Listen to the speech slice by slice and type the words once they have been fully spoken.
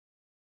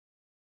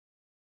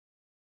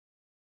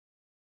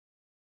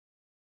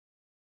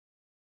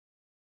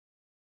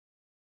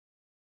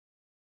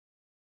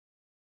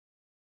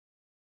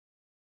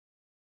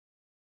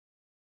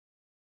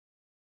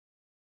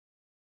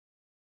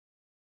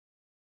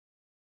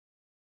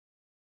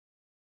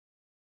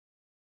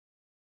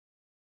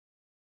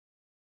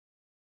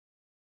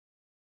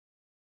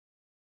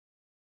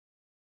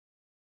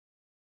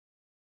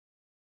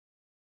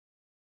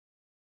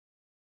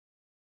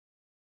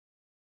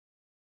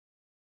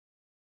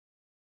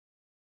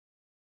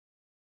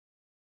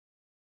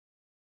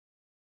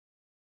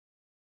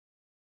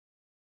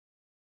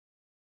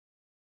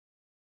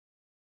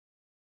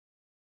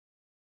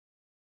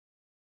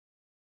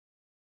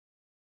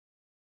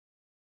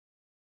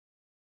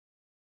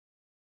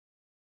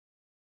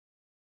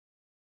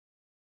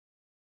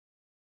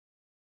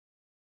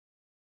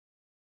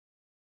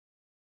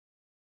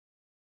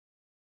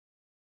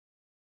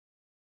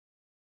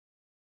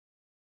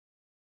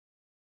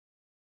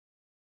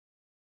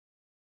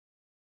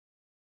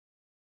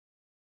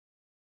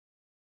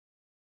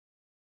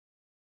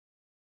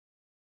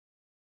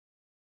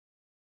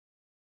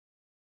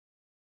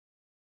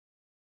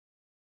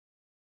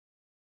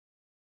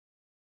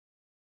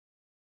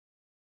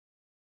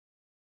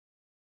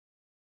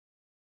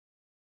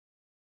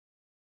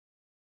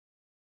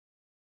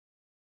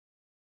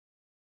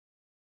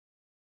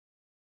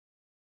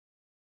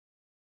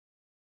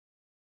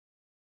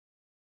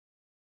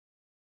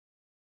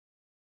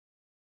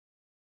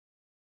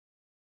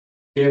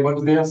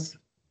Buenos días.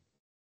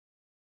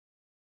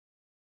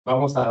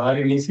 Vamos a dar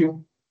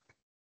inicio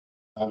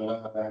a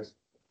la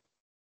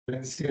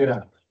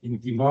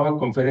nueva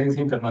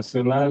conferencia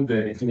internacional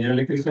de ingeniería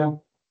eléctrica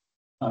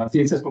a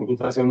ciencias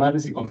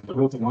computacionales y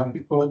control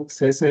automático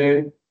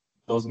CCE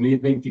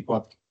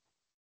 2024.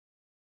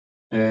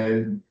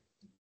 Buen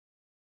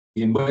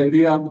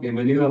día,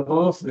 bienvenido a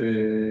todos.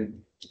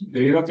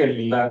 Debido a que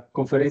la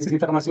conferencia es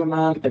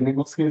internacional,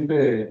 tenemos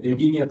gente en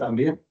línea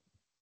también.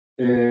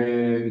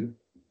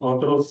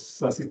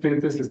 Otros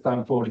asistentes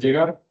están por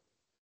llegar,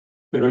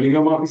 pero el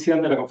idioma oficial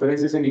de la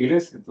conferencia es en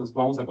inglés, entonces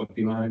vamos a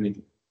continuar en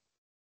inglés.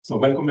 So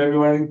welcome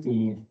everyone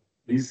to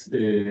this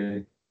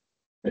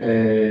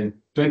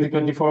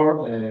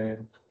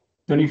 2024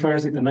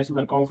 21st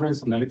International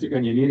Conference on Electrical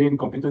Engineering,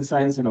 Computer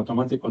Science, and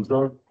Automatic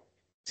Control,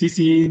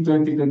 CCE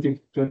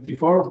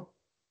 2024,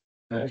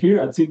 here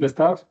at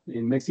CIVSTAF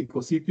in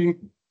Mexico City.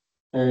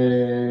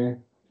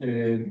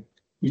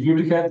 You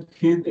will have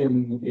here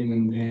in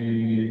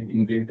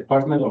the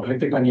Department of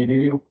Electrical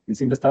Engineering in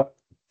CIVSTAF,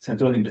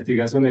 Centro de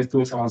Investigación y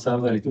Estudios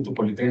Avanzados del Instituto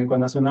Politécnico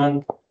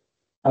Nacional,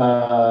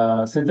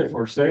 Center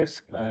for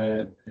Research,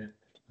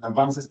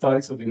 Advanced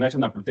Studies of the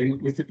National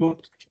Polytechnic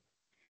Institute.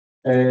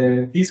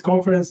 This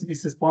conference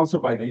is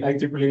sponsored by the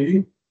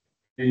IEEE,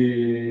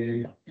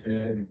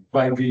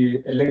 by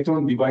the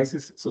Electron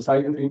Devices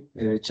Society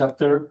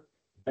chapter,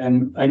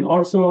 and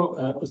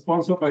also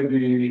sponsored by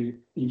the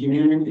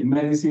Engineering in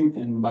Medicine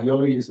and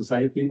Biology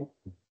Society,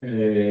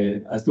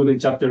 a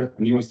student chapter,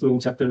 a new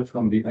student chapter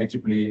from the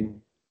IEEE.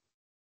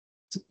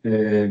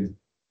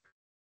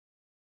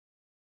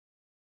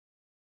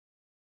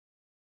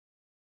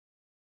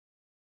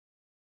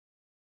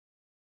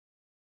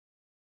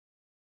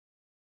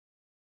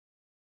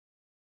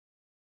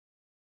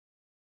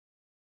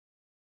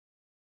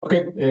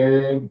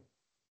 Okay.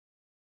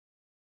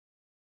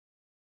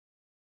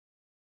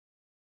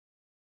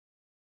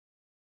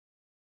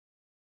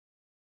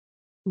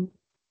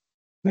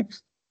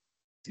 Next.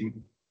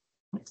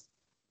 Next.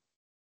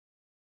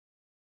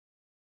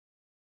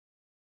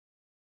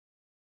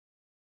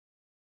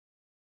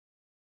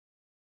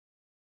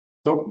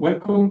 So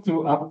welcome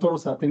to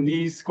actors,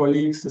 attendees,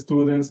 colleagues,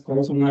 students,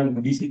 personal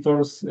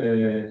visitors.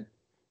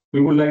 We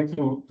would like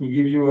to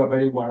give you a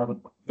very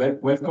warm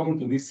welcome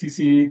to this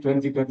CCE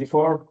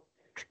 2024.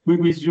 We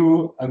wish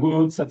you a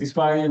good,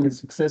 satisfying, and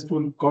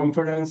successful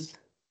conference.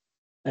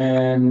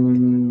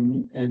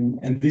 And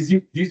this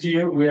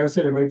year we are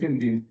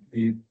celebrating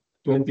the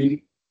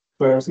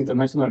 21st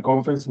International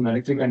Conference on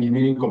Electrical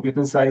Engineering,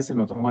 Computer Science,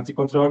 and Automatic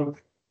Control,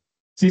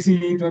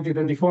 CCE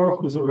 2024,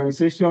 whose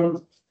organization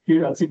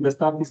here at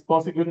CIVSTAF is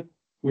possible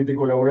with the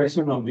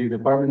collaboration of the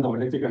Department of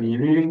Electrical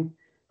Engineering,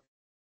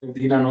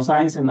 the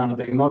Nanoscience and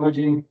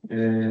Nanotechnology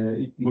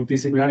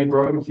multidisciplinary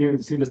program here at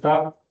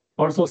CIVSTAF,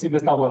 also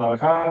CIVSTAF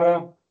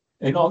Guadalajara,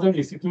 and other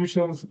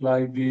institutions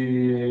like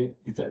the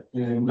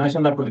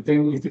National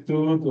Polytechnic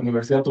Institute,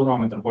 Universidad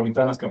Autónoma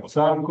Metropolitana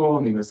Azcapotzalco,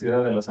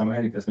 Universidad de las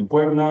Américas en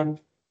Puebla,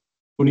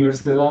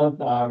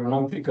 Universidad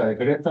Aeronáutica de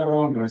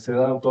Querétaro,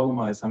 Universidad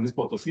Autónoma de San Luis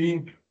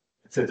Potosí,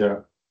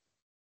 etc.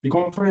 The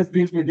conference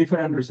deals with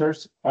different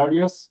research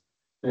areas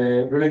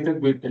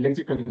related with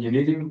electrical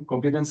engineering,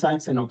 computer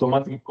science, and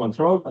automatic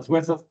control, as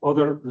well as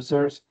other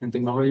research and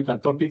technological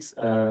topics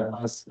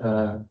as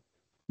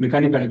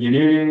mechanical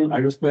engineering,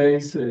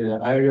 aerospace,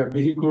 aerial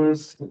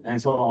vehicles, and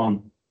so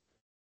on.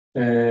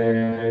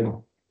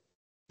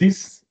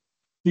 This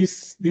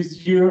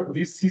year,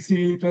 this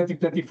CCE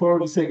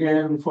 2024 is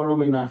again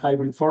following a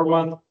hybrid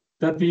format.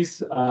 That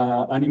is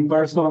an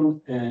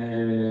in-person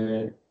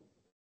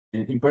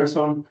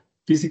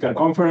physical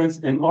conference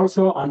and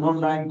also an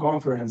online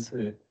conference.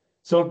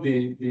 So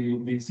the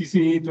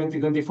CCE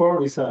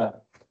 2024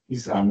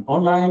 is an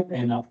online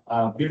and a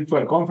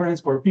virtual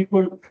conference for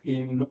people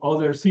in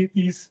other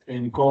cities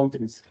and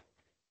countries.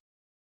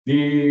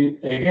 The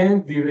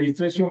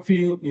registration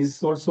fee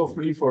is also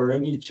free for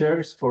any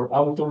chairs for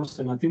authors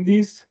and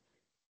attendees.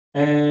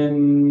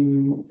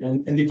 And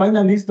the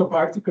final list of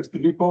articles to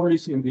be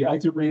published in the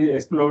IEEE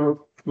Explorer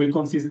will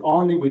consist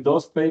only with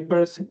those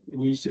papers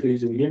which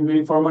is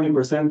being formally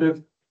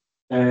presented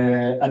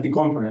at the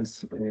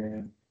conference.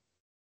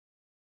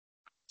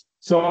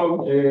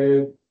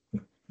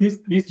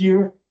 This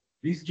year,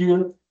 the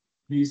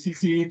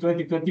CCE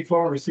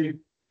 2024 received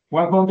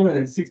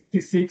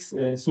 166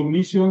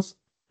 submissions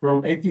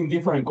from 18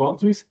 different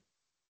countries,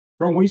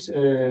 from which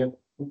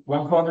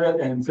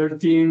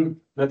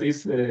 113, that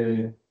is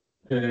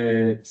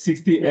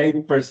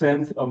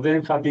 68% of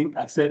them have been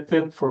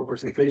accepted for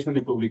presentation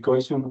and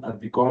publication at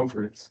the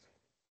conference.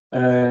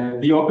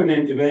 The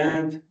opening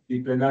event,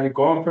 the plenary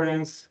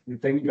conference, the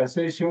technical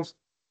sessions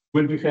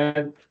will be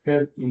held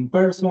in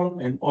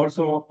person and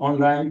also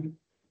online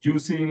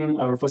using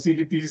our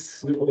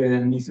facilities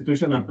and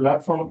institutional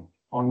platform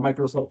on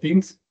Microsoft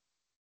Teams.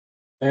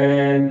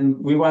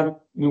 And we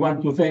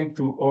want to thank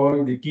to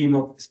all the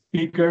keynote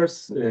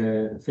speakers.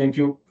 Thank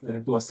you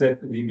to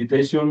accept the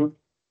invitation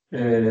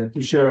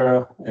to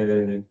share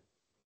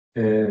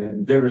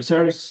their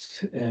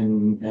research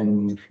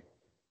and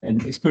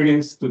and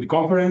experience to the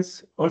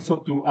conference, also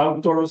to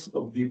authors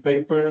of the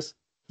papers,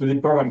 to the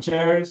program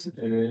chairs,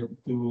 to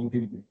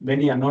the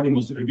many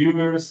anonymous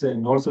reviewers,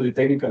 and also the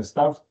technical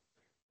staff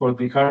for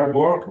the hard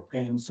work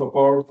and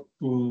support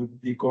to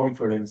the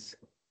conference.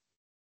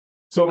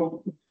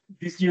 So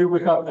this year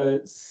we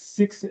have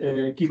 6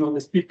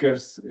 keynote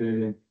speakers,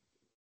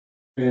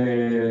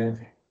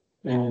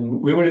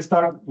 and we will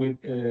start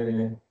with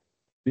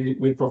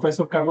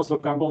Professor Carlos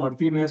Ocampo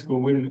Martinez, who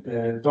will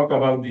talk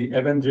about the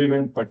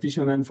event-driven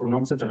partitioning for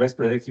non-centralized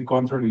predictive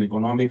control in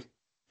economic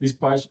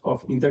dispatch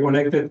of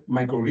interconnected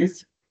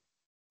microgrids.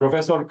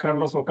 Professor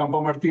Carlos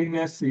Ocampo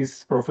Martinez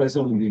is professor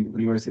in the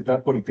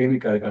Universitat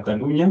Politécnica de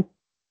Catalunya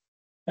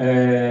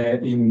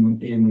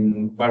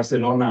in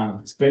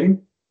Barcelona,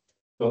 Spain.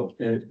 So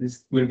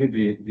this will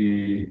be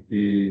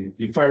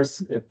the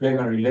first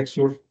plenary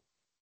lecture.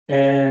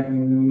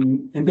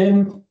 And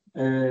then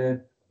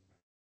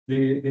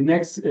the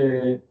next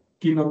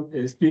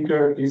keynote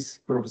speaker is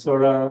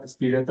Professora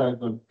Spireta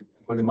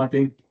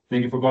Goldemati.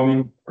 Thank you for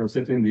coming, for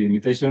accepting the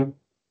invitation.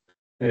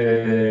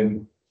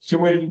 She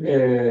will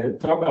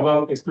talk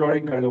about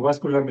exploring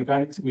cardiovascular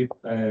mechanics with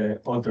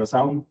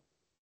ultrasound.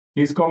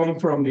 He's coming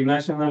from the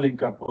National and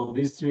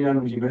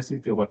Capodistrian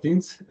University of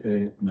Athens,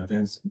 in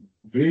Athens,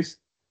 Greece.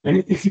 And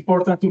it's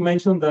important to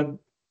mention that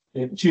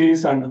she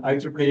is an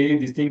IEEE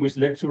distinguished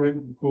lecturer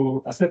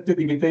who accepted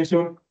the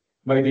invitation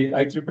by the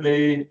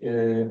IEEE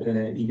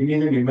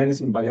Engineering in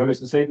Medicine Biology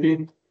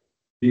Society,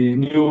 the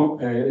new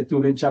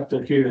student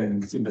chapter here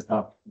in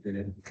Simvestab.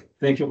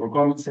 Thank you for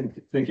coming,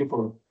 and thank you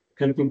for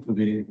helping to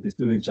the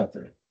student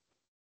chapter.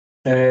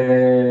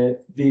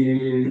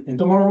 And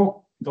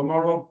tomorrow,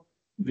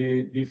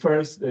 the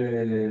first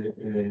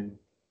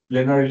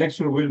plenary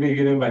lecture will be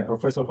given by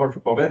Professor Jorge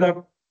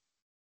Poveda.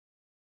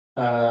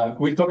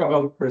 We'll talk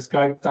about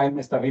prescribed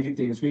time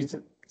stability in switch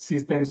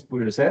systems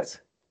with resets,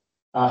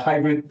 a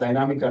hybrid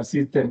dynamical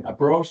system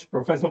approach.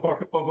 Professor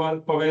Jorge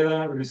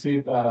Poveda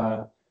received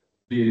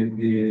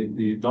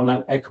the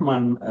Donald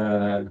Ekman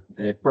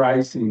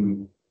Prize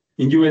in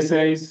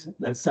USA.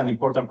 That's an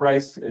important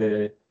prize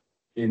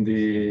in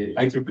the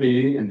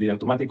IEEE and the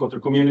automatic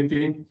control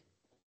community.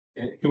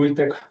 He will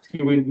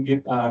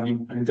give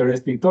an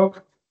interesting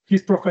talk.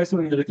 He's professor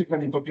in electrical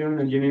and computer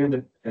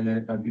engineering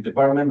at the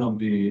Department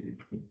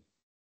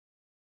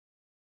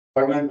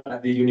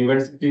at the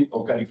University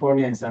of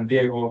California in San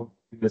Diego,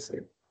 USA.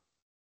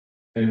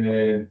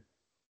 The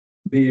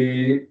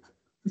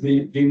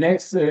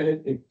next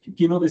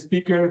keynote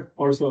speaker,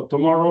 also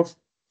tomorrow,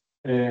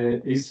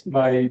 is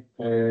by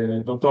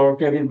Dr.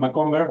 Kevin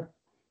Macomber.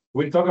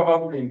 We'll talk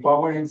about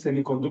empowering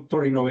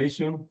semiconductor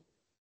innovation,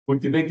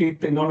 cultivating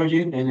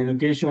technology and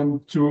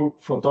education through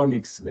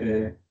photonics.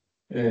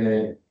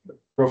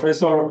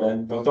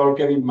 Professor Dr.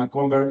 Kevin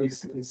Macomber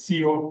is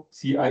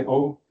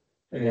CIO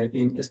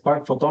in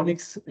Spark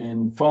Photonics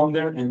and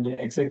founder and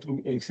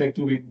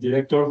executive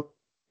director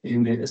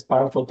in the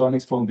Spark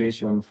Photonics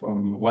Foundation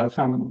from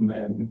Waltham,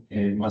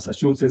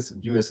 Massachusetts,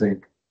 USA.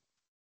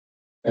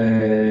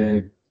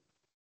 And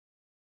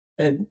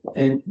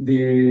in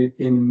the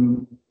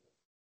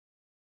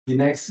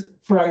next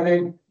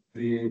Friday,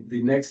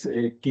 the next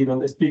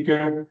keynote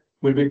speaker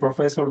will be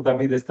Professor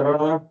David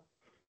Estrada,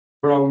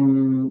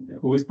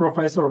 who is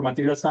professor of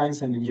material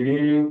science and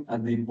engineering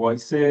at the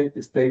Boise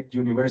State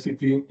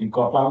University and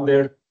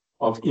co-founder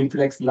of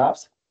Inflex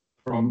Labs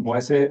from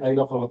Boise,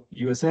 Idaho,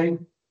 USA.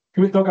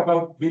 He will talk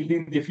about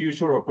building the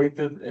future of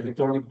printed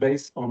electronic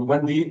based on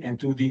 1D and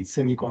 2D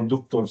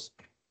semiconductors.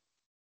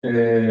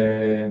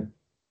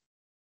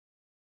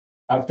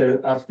 After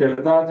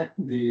that,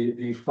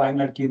 the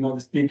final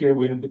keynote speaker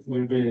will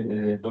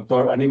be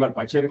Dr. Aníbal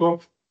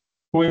Pacheco,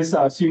 who is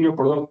a senior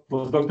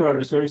postdoctoral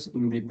researcher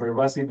in the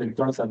Pervasive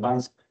Electronics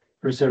Advanced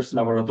Research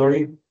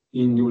Laboratory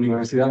in the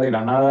Universidad de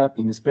Granada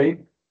in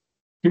Spain.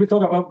 He will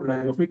talk about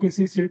radio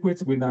frequency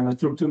circuits with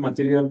unstructured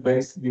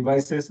material-based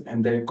devices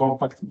and their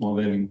compact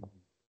modeling.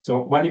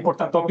 So one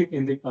important topic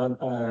in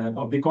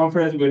of the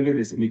conference will be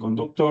the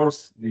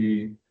semiconductors,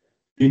 the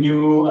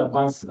new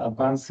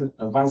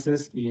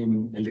advances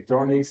in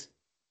electronics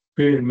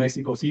here in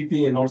Mexico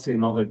City and also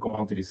in other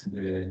countries.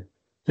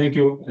 Thank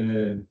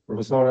you,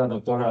 Professor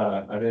Dr.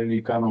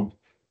 Areli Cano,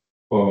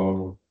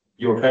 for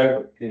your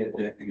help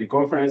in the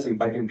conference,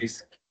 inviting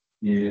these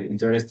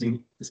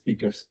interesting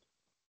speakers.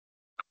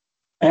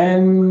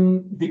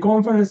 And the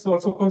conference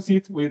also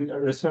consists with a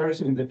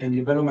research and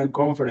development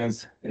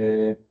conference,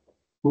 who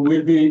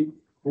will be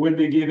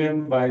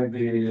given by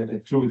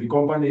through the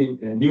company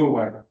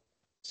Newark.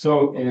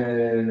 So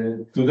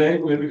today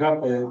we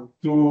have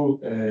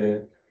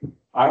 2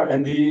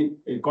 R&D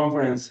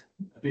conference.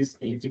 This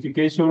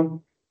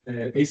electrification,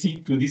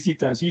 AC to DC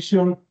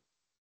transition,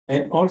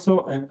 and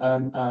also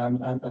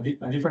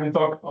a different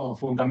talk on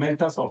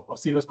fundamentals of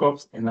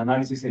oscilloscopes and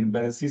analysis in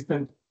embedded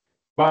systems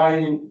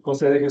by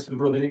Jose de Jesus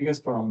Rodriguez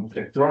from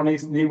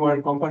Electronics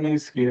Newark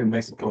Companies here in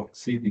Mexico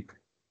City.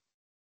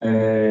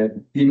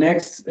 The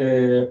next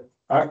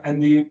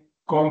R&D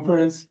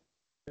conference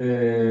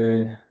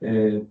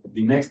The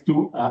next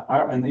two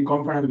R&D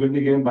conference will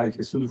be given by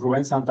Jesus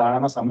Ruben Santa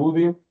Ana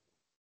Zamudio.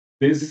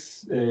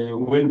 This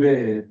will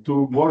be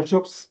two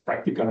workshops,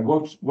 practical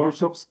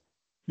workshops.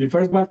 The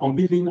first one on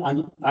building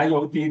an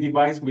IoT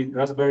device with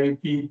Raspberry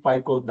Pi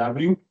Pico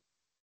W,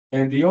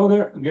 and the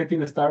other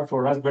getting a start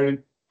for Raspberry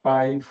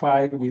Pi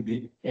 5 with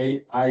the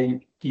AI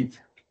kit.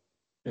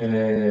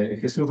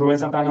 Jesus Ruben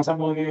Santana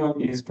Zamudio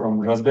is from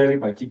Raspberry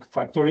Pi Kit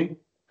Factory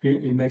here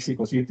in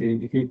Mexico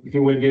City. He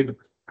will give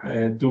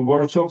two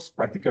workshops,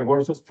 practical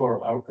workshops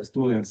for our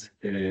students,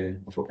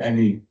 for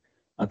any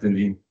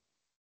attendee.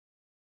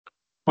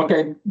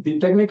 Okay, the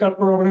technical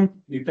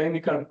program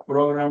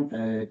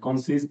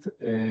consists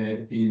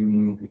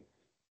in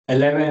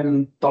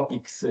 11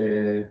 topics.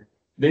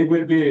 They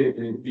will be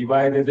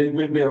divided, they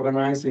will be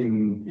organized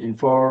in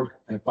four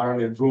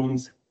parallel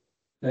rooms.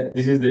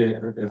 This is the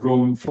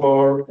room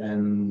 4,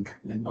 and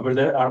over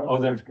there are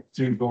other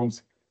 3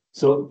 rooms.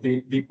 So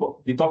the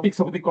topics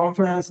of the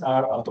conference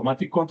are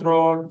automatic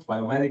control,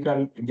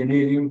 biomedical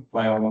engineering,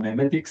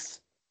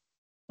 biomimetics,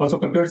 also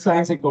computer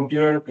science and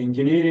computer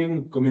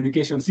engineering,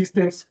 communications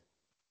systems,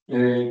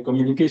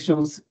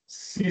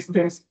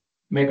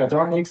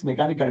 mechatronics,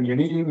 mechanical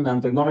engineering,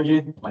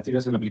 nanotechnology,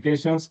 materials and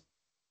applications,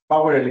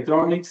 power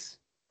electronics,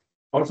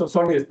 also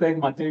solid-state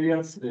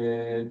materials,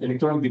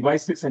 electronic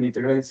devices and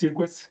integrated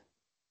circuits,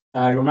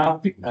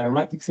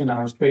 aeronautics and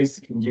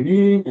aerospace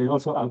engineering, and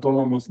also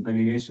autonomous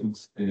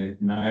navigations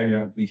in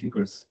aerial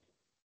vehicles.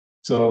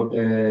 So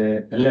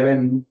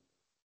 11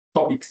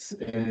 topics.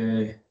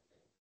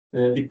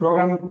 The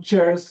program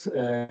chairs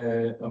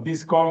of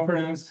this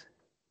conference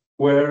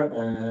were,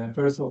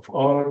 first of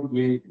all,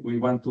 we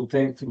want to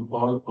thank to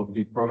all of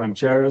the program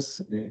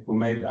chairs who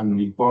made an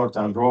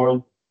important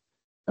role,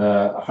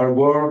 hard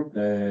work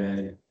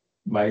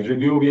by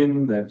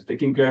reviewing,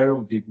 taking care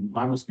of the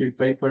manuscript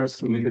papers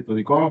submitted to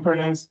the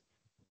conference,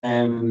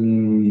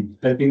 and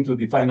helping to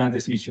the final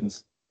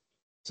decisions.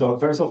 So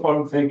first of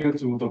all, thank you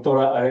to Dr.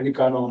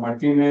 Erika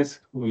Martinez,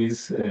 who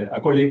is a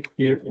colleague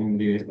here in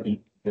the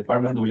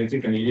Department of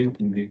Electrical Engineering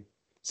in the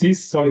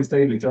CIS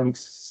Solid-State Electronics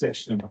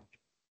section.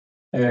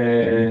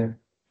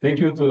 Thank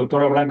you to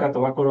Dr. Blanca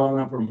Tobar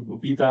Corona from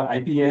UPITA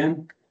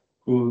IPN,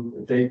 who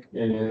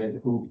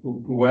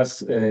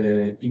was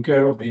in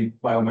care of the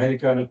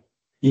biomedical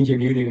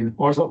engineering.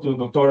 Also to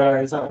Dr.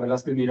 Elsa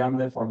Velázquez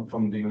Miranda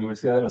from the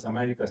Universidad de las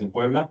Américas in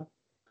Puebla,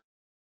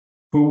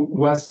 who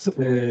was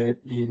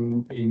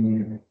in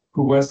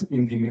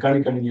the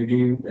mechanical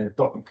engineering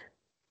topic.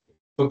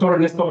 Dr.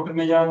 Ernesto López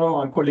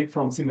Mellado, a colleague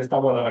from CIMESTA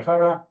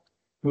Guadalajara,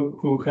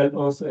 who helped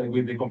us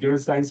with the computer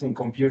science and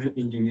computer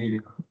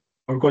engineering.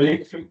 Our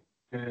colleague,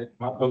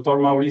 Dr.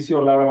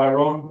 Mauricio Lara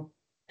Barron,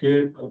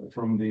 here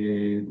from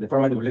the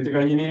Department of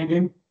Electrical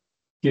Engineering,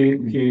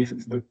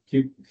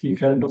 he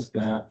helped us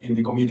in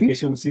the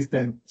communication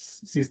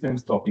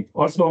systems topic.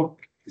 Also,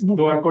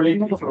 to our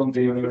colleague from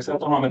the Universidad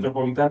Autónoma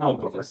Metropolitana,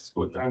 Dr.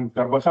 Francisco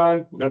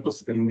Carvajal, who helped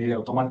us in the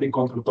automatic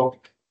control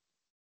topic.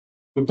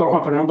 Dr.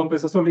 Juan Fernando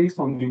Pesa Solís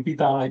from the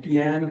UPITA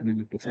IPN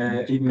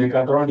in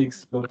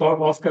mechatronics.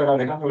 Dr. Oscar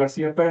Alejandro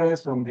García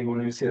Pérez from the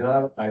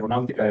Universidad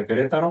Aeronáutica de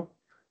Querétaro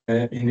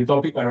in the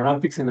topic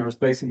aeronautics and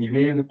aerospace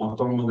engineering and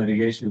autonomous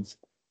navigations.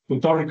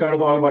 Dr.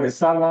 Ricardo Álvarez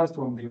Salas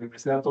from the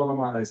Universidad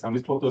Autónoma de San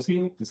Luis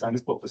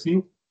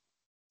Potosí.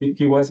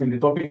 He was in the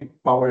topic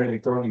power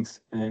electronics.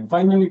 And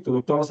finally,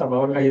 to Dr.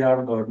 Salvador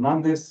Gallardo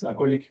Hernández, a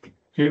colleague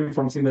here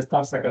from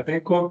CIMESTA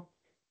Zacateco,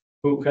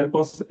 who help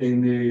us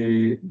in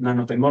the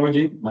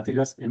nanotechnology,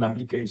 materials, and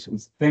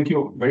applications. Thank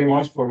you very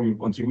much for your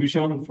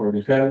contribution, for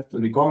the help to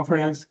the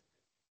conference,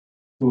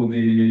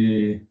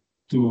 to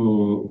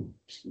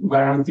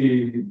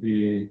guarantee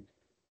the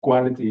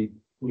quality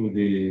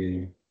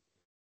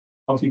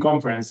of the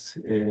conference,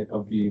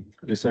 of the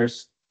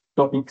research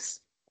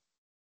topics.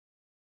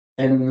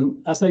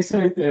 And as I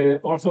said,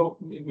 also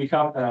we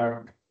have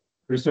our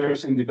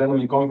research and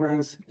development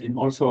conference and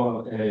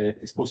also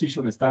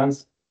exposition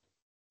stands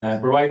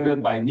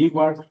provided by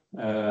NIWARD,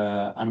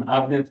 an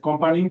AVNet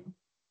company,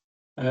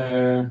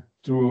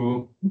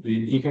 through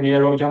the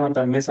Ingeniero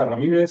Jonathan Mesa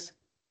Ramirez.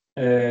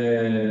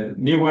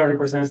 NIWARD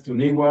represents to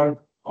NIWARD,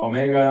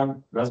 Omega,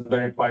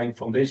 Raspberry Pi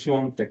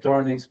Foundation,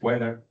 Tektronix,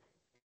 Weather.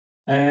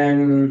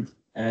 And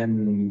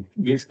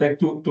we expect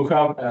to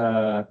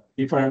have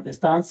different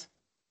stands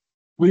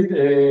with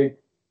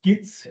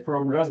kits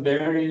from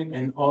Raspberry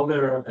and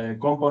other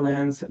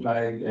components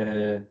like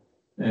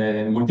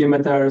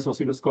multimeters,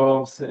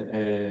 oscilloscopes,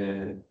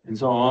 and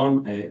so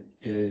on,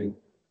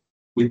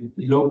 with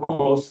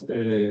low-cost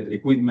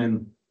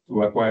equipment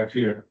to acquire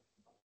here.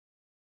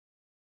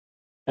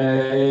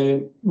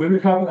 We will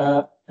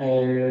have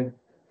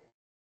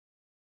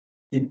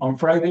on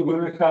Friday we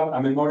will have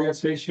a memorial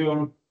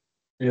session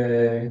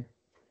in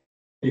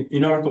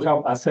order to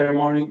have a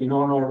ceremony in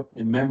honor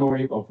and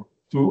memory of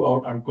two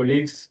of our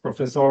colleagues,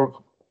 Professor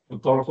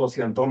Dr.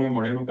 José Antonio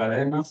Moreno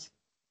Cadenas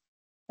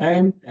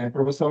and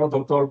Professor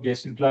Dr.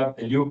 Vyacheslav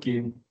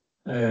Eliukin,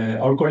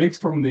 our colleagues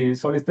from the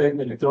solid-state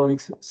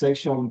electronics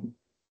section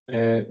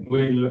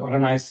will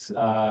organize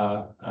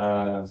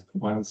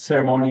one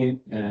ceremony,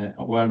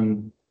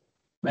 one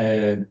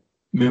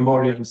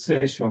memorial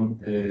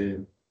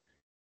session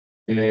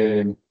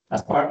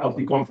as part of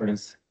the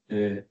conference.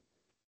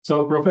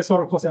 So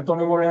Professor Jose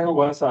Antonio Moreno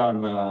was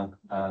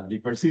the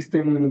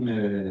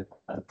persistent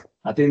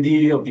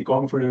attendee of the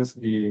conference.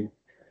 He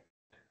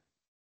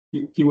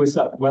was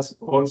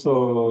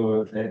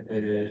also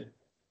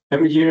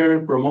every year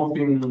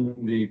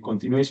promoting the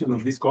continuation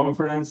of this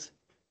conference,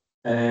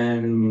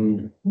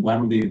 and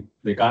one of the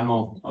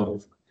decano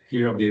of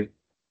here of the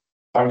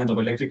Department of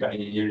Electrical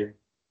Engineering.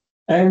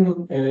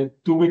 And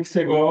 2 weeks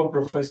ago,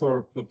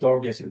 Professor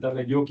Dr. Yacinta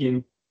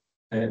Leyukin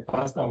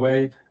passed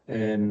away,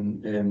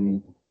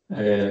 and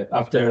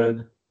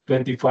after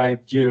 25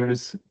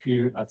 years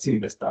here at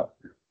Cinvestav.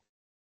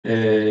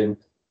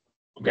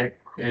 Okay.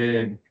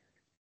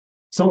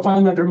 Some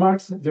final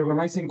remarks. The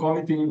organizing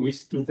committee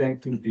wishes to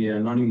thank to the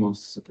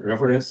anonymous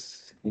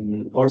reference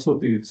and also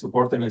the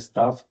supporting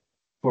staff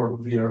for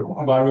their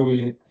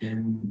valuable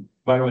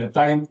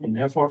time and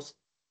efforts,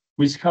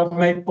 which have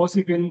made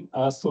possible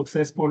a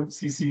successful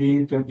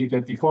CCE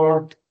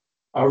 2024.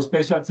 Our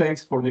special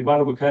thanks for the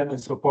valuable help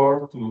and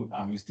support to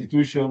our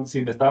institution,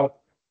 Cinvestav,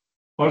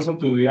 also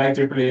to the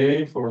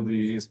IEEE for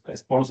the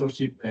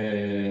sponsorship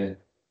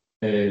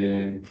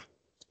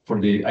for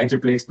the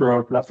IEEE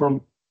Explorer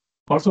platform.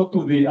 Also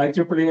to the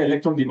IEEE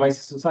Electron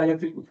Devices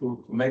Society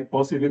to make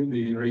possible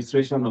the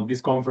registration of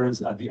this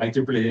conference at the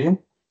IEEE.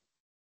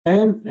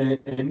 And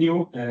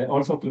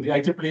also to the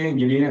IEEE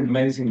Engineering and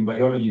Medicine and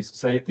Biology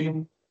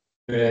Society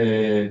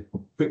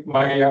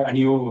via a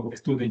new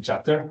student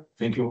chapter.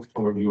 Thank you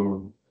for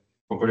your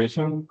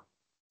cooperation.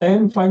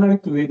 And finally,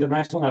 to the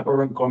International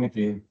Program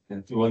Committee,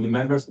 and to all the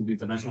members of the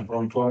International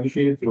Program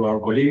Committee, to our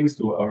colleagues,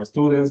 to our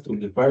students, to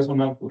the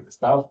personnel, to the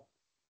staff.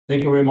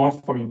 Thank you very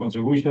much for your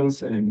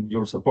contributions and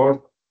your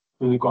support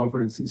to the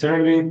conference.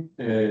 Sincerely,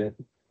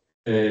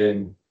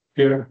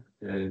 here,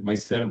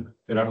 myself,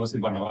 Gerardo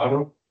Silva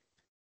Navarro.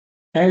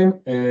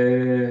 And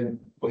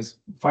pues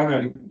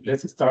finally,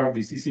 let's start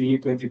the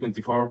CCE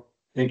 2024.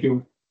 Thank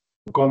you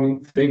for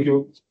coming. Thank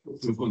you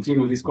to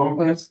continue this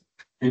conference.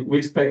 And we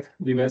expect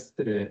the best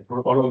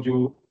for all of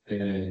you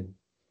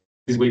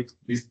this week,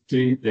 these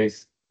 3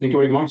 days. Thank you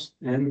very much.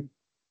 And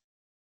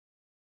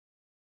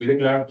we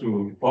declare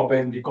to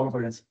open the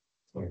conference.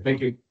 So,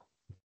 thank you.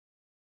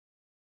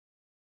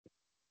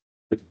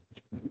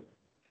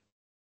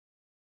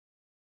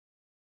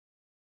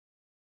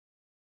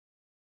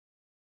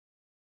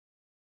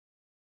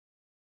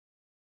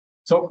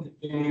 So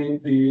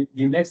the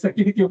next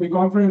activity of the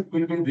conference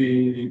will be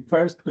the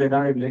first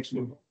plenary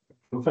election.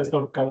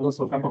 Professor Carlos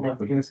Ocampo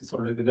Martinez is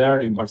already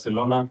there in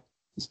Barcelona,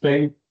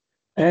 Spain.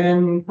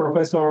 And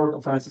Professor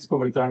Francisco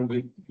Beltran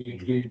will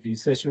be the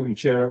session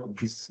chair of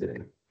this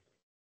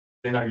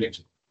plenary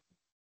election.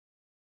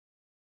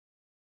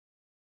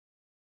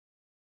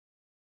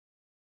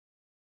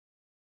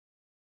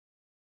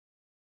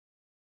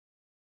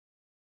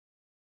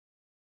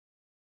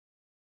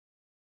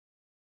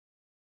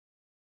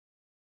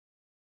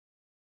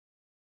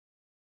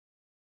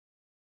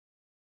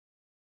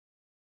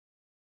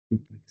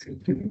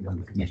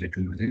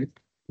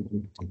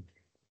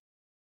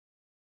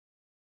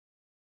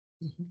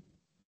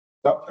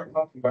 Dr.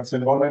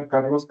 Barcelona,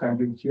 Carlos, can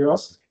you hear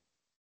us?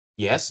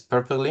 Yes,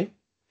 perfectly.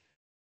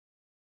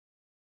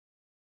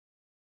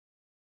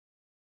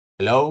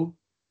 Hello?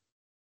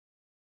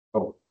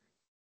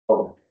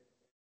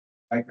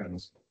 Hi,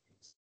 Carlos.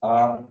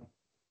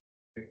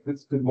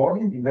 Good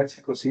morning in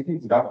Mexico City.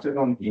 Good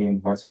afternoon in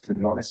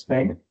Barcelona,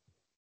 Spain.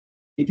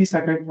 It is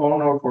a great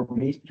honor for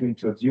me to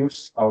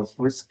introduce our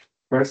first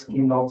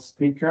keynote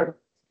speaker,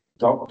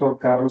 Dr.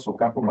 Carlos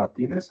Ocampo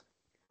Martinez,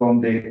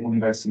 from the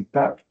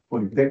Universitat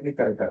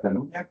Politécnica de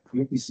Catalunya,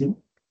 UPC.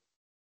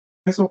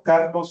 Professor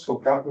Carlos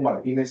Ocampo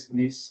Martinez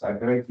is a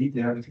great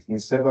leader in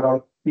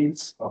several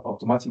fields of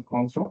automatic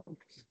control.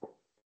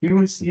 He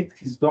received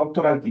his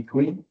doctoral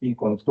degree in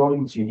control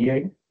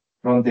engineering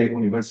from the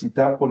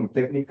Universitat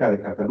Politécnica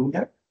de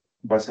Catalunya,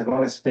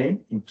 Barcelona,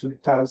 Spain, in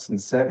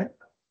 2007.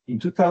 In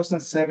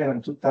 2007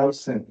 and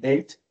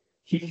 2008,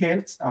 he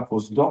held a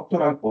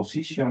postdoctoral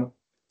position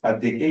at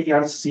the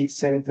ARC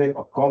Center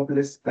of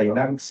Complex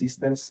Dynamic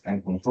Systems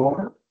and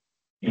Control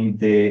in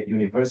the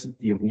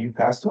University of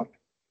Newcastle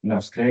in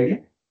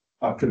Australia.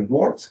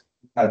 Afterwards,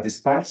 at the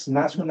Spanish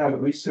National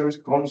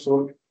Research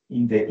Council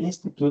in the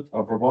Institute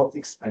of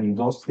Robotics and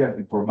Industrial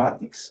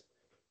Informatics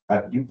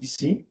at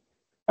UPC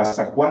as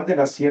a Juan de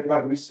la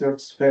Cierva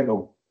Research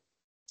Fellow.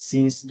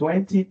 Since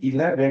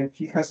 2011,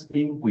 he has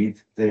been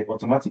with the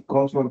Automatic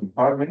Control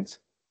Department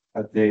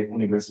at the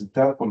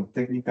Universitat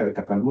Politécnica de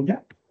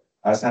Catalunya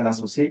as an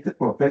associate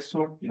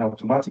professor in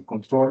automatic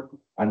control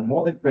and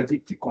model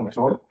predictive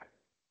control.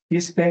 He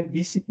spent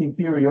visiting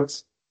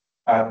periods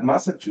at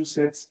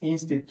Massachusetts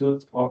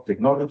Institute of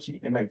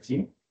Technology,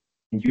 MIT,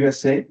 in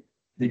USA,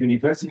 the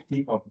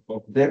University of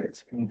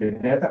Delft in the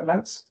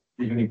Netherlands,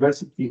 the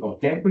University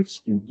of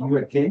Cambridge in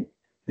UK,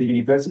 the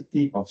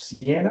University of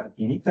Siena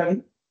in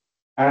Italy,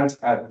 and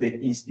at the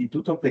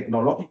Instituto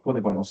Tecnológico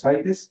de Buenos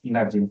Aires in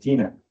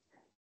Argentina.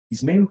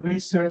 His main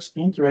research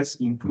interests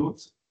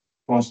include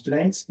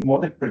constraints in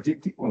model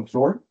predictive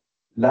control,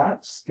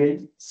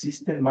 large-scale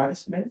system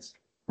management,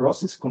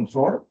 process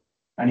control,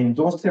 and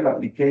industrial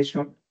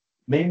application,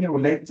 mainly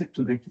related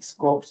to the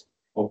scopes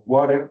of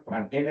water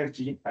and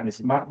energy and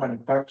smart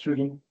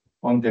manufacturing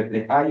under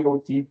the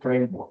IoT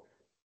framework.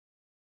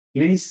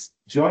 Please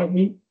join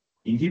me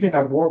in giving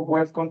a warm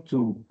welcome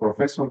to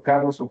Professor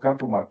Carlos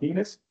Ocampo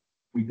Martinez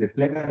with the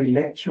plenary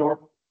lecture,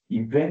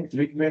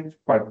 Event-Driven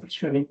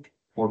Partitioning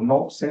for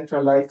No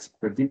Centralized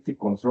Predictive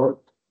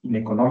Control in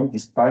Economic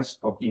Dispatch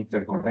of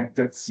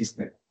Interconnected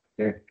Systems.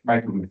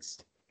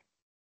 Microminutes.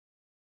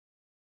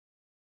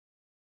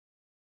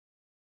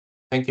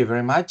 Thank you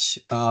very much.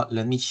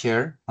 Let me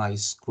share my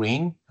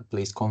screen.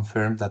 Please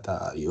confirm that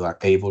you are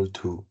able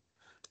to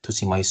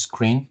see my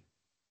screen.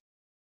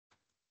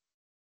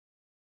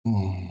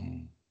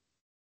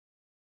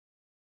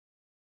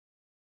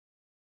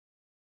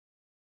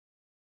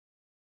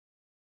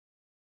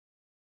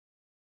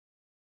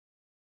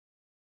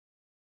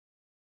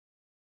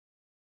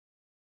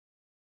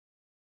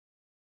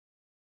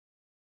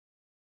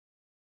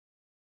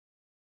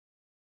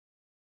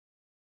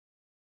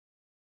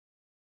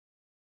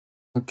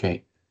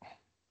 Okay.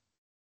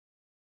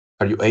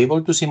 Are you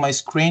able to see my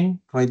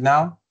screen right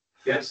now?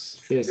 Yes.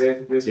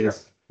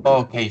 Yes.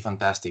 Okay,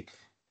 fantastic.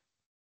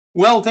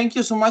 Well, thank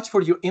you so much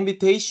for your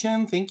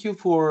invitation. Thank you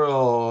for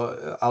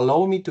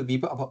allowing me to be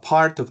a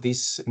part of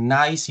this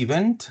nice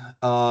event.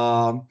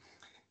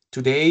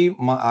 Today,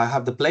 I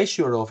have the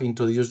pleasure of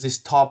introduce this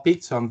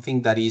topic,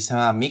 something that is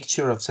a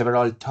mixture of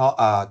several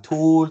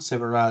tools,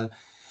 several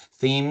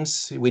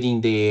themes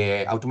within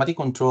the automatic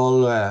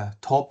control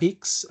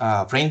topics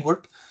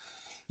framework.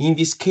 In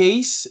this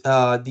case,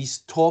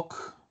 this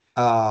talk,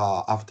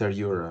 after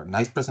your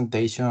nice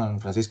presentation,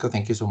 Francisco,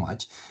 thank you so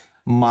much.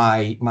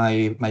 My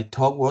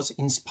talk was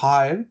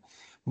inspired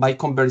by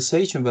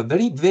conversation, but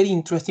very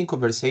interesting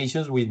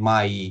conversations with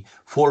my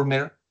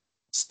former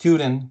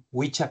student,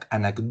 Wicak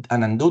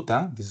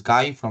Ananduta, this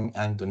guy from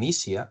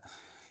Indonesia.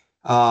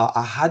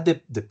 I had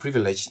the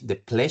privilege, the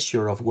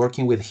pleasure of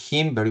working with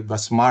him, very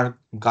smart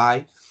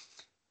guy.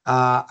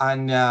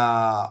 And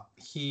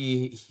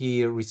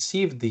he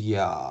received the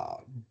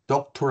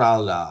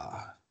doctoral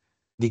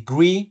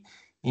degree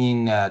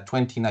in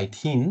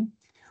 2019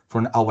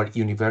 from our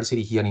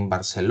university here in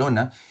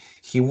Barcelona.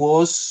 He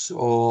was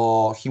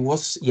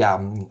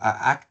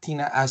acting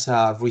as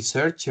a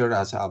researcher,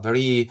 as a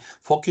very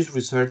focused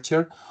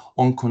researcher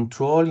on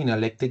control in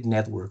electric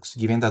networks,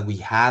 given that we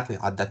had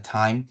at that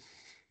time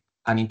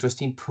an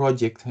interesting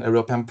project,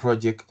 European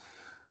project,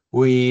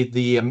 with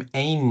the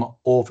aim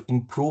of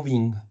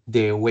improving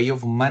the way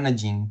of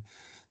managing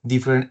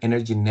different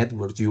energy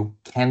networks. You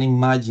can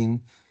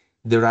imagine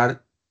there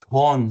are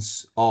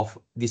tons of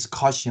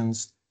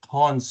discussions,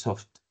 tons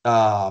of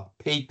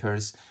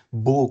papers,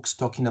 books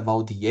talking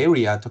about the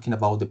area, talking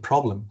about the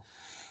problem.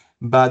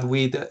 But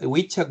with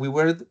WeChat, we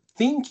were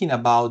thinking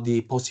about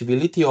the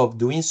possibility of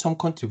doing some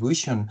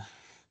contribution,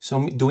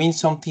 doing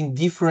something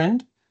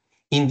different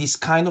in this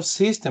kind of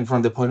system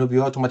from the point of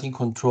view of automatic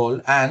control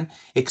and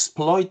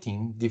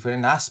exploiting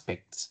different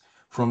aspects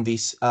from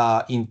this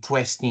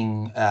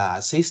interesting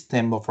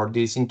system or for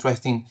this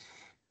interesting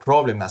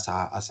problem as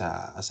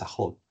a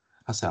whole.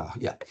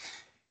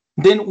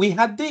 Then we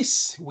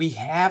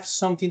have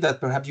something that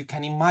perhaps you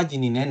can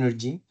imagine in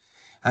energy,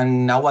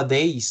 and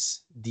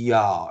nowadays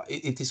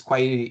it is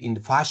quite in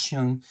the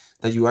fashion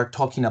that you are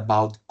talking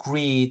about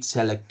grids,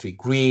 electric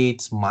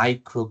grids,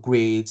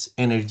 microgrids,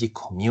 energy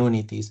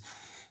communities,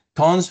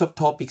 tons of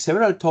topics,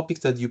 several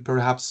topics that you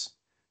perhaps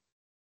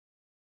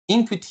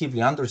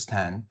intuitively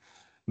understand,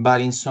 but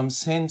in some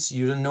sense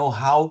you don't know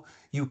how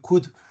you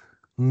could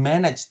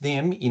manage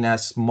them in a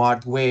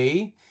smart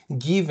way,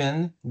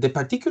 given the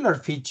particular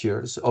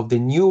features of the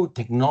new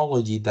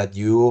technology that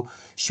you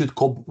should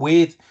cope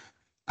with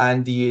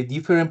and the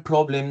different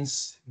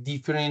problems,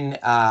 different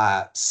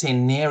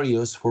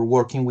scenarios for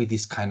working with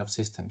these kind of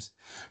systems.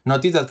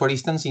 Notice that, for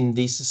instance, in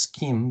this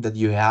scheme that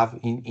you have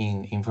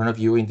in front of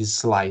you in this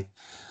slide,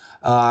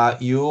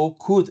 you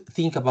could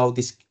think about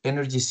these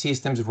energy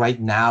systems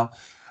right now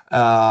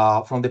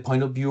from the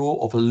point of view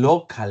of a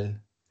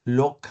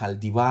local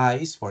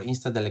device, for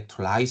instance, the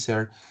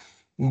electrolyzer,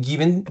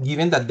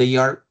 given that they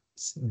are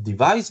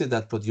devices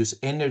that produce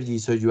energy,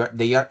 so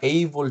they are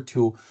able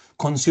to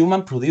consume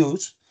and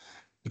produce,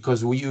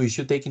 because you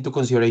should take into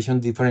consideration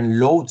different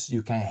loads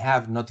you can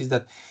have. Notice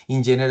that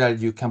in general,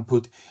 you can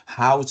put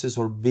houses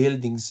or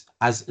buildings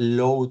as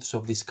loads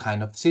of this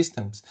kind of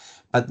systems.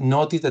 But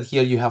notice that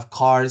here you have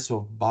cars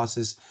or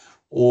buses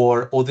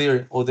or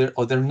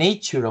other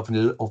nature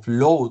of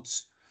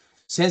loads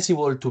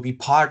sensible to be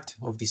part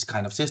of this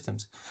kind of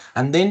systems.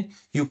 And then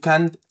you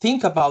can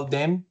think about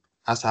them,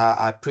 as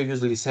I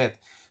previously said,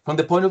 from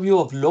the point of view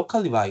of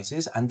local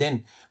devices, and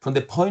then from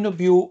the point of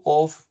view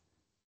of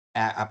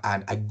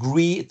a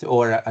grid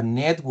or a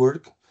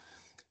network,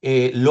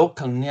 a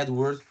local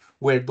network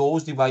where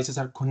those devices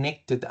are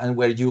connected and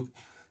where you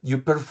you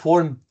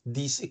perform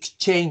this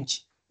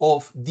exchange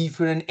of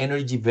different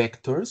energy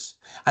vectors,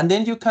 and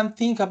then you can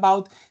think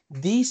about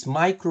this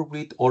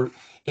microgrid or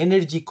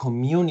energy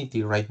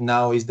community. Right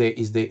now is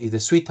the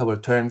suitable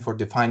term for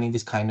defining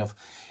this kind of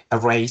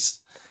arrays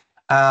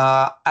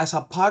as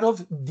a part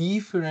of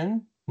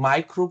different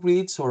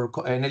microgrids or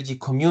energy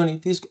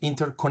communities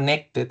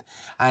interconnected,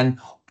 and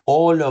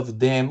all of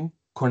them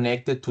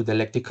connected to the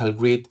electrical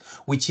grid,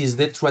 which is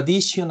the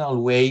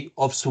traditional way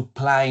of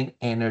supplying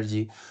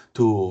energy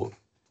to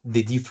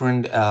the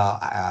different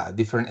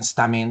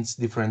stamens,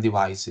 different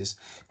devices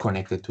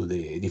connected to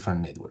the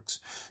different networks.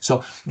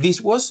 So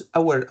this was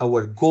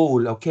our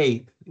goal.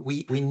 Okay,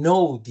 we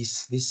know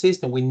this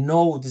system, we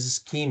know this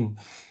scheme.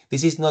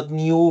 This is not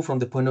new from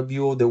the point of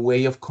view of the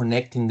way of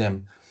connecting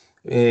them,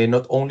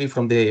 not only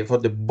from the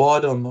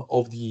bottom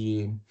of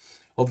the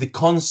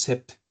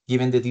concept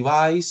given the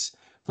device,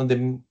 from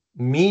the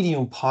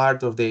medium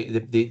part of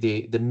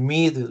the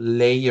mid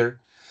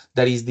layer,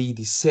 that is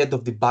the set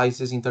of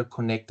devices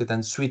interconnected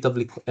and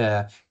suitably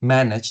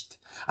managed,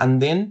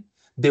 and then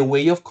the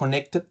way of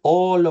connected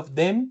all of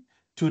them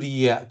to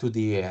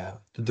the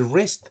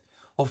rest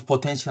of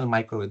potential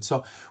microgrids.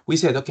 So we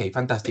said, okay,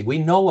 fantastic. We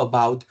know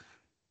about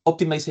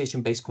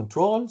optimization-based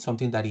control,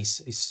 something that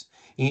is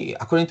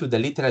according to the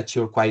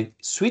literature quite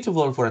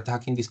suitable for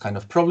attacking these kind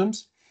of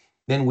problems.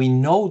 Then we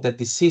know that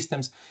the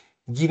systems,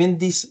 given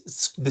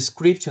this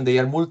description, they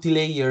are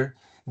multi-layer,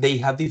 they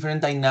have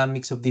different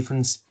dynamics of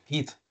different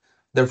speed.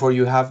 Therefore,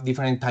 you have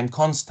different time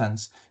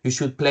constants. You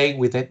should play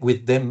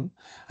with them,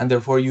 and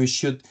therefore you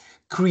should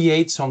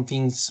create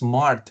something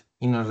smart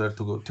in order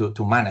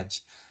to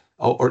manage,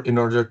 or in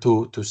order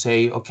to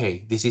say,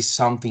 okay, this is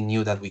something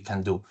new that we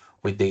can do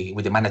with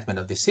the management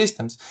of the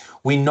systems.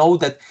 We know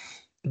that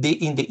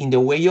in the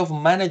way of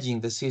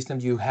managing the system,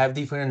 you have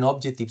different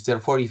objectives.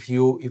 Therefore, if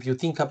you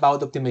think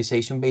about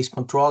optimization-based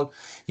control,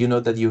 you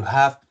know that you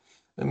have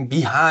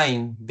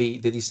behind the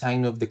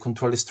design of the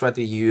control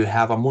strategy, you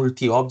have a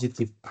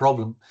multi-objective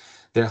problem.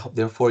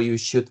 Therefore, you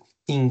should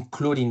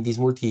include in this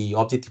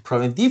multi-objective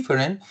problem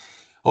different,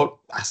 or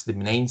as the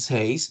name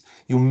says,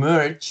 you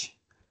merge,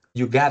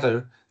 you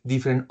gather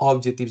different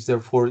objectives.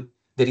 Therefore,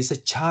 there is a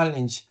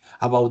challenge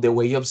about the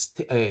way of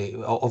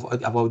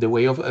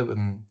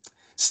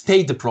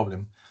state the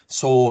problem.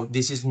 So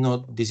this is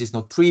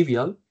not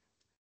trivial.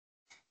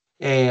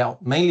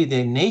 Mainly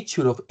the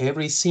nature of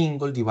every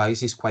single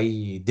device is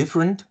quite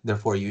different.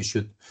 Therefore, you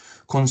should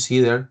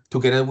consider,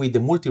 together with the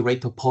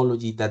multi-rate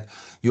topology, that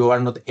you are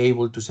not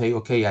able to say,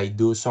 okay, I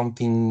do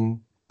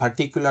something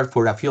particular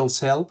for a fuel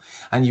cell,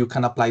 and you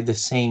can apply the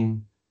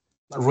same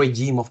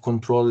regime of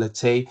control, let's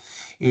say,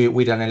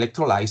 with an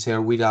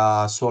electrolyzer, with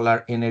a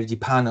solar energy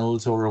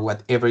panels, or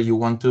whatever you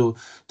want to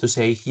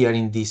say here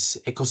in this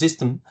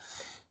ecosystem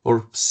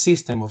or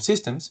system of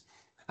systems.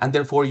 And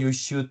therefore, you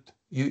should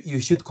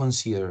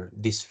consider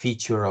this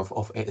feature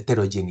of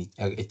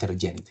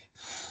heterogeneity.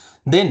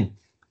 Then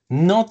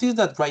notice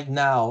that right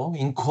now,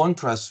 in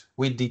contrast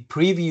with the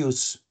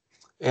previous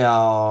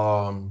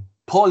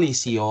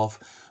policy of,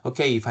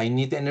 okay, if I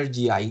need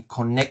energy, I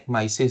connect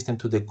my system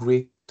to the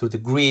grid,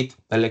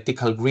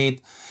 electrical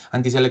grid,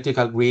 and this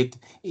electrical grid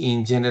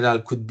in general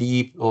could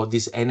be, or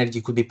this energy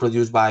could be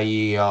produced by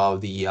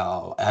the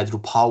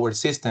hydropower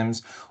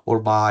systems, or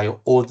by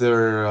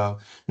other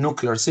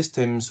nuclear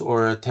systems,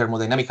 or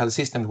thermodynamical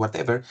systems,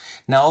 whatever.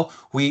 Now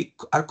we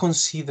are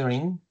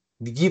considering,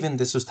 given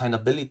the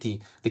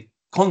sustainability, the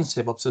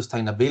concept of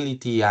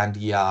sustainability and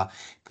the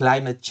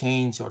climate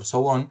change or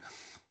so on,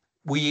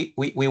 we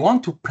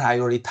want to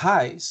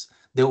prioritize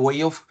the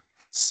way of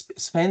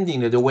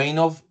spending, the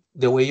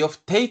way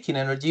of taking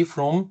energy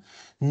from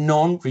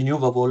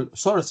non-renewable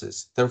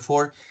sources.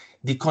 Therefore,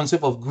 the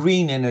concept of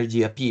green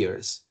energy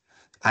appears.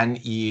 And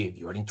if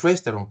you are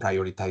interested in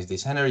prioritize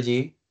this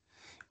energy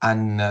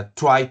and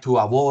try to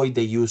avoid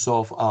the use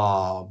of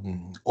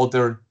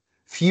other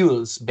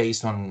fuels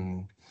based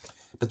on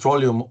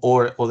petroleum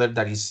or other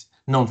that is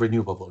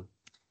non-renewable.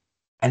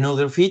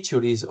 Another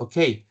feature is,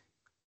 okay,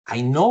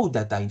 I know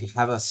that I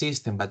have a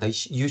system, but I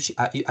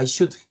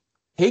should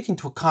take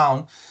into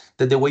account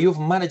that the way of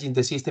managing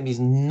the system is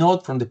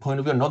not from the point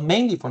of view, not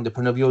mainly from the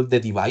point of view of the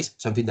device,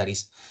 something that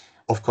is,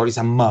 of course,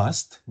 a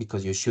must,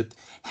 because you should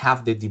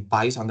have the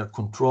device under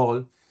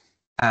control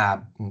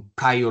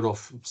prior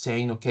of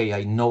saying, okay,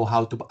 I know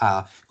how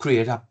to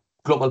create a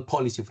global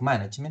policy of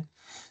management.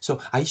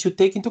 So I should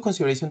take into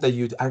consideration that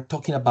you are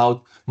talking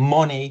about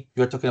money,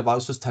 you're talking about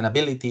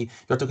sustainability,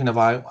 you're talking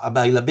about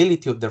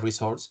availability of the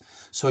resource.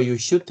 So you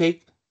should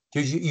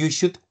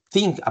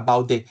think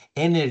about the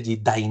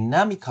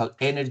dynamical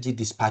energy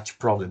dispatch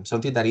problem,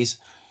 something that is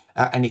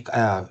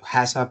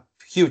has a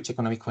huge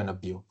economic point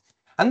of view.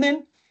 And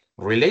then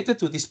related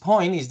to this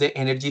point is the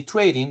energy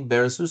trading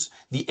versus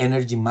the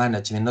energy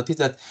management. Notice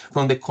that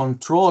from the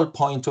control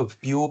point of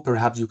view,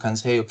 perhaps you can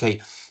say, okay,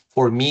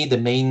 for me, the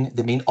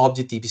main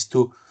objective is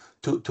to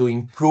to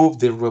improve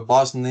the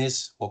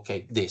robustness,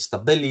 okay, the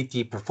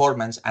stability,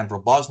 performance, and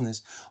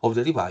robustness of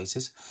the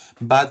devices.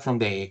 But from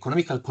the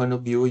economical point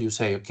of view, you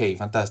say, okay,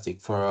 fantastic.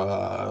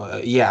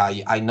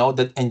 Yeah, I know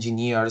that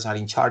engineers are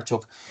in charge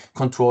of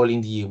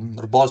controlling the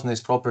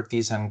robustness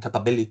properties and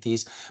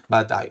capabilities,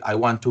 but I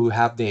want to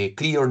have the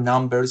clear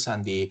numbers,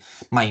 and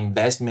my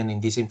investment in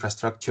these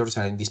infrastructures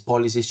and in these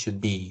policies should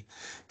be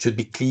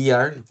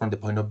clear from the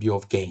point of view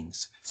of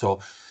gains. So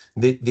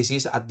this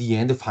is at the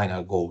end the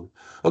final goal.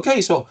 Okay,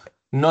 so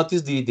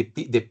notice the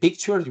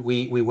picture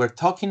we were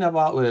talking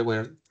about. We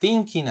were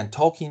thinking and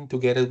talking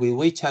together with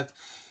WeChat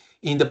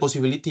in the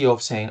possibility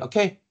of saying,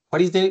 okay,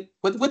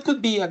 what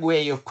could be a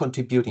way of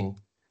contributing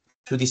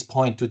to this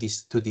point, to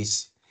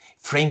this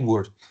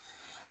framework?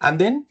 And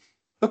then,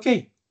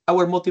 okay,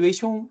 our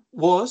motivation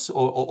was,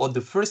 or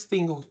the first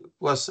thing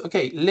was,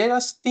 okay, let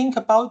us think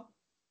about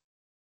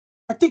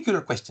particular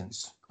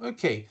questions.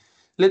 Okay,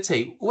 let's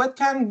say what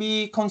can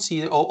be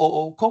considered,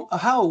 or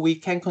how we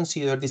can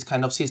consider these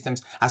kind of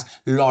systems as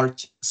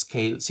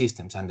large-scale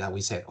systems. And then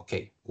we said,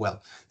 okay,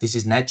 well, this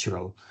is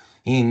natural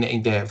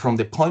from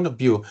the point of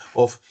view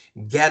of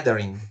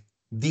gathering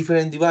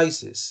different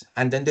devices,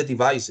 and then the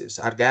devices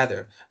are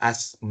gathered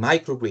as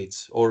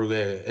microgrids or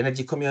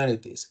energy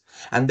communities,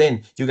 and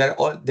then you get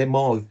them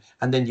all,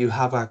 and then you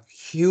have a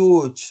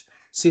huge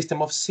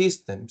system of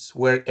systems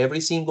where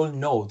every single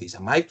node is a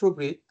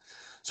microgrid.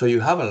 So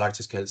you have a large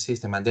scale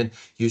system, and then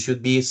you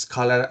should be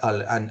scalar,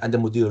 and the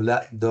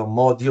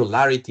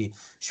modularity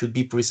should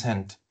be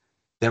present.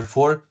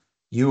 Therefore,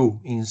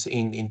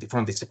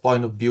 from this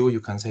point of view,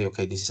 you can say,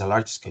 okay, this is a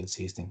large scale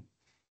system.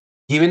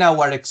 Given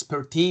our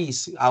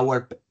expertise,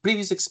 our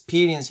previous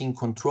experience in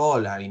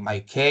control, and in my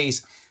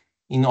case,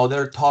 in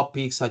other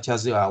topics such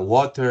as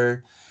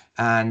water,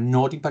 and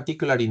not in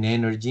particular in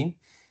energy,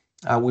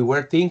 we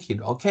were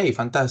thinking, okay,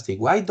 fantastic.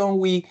 Why don't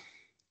we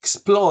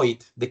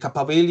exploit the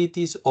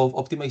capabilities of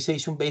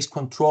optimization-based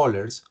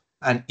controllers,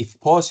 and if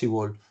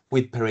possible,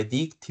 with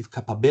predictive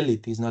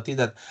capabilities? Notice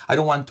that I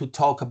don't want to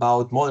talk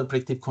about model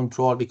predictive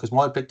control, because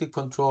model predictive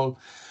control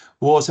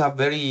was a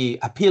very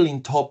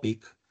appealing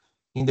topic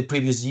in the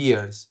previous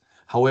years.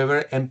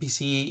 However,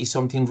 MPC is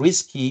something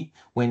risky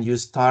when you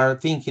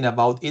start thinking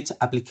about its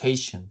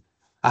application.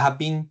 I have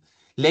been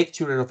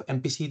lecturer of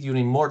MPC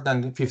during more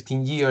than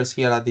 15 years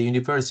here at the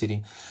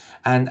university,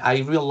 and I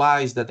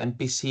realized that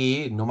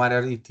MPC, no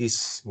matter it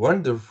is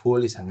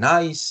wonderful, it's a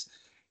nice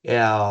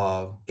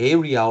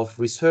area of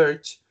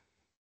research,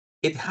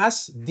 it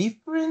has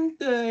different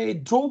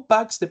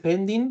drawbacks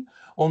depending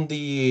on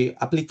the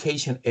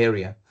application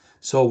area.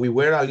 So we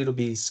were a little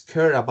bit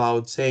scared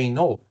about saying,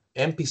 no,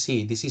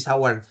 MPC, this is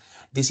our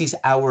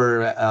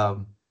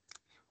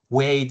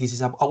way, this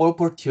is our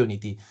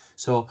opportunity.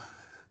 So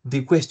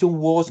the question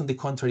was, on the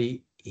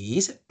contrary,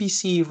 is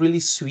MPC really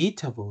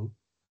suitable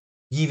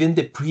given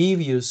the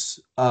previous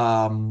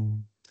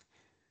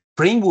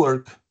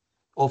framework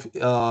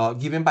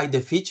given by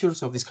the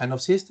features of this kind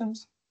of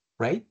systems,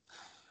 right?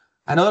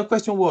 Another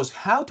question was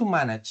how to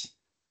manage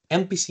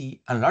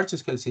MPC and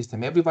large-scale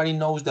system. Everybody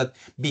knows that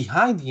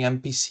behind the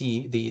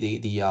MPC,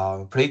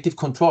 the predictive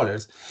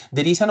controllers,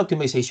 there is an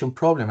optimization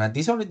problem, and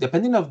this already,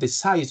 depending on the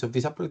size of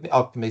this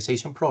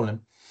optimization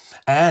problem,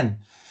 and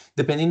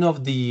depending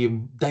on the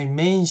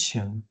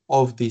dimension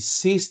of the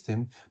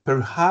system,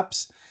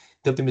 perhaps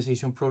the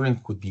optimization problem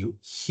could be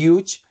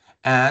huge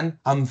and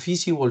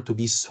unfeasible to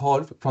be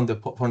solved from the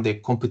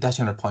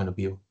computational point of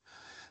view.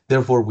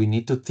 Therefore, we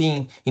need to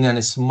think in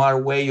a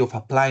smart way of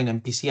applying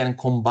MPC and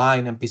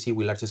combine MPC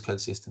with large-scale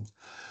systems.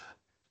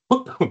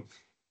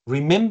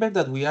 Remember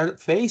that we are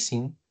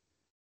facing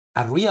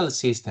a real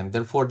system.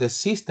 Therefore, the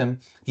system,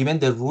 given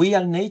the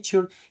real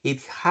nature,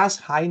 it has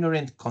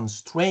inherent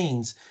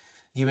constraints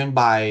given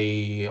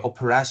by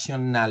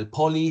operational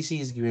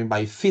policies, given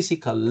by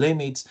physical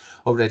limits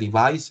of the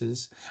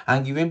devices,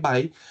 and given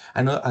by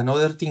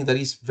another thing that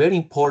is very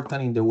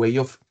important in the way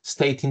of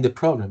stating the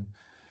problem.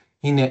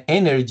 In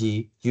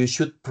energy, you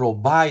should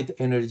provide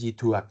energy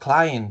to a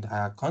client,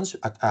 a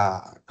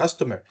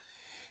customer.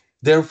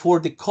 Therefore,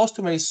 the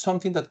customer is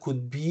something that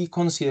could be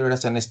considered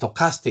as a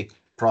stochastic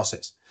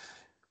process.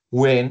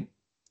 When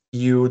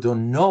you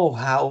don't know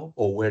how,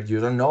 or where you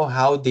don't know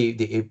how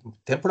the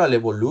temporal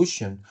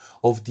evolution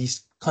of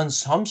this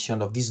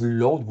consumption of this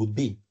load would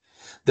be.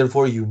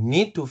 Therefore, you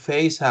need to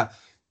face a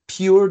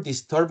pure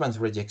disturbance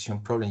rejection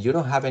problem. You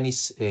don't have any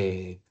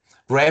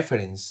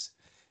reference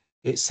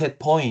set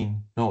point.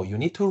 No, you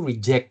need to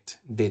reject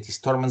the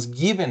disturbance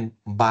given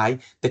by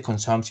the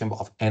consumption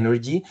of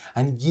energy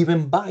and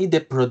given by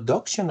the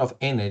production of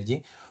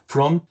energy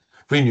from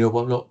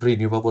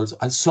renewables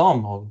and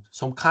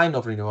some kind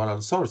of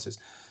renewable sources.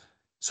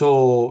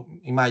 So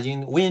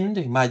imagine wind,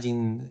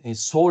 imagine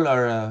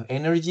solar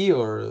energy,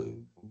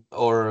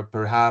 or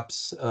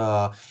perhaps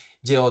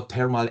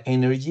geothermal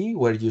energy,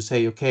 where you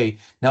say, okay,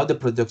 now the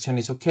production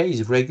is okay,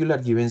 it's regular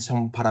given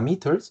some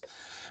parameters.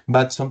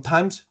 But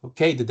sometimes,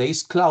 okay, the day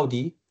is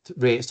cloudy,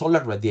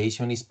 solar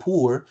radiation is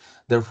poor,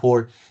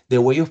 therefore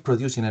the way of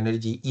producing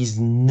energy is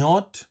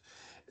not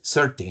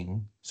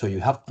certain, so you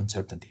have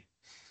uncertainty.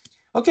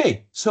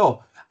 Okay,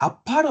 so a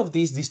part of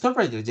this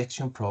disturbance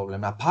rejection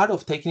problem, a part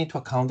of taking into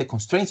account the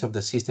constraints of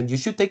the system, you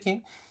should take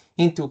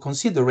into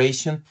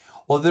consideration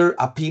other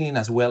appealing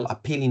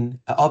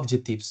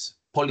objectives,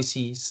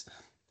 policies,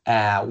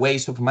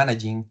 ways of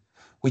managing,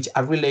 which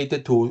are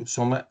related to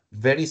some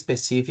very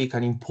specific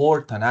and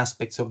important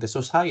aspects of the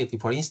society.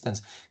 For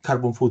instance,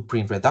 carbon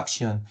footprint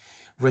reduction,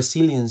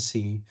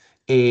 resiliency,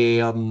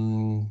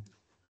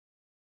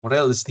 what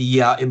else?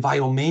 The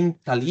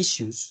environmental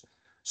issues.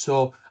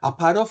 So a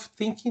part of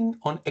thinking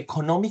on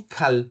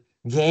economical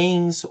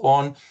gains,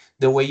 on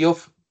the way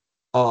of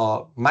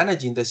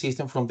managing the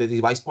system from the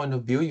device point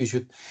of view, you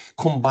should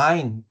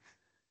combine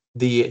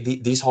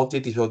these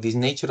objectives or this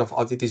nature of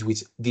objectives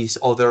with these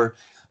other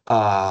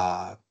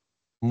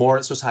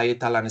more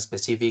societal and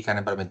specific and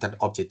environmental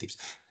objectives.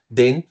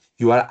 Then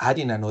you are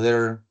adding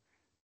another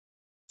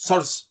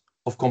source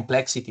of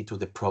complexity to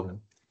the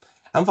problem.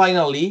 And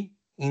finally,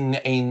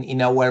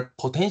 in our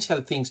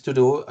potential things to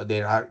do,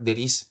 there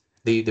is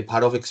the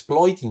part of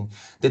exploiting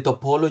the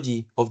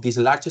topology of this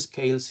large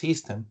scale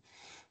system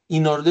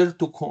in order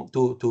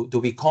to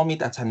become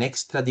it as an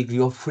extra degree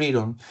of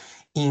freedom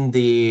in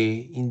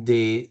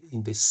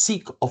the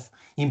seek of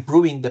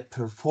improving the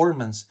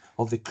performance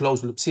of the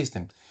closed loop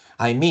system.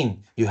 I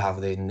mean, you have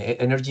the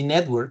energy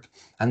network,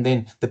 and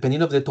then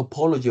depending on the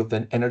topology of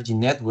the energy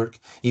network,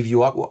 if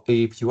you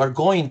are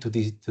going to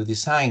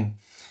design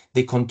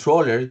the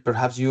controller,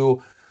 perhaps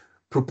you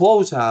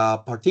propose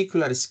a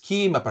particular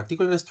scheme, a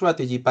particular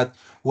strategy, but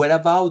what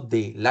about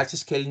the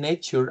large-scale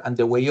nature and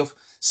the way of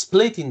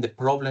splitting the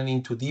problem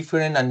into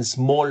different and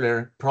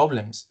smaller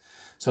problems?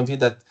 Something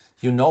that,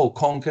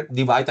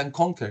 divide and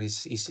conquer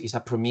is a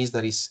premise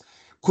that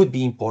could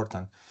be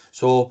important.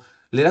 So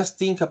let us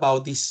think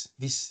about this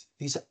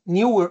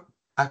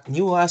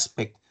new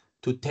aspect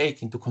to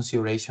take into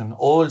consideration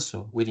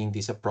also within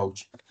this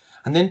approach.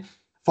 And then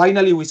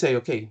finally we say,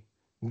 okay,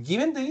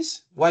 given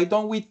this, why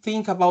don't we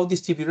think about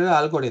distributed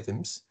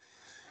algorithms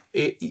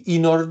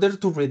in order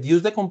to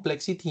reduce the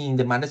complexity in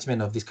the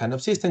management of these kind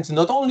of systems,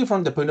 not only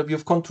from the point of view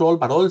of control,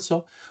 but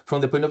also from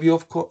the point of view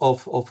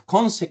of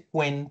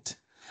consequent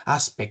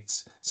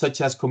aspects,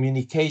 such as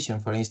communication.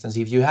 For instance,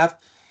 if you have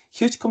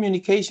huge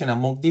communication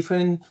among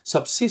different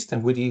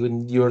subsystems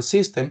within your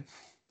system,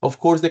 of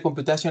course, the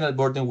computational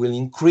burden will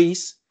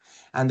increase,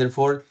 and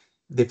therefore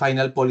the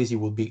final policy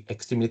will be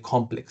extremely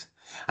complex.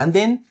 And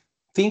then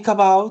think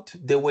about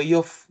the way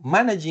of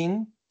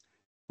managing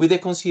with the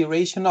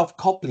consideration of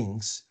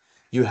couplings.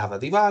 You have a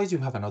device, you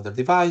have another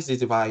device, the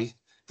device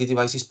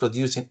is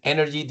producing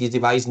energy, this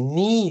device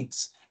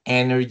needs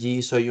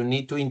energy, so you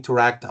need to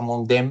interact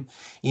among them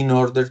in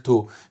order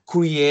to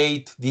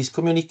create this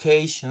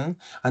communication,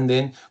 and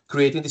then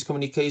creating this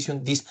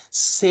communication, this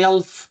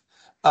self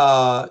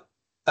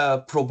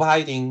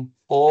providing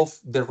of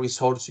the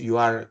resource you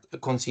are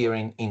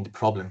considering in the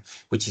problem,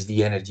 which is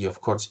the energy.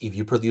 Of course, if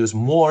you produce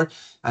more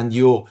and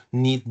you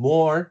need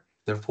more,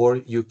 therefore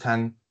you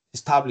can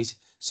establish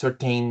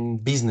certain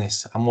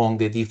business among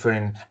the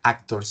different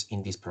actors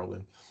in this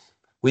problem.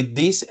 With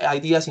these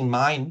ideas in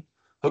mind,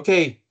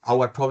 okay,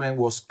 our problem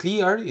was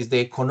clear, is the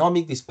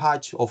economic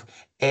dispatch of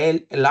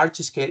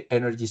large-scale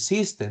energy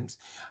systems.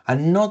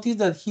 And notice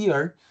that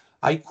here,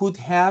 I could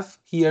have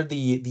here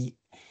the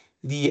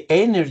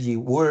energy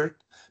word,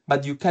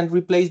 but you can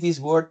replace this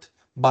word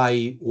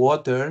by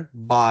water,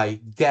 by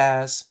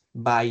gas,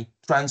 by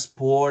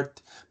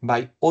transport,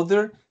 by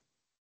other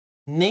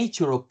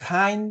nature or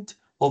kind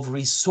of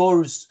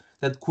resource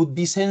that could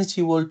be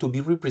sensible to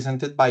be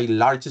represented by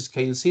large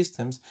scale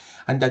systems,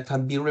 and that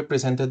can be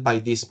represented by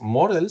these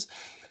models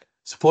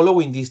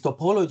following these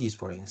topologies,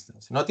 for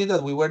instance. Notice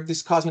that we were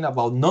discussing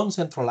about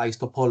non-centralized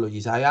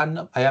topologies. I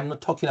am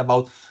not talking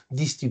about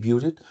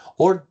distributed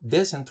or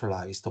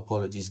decentralized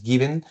topologies,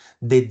 given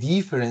the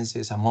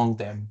differences among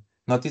them.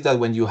 Notice that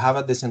when you have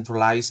a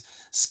decentralized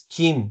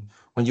scheme,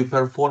 when you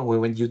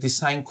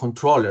design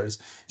controllers,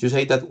 you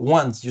say that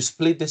once you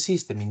split the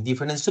system in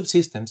different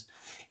subsystems,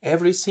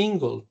 every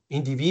single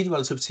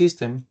individual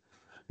subsystem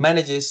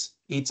manages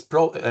its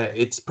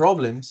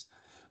problems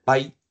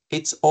by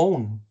its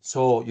own.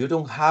 So you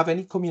don't have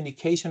any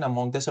communication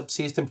among the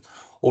subsystems,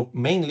 or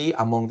mainly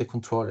among the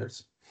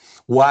controllers.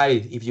 While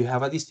if you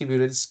have a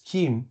distributed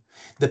scheme,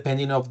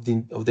 depending of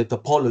the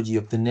topology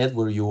of the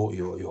network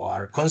you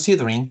are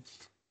considering,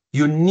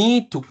 you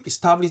need to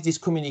establish this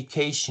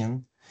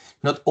communication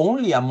not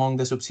only among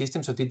the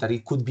subsystems, so that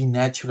it could be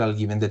natural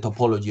given the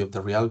topology of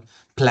the real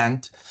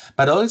plant,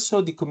 but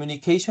also the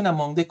communication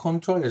among the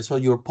controllers. So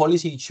your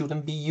policy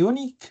shouldn't be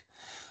unique.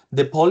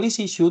 The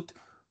policy should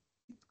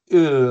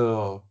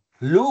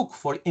look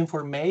for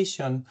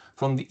information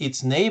from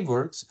its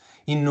neighbors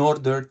in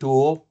order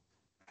to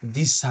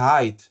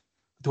decide,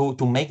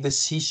 to make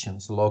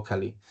decisions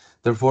locally.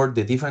 Therefore,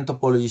 the different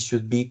topologies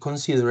should be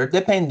considered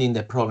depending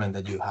the problem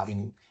that you have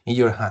in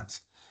your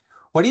hands.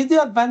 What is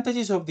the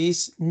advantages of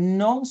this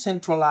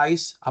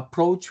non-centralized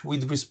approach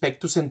with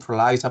respect to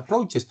centralized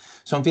approaches?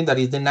 Something that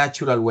is the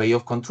natural way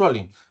of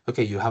controlling.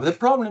 Okay, you have the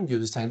problem, you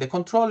design the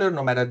controller,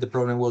 no matter the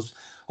problem was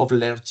of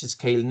large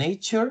scale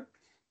nature,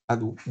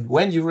 And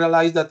when you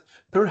realize that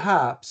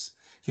perhaps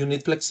you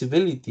need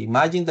flexibility,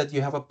 imagine that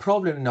you have a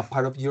problem in a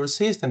part of your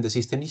system, the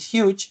system is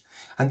huge,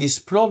 and this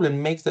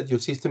problem makes that your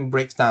system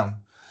breaks down.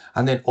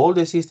 And then all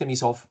the system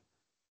is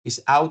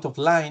out of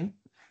line,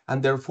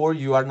 and therefore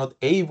you are not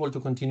able to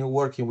continue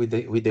working with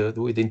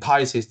the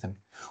entire system.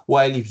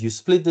 While if you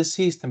split the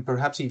system,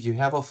 perhaps if you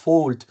have a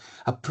fault,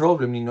 a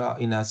problem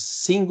in a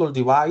single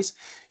device,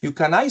 you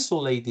can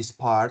isolate this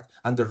part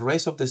and the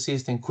rest of the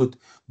system could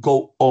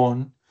go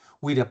on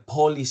with a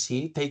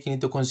policy taking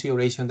into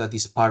consideration that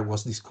this part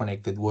was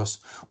disconnected, was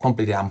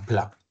completely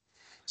unplugged.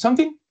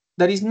 Something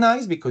that is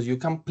nice because you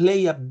can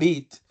play a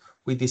bit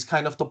with this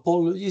kind of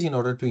topologies in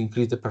order to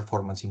increase the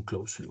performance in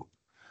closed loop.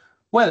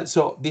 Well,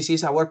 so this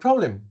is our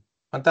problem.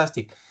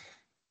 Fantastic.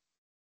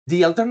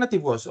 The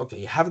alternative was,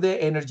 okay, have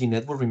the energy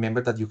network.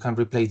 Remember that you can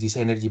replace this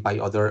energy by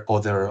other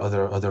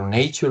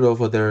nature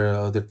of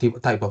other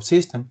type of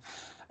system.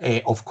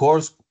 Of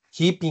course,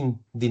 keeping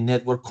the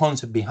network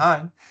concept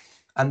behind.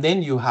 And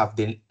then you have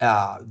the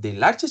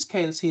large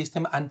scale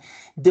system and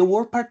the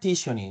word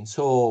partitioning.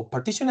 So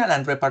partitioning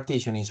and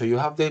repartitioning. So you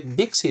have the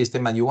big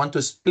system and you want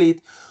to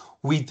split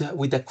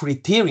with a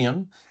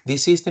criterion the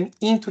system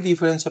into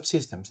different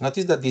subsystems.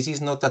 Notice that this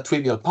is not a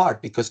trivial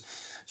part because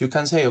you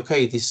can say,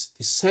 okay, this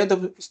set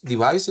of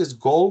devices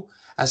go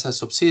as a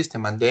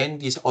subsystem and then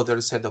this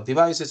other set of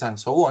devices and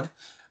so on.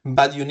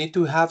 But you need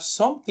to have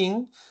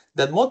something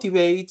that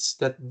motivates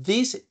that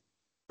this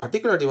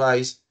particular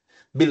device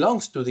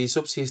belongs to the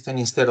subsystem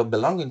instead of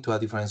belonging to a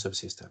different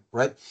subsystem,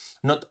 right?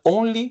 Not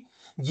only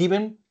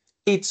given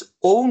its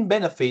own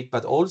benefit,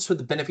 but also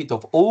the benefit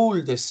of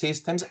all the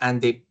systems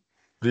and the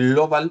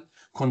global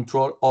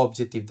control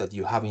objective that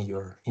you have in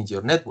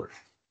your network.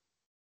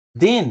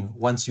 Then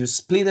once you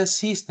split a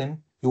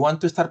system, you want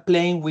to start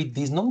playing with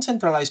these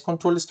non-centralized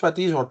control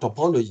strategies or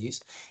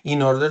topologies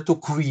in order to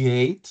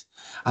create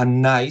a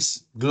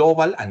nice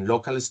global and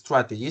local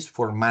strategies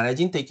for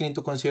managing, taking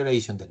into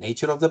consideration the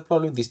nature of the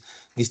problem, this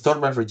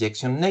disturbance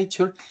rejection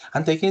nature,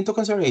 and taking into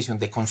consideration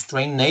the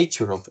constrained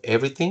nature of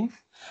everything,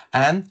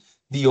 and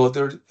the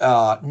other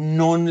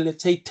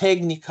let's say,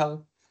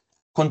 technical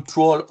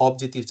control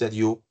objectives that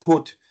you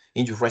put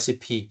in your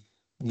recipe,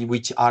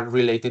 which are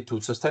related to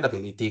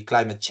sustainability,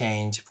 climate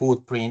change,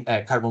 footprint,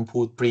 carbon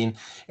footprint,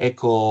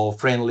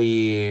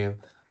 eco-friendly,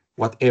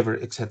 whatever,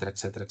 etc.,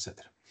 etc.,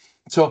 etc.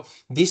 So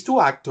these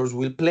two actors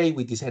will play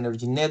with this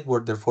energy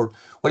network. Therefore,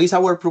 what is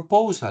our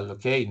proposal?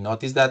 Okay,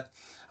 notice that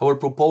our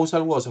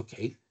proposal was,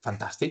 okay,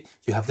 fantastic.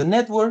 You have the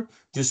network,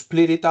 you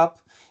split it up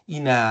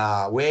in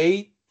a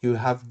way, you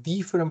have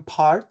different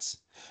parts,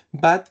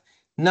 but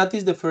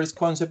notice the first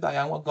concept I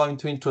am going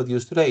to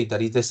introduce today,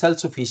 that is the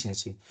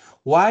self-sufficiency.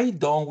 Why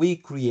don't we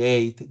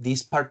create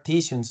these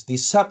partitions,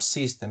 these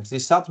subsystems,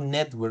 these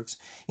sub-networks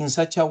in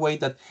such a way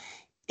that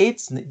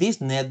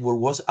this network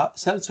was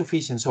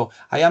self-sufficient? So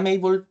I am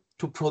able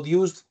to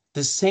produce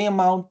the same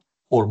amount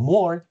or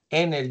more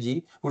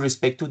energy with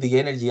respect to the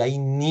energy I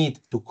need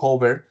to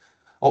cover,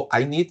 or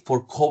I need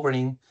for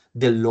covering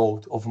the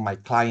load of my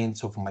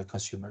clients, of my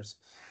consumers.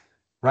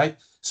 Right?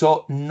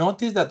 So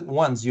notice that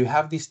once you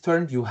have this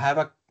term, you have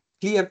a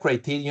clear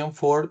criterion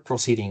for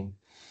proceeding.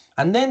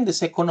 And then the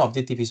second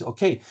objective is,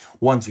 okay,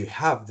 once you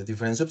have the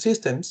different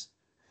subsystems,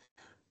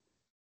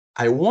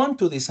 I want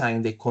to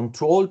design the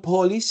control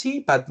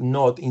policy, but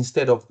not,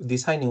 instead of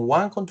designing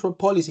one control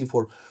policy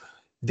for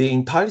the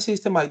entire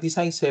system, I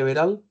design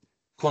several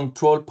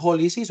control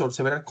policies or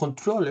several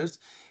controllers,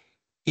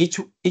 each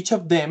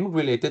of them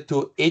related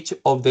to each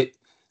of the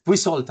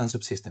resultant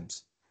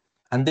subsystems.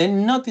 And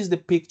then notice the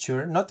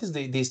picture, notice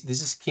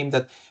this scheme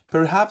that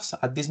perhaps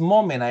at this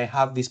moment I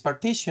have this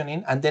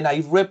partitioning and then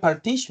I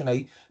repartition,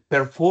 I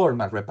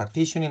perform a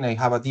repartitioning, I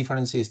have a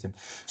different system.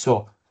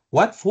 So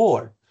what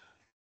for?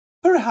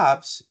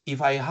 Perhaps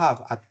if I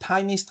have a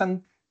time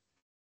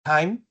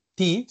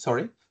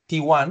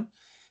T1,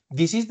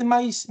 this is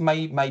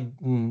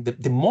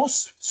the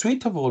most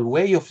suitable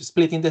way of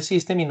splitting the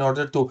system in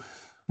order to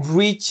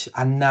reach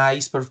a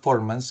nice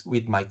performance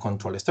with my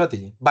control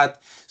strategy.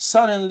 But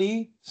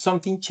suddenly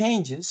something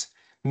changes,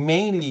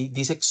 mainly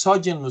these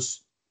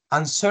exogenous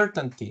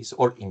uncertainties,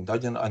 or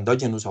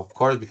endogenous, of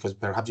course, because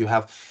perhaps you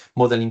have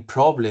modeling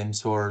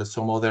problems or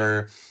some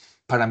other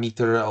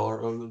parameter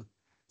or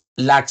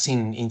lacks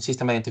in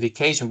system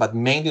identification, but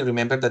mainly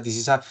remember that this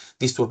is a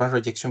disturbance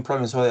rejection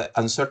problem. So the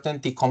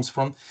uncertainty comes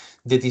from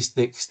the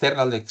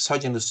external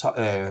exogenous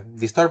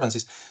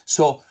disturbances.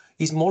 So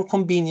it's more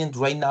convenient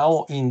right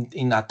now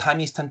in a time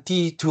instant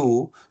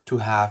T2 to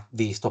have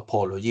this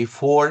topology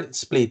for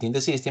splitting the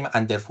system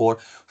and therefore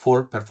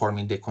for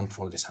performing the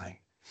control design.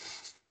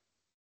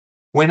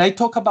 When I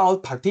talk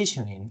about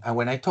partitioning and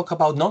when I talk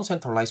about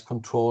non-centralized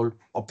control,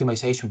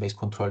 optimization-based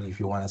control, if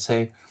you want to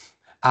say,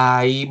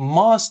 I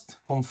must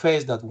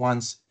confess that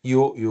once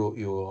you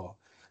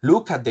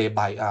look at the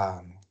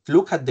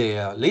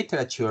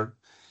literature,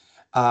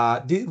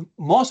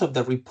 most of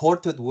the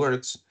reported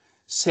works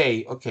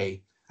say,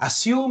 okay,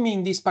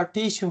 assuming this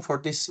partition for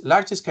this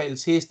large-scale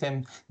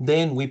system,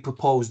 then we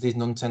propose this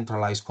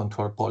non-centralized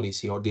control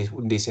policy or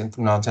this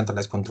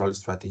non-centralized control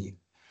strategy.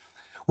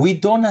 We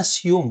don't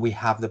assume we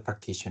have the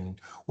partitioning.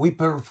 We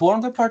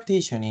perform the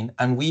partitioning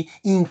and we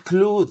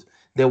include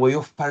the way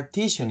of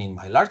partitioning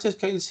my large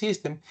scale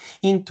system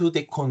into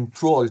the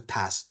control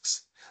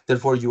tasks.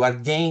 Therefore, you are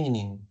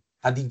gaining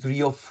a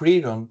degree of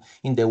freedom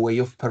in the way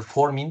of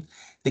performing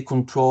the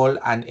control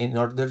and in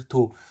order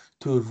to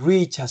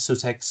reach a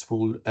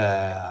successful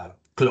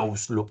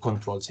closed loop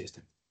control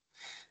system.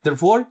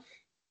 Therefore,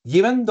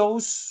 given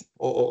those,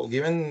 or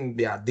given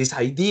these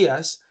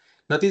ideas,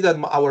 notice that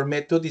our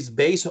method is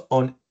based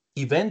on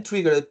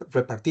event-triggered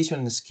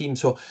repartition scheme.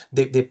 So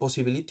the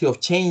possibility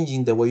of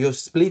changing the way of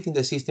splitting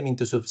the system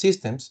into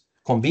subsystems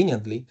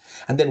conveniently.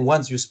 And then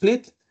once you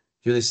split,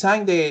 you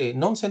design the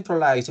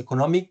non-centralized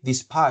economic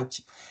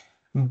dispatch,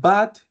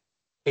 but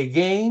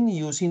again,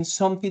 using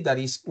something that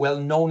is well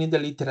known in the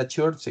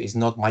literature, so it's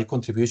not my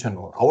contribution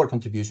or our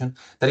contribution,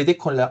 that is the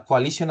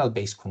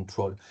coalitional-based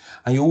control.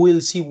 And you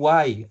will see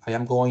why I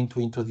am going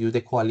to introduce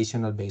the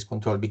coalitional-based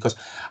control, because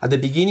at the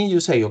beginning you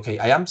say, okay,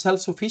 I am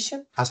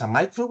self-sufficient as a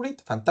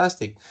microgrid,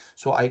 fantastic.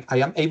 So I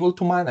am able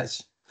to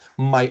manage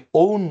my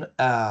own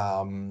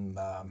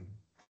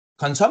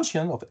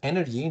consumption of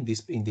energy in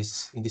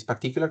this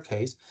particular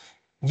case,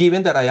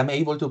 given that I am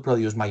able to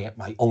produce my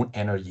own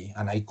energy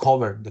and I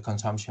cover the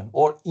consumption,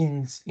 or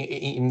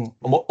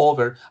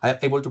moreover, I am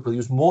able to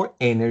produce more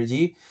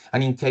energy.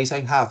 And in case I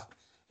have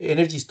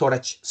energy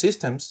storage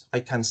systems,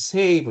 I can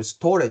save or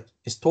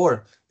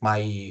store my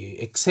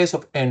excess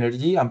of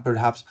energy, and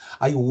perhaps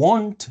I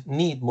won't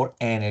need more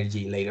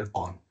energy later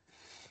on.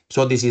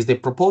 So this is the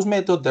proposed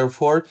method.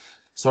 Therefore,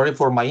 sorry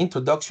for my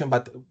introduction,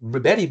 but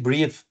very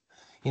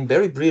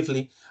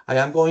briefly, I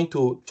am going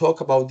to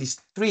talk about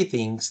these three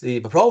things.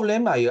 The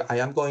problem, I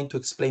am going to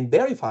explain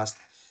very fast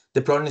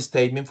the problem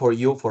statement for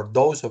you, for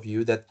those of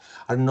you that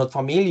are not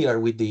familiar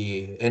with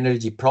the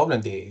energy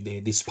problem, the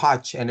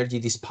energy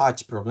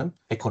dispatch problem,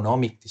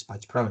 economic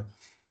dispatch problem.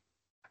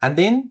 And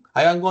then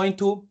I am going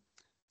to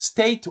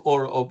state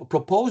or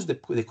propose the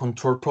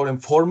control problem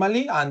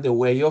formally and the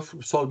way of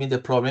solving the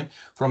problem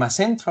from a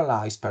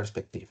centralized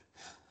perspective.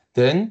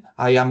 Then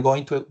I am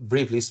going to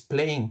briefly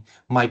explain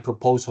my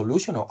proposed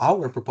solution, or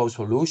our proposed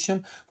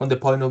solution, from the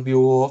point of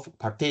view of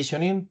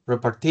partitioning,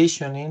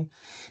 repartitioning,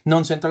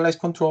 non-centralized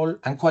control,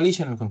 and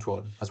coalitional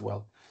control as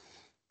well,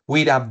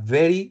 with a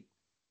very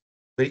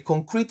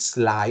concrete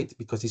slide,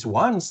 because it's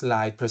one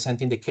slide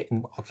presenting the case,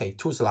 okay,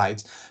 two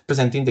slides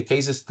presenting the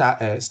case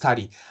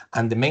study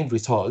and the main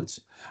results.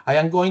 I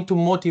am going to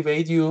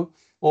motivate you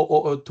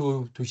or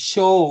to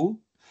show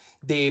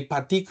the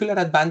particular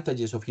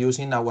advantages of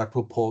using our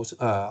proposed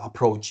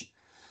approach.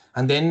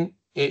 And then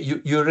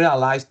you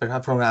realize,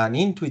 perhaps from an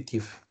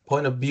intuitive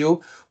point of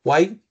view,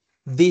 why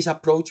this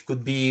approach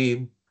could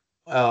be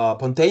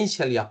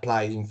potentially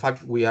applied. In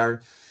fact, we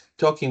are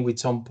talking with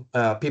some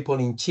people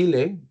in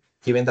Chile,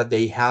 given that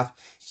they have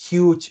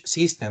huge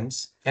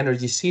systems,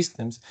 energy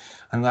systems,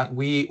 and that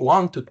we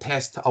want to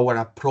test our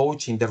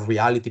approach in the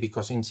reality,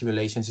 because in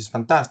simulations is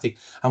fantastic.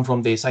 And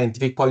from the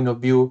scientific point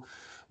of view,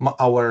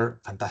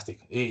 our fantastic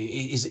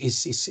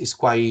is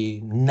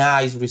quite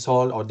nice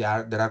result, or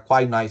there are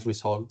quite nice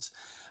results,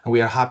 and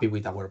we are happy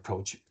with our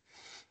approach.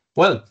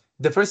 Well,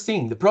 the first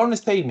thing, the problem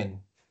statement,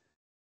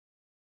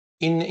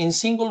 in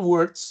single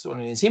words, or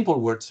in simple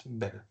words,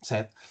 better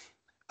said,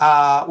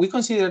 we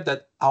consider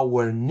that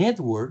our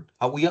network,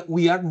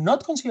 we are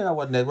not considering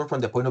our network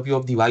from the point of view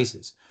of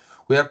devices.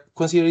 We are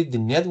considering the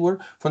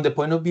network from the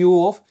point of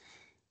view of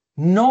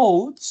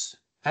nodes,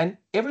 and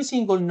every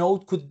single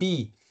node could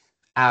be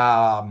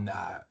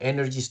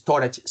energy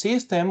storage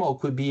system, or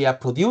could be a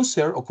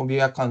producer, or could be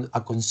a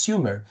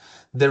consumer.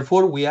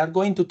 Therefore, we are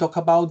going to talk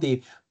about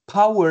the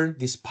power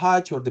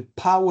dispatch, or the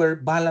power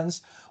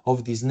balance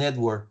of this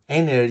network,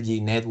 energy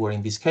network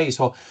in this case.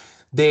 So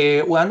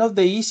one of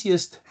the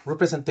easiest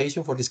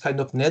representation for this kind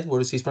of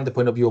networks is from the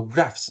point of view of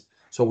graphs.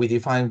 So we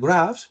define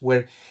graphs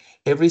where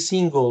every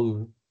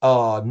single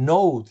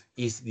node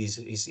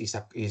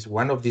is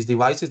one of these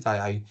devices that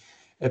I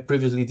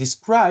previously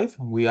described.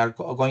 We are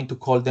going to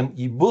call them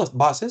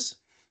buses.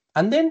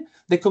 And then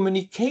the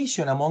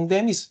communication among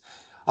them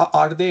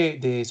are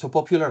the so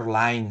popular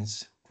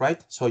lines,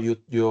 right? So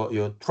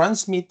you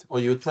transmit, or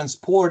you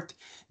transport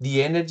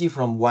the energy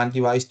from one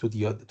device to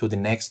the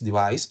next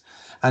device,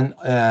 and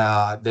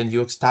then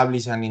you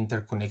establish an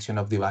interconnection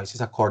of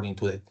devices according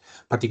to the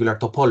particular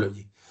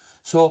topology.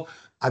 So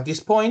at this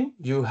point,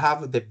 you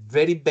have the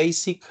very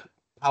basic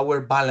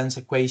power balance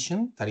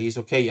equation. That is,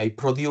 okay, I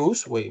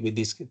produce with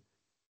this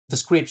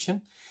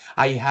description,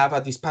 I have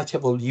a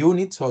dispatchable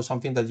unit, so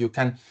something that you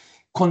can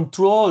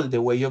control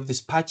the way of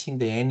dispatching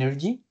the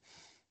energy,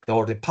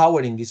 or the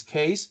power in this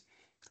case.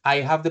 I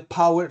have the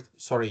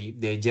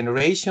the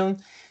generation,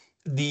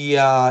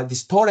 the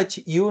storage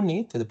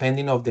unit,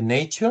 depending on the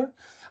nature.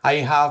 I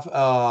have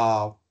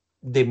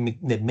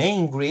the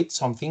main grid,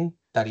 something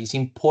that is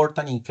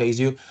important in case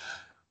you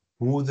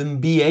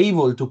wouldn't be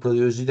able to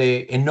produce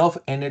enough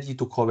energy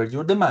to cover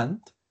your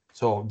demand.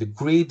 So the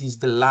grid is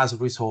the last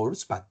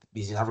resource, but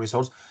this is a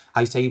resource.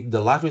 I say the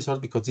last resource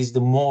because it's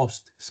the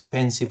most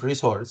expensive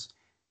resource.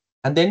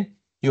 And then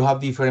you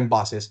have different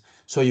buses.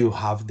 So you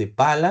have the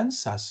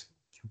balance as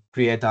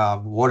create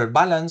a water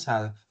balance,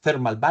 a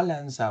thermal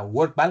balance, a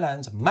work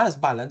balance, a mass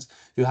balance.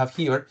 You have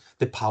here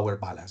the power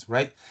balance,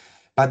 right?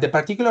 But the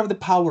particular of the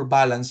power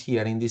balance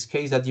here, in this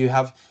case, that you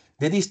have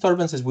the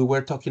disturbances we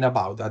were talking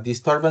about. That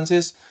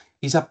disturbances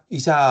is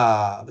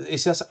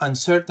just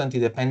uncertainty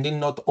depending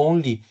not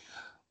only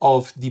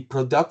of the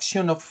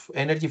production of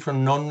energy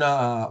from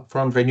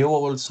from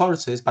renewable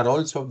sources, but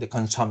also the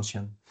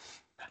consumption.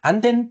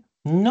 And then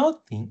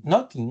note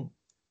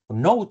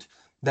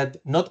that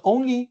not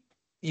only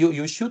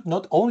you should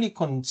not only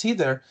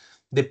consider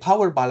the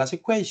power balance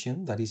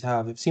equation, that is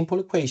a simple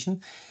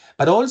equation,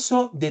 but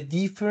also the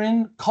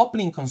different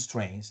coupling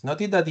constraints.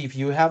 Notice that if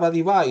you have a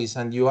device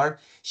and you are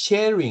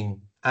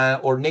sharing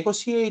or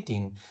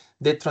negotiating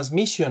the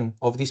transmission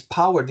of this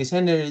power, this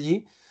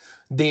energy,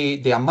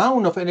 the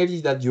amount of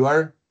energy that you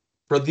are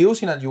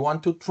producing and you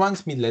want to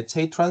transmit, let's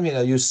say transmit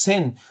that you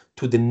send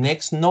to the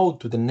next node,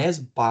 to the next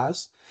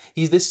bus,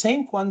 is the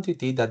same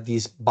quantity that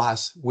this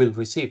bus will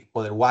receive.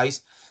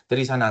 Otherwise, there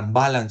is an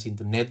imbalance in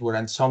the network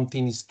and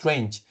something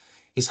strange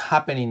is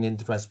happening in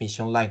the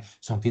transmission line,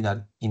 something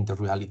that in the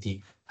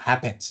reality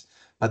happens.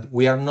 But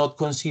we are not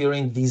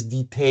considering this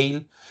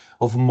detail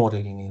of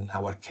modeling in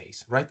our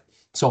case, right?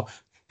 So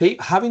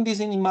having this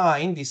in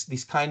mind,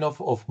 this kind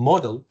of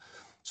model,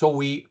 so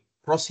we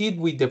proceed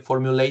with the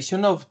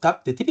formulation of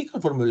the typical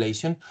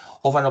formulation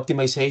of an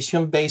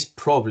optimization-based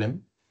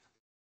problem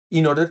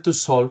in order to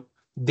solve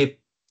the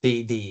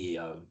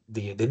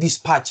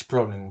dispatch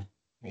problem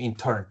in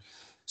turn.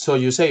 So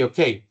you say,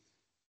 okay,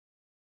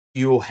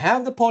 you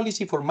have the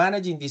policy for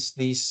managing this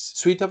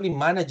suitably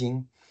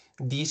managing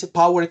this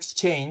power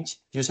exchange.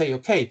 You say,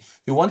 okay,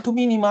 you want to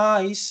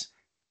minimize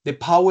the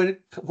power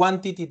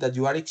quantity that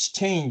you are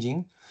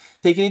exchanging,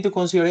 taking into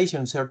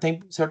consideration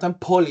certain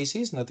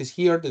policies. Notice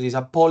here there is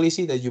a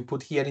policy that you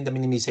put here in the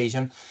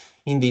minimization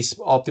in this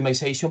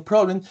optimization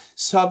problem,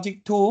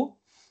 subject to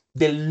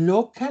the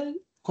local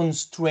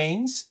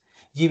constraints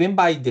given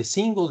by the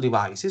single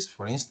devices.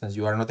 For instance,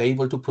 you are not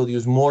able to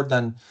produce more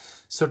than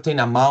certain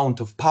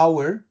amount of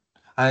power,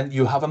 and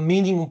you have a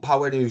minimum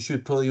power that you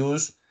should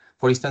produce.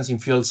 For instance, in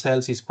fuel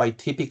cells, it's quite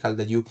typical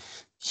that you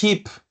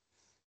keep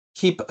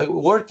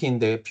working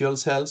the fuel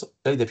cell.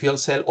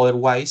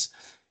 Otherwise,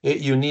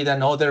 you need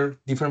another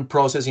different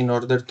process in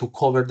order to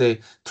cover the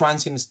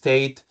transient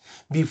state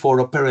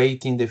before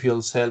operating the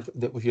fuel cell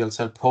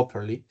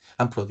properly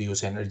and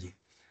produce energy.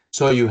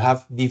 So you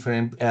have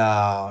different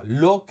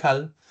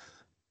local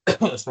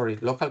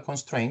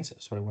constraints.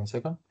 Sorry, 1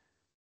 second.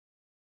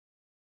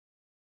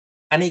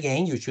 And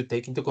again, you should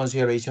take into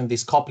consideration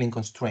these coupling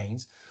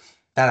constraints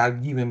that are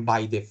given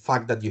by the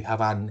fact that you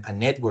have a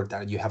network,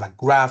 that you have a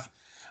graph,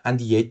 and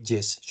the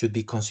edges should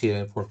be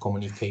considered for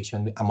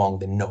communication among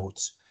the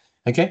nodes.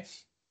 Okay.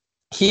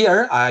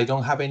 Here, I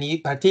don't have any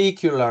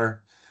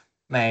particular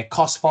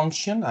cost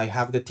function. I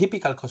have the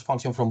typical cost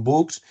function from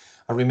books.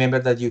 Remember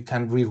that you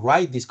can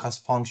rewrite this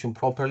cost function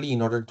properly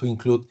in order to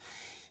include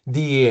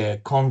the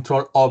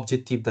control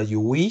objective that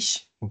you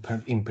wish.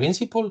 In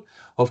principle,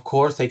 of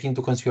course, take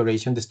into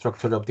consideration the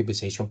structural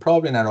optimization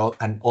problem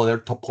and other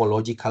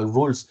topological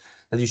rules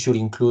that you should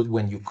include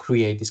when you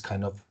create this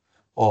kind of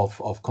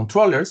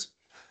controllers.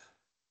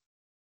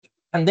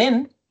 And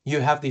then you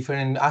have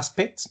different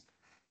aspects.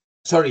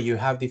 Sorry, you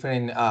have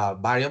different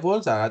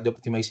variables, the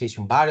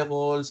optimization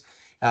variables,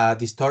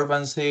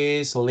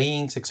 disturbances,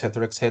 links,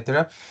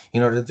 etc.,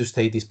 in order to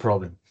state this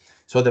problem.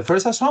 So the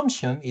first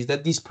assumption is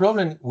that this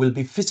problem will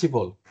be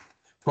feasible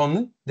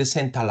from the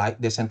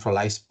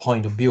centralized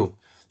point of view.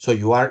 So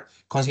you are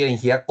considering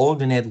here all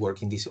the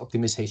network in this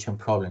optimization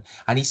problem.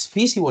 And it's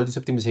feasible, this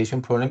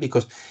optimization problem,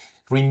 because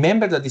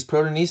remember that this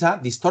problem is a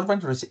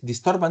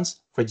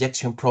disturbance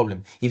rejection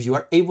problem. If you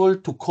are able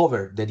to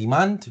cover the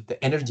demand,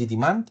 the energy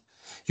demand,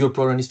 your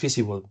problem is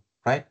feasible,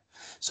 right?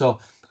 So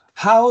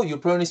how your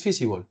problem is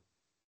feasible?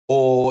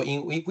 Or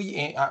in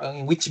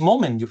which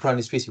moment your problem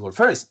is feasible?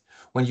 First,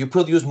 when you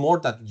produce more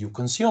than you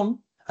consume.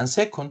 And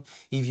second,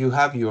 if you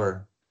have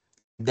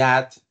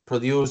that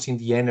producing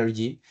the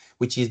energy,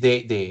 which is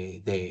the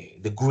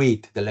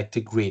grid, the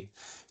electric grid.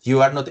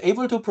 You are not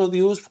able to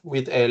produce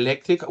with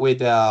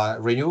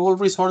renewable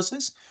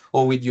resources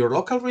or with your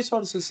local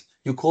resources.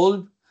 You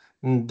call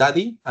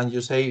daddy and you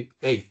say,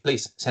 hey,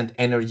 please send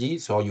energy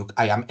so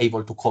I am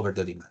able to cover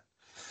the demand.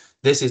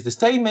 This is the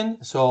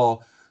statement.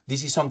 So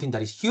this is something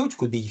that is huge,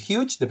 could be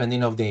huge,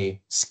 depending on the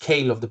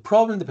scale of the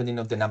problem, depending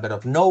on the number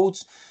of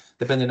nodes,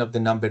 depending on the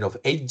number of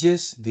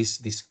edges,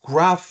 this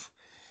graph,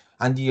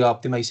 and the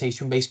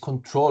optimization-based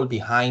control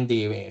behind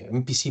the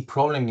MPC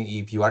problem,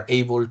 if you are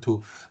able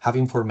to have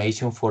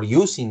information for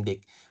using the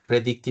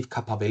predictive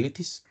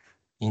capabilities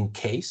in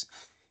case.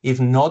 If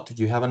not,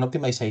 you have an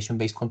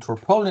optimization-based control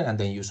problem, and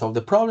then you solve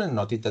the problem.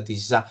 Notice that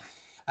this is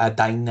a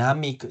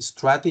dynamic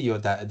strategy, or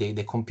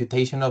the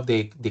computation of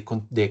the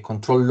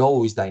control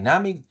law is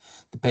dynamic,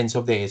 depends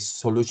on the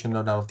solution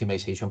of an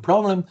optimization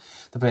problem,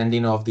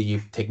 depending on the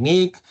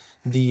technique,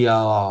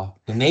 the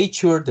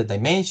nature, the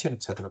dimension,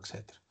 etc.,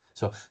 etc.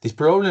 So this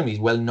problem is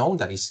well known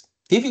that it's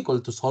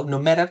difficult to solve, no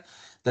matter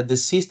that the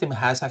system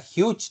has a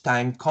huge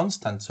time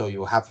constant. So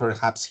you have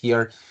perhaps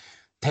here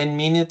 10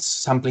 minutes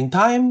sampling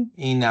time.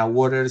 In a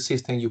water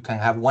system, you can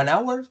have 1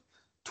 hour,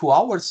 2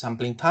 hours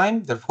sampling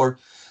time. Therefore,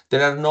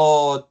 there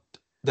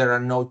are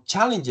no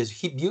challenges,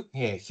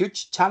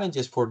 huge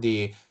challenges for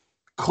the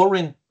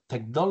current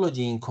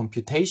technology in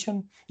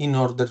computation in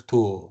order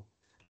to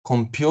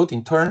compute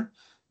in turn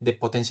the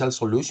potential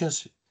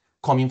solutions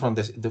coming from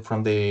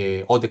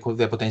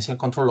the potential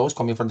control laws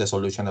coming from the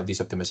solution of these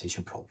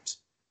optimization problems.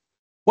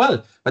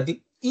 Well, but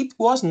it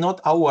was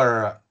not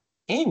our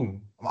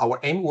aim. Our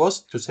aim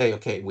was to say,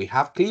 okay, we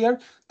have clear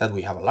that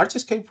we have a large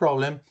scale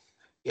problem.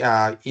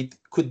 It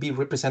could be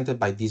represented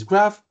by this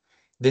graph.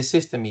 The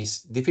system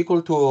is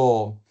difficult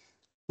to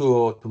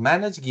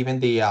manage given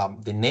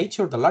the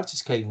nature, the large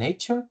scale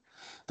nature.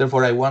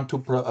 Therefore, I want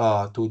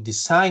to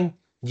design,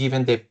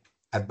 given the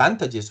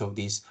advantages of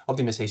these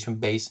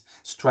optimization-based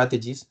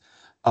strategies,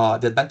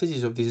 the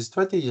advantages of these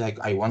strategies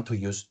I want to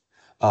use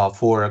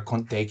for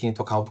taking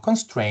into account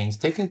constraints,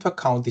 taking into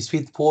account these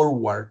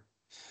feed-forward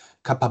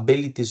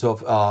capabilities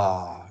of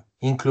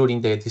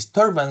including the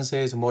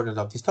disturbances, model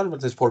of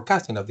disturbances,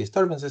 forecasting of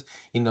disturbances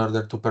in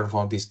order to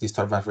perform this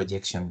disturbance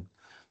rejection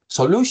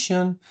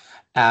solution.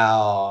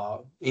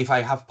 If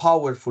I have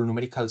powerful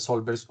numerical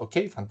solvers,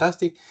 okay,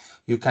 fantastic.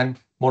 You can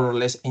more or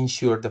less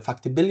ensure the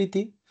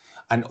factibility.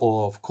 And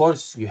of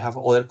course, you have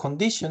other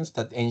conditions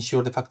that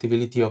ensure the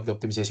factibility of the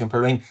optimization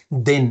problem,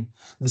 then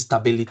the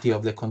stability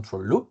of the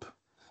control loop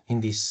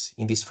in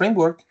this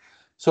framework.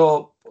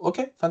 So,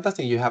 okay,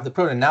 fantastic. You have the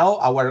problem. Now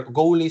our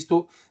goal is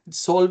to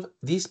solve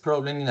this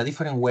problem in a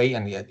different way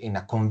and in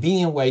a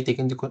convenient way,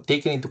 taking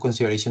into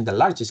consideration the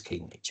large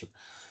scale nature.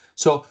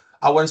 So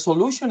our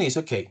solution is,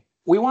 okay,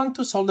 we want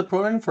to solve the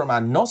problem from a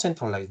no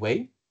centralized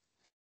way.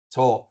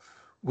 So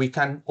we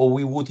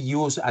would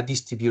use a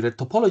distributed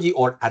topology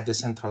or a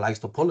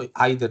decentralized topology,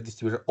 either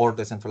distributed or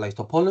decentralized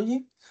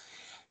topology.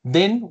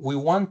 Then we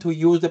want to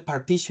use the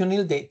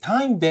partitioning, the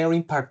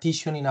time-varying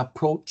partitioning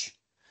approach.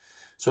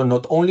 So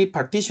not only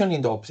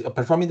performing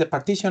the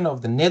partition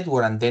of the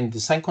network and then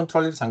design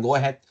controllers and go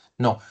ahead.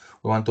 No,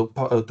 we want to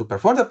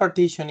perform the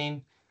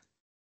partitioning,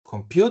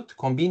 compute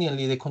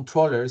conveniently the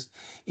controllers.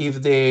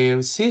 If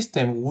the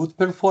system would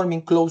perform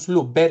in closed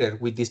loop better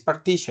with this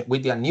partition,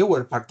 with the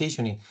newer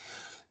partitioning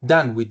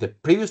than with the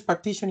previous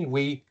partitioning,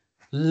 we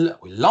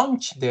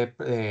launch the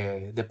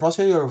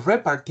procedure of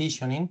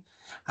repartitioning,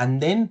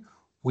 and then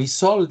we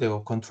solve the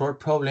control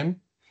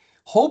problem,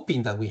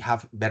 hoping that we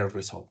have better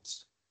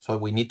results. So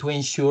we need to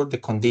ensure the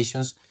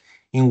conditions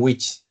in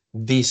which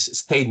this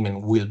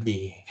statement will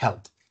be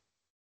held.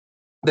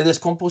 The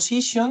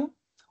decomposition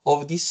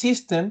of this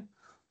system,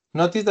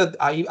 notice that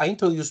I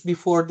introduced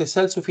before the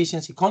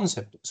self-sufficiency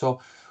concept.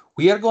 So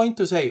we are going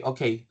to say,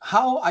 okay,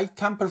 how I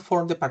can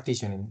perform the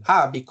partitioning?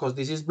 Because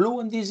this is blue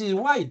and this is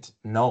white.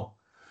 No,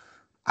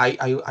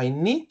 I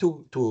need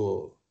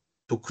to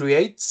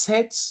create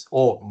sets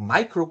or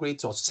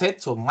microgrids or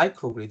sets of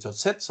microgrids or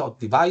sets of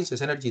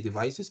devices, energy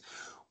devices,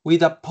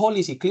 with a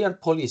policy, clear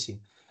policy.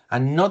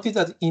 And notice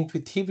that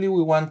intuitively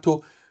we want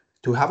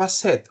to have a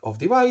set of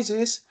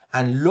devices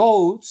and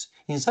loads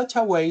in such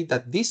a way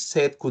that this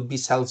set could be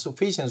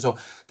self-sufficient, so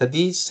that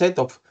this set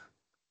of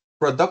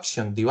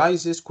production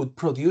devices could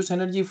produce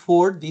energy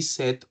for this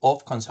set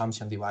of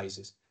consumption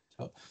devices.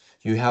 So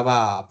you have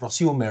a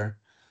prosumer,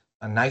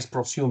 a nice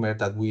prosumer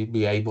that will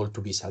be able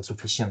to be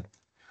self-sufficient.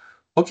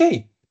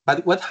 Okay,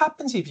 but what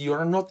happens if you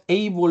are not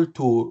able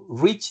to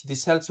reach the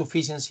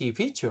self-sufficiency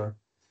feature?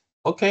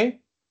 Okay,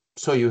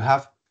 so you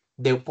have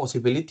the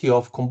possibility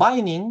of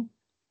combining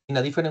in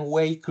a different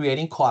way,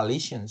 creating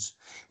coalitions.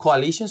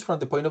 Coalitions from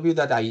the point of view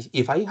that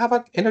if I have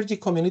an energy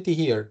community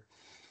here,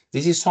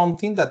 this is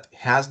something that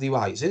has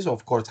devices,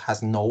 of course,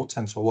 has nodes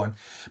and so on.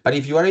 But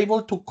if you are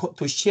able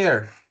to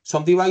share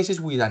some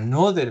devices with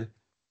another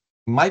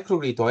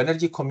microgrid or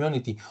energy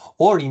community,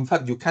 or in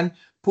fact, you can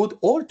put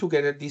all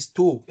together these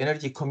two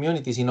energy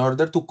communities in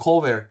order to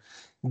cover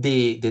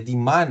the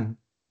demand,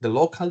 the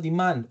local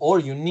demand, or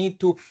you need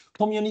to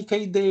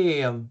communicate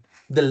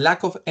the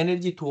lack of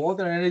energy to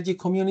other energy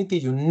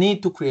communities, you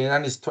need to create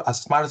a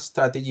smart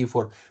strategy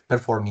for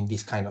performing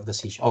this kind of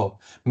decision or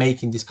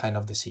making this kind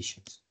of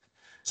decisions.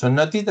 So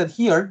notice that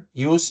here,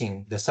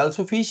 using the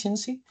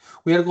self-sufficiency,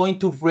 we are going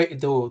to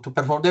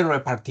perform the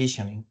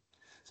repartitioning.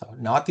 So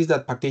notice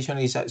that partition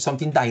is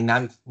something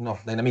dynamic,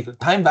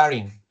 time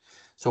varying.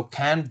 So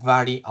can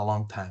vary a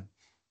long time.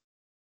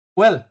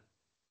 Well,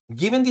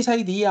 given this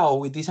idea, or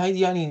with this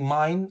idea in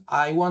mind,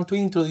 I want to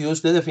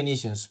introduce the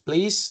definitions.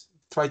 Please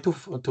try to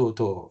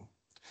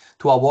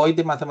avoid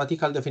the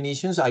mathematical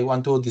definitions. I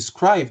want to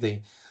describe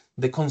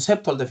the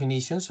conceptual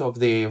definitions of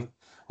the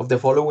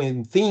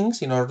following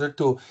things in order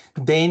to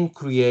then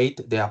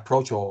create the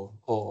approach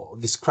or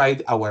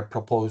describe our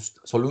proposed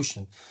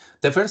solution.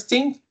 The first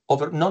thing,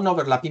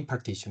 non-overlapping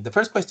partition. The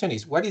first question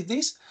is, what is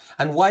this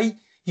and why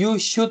you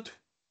should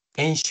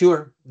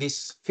ensure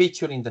this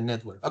feature in the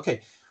network?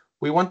 Okay,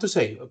 we want to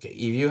say, okay,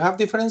 if you have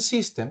different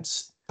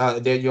systems,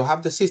 you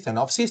have the system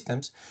of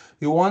systems,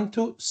 you want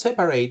to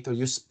separate or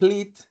you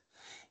split,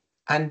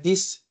 and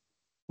this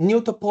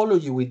new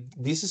topology with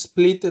these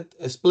split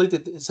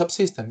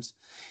subsystems,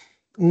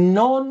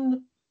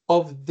 none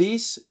of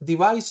these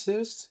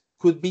devices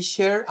could be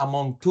shared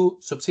among two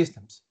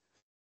subsystems.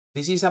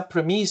 This is a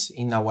premise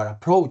in our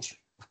approach.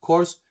 Of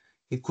course,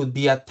 it could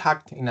be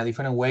attacked in a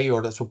different way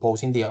or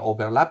supposing the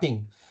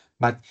overlapping,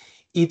 but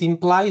it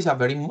implies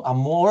a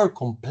more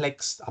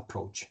complex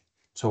approach.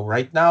 So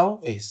right now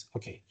is,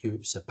 okay,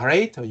 you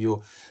separate or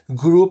you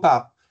group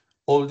up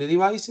all the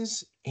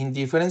devices in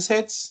different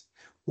sets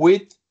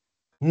with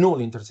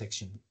null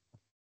intersection.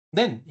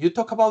 Then you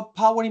talk about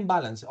power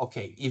imbalance.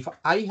 Okay, if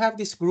I have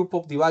this group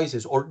of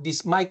devices or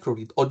this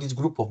microgrid or this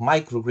group of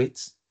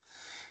microgrids,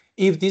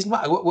 if this,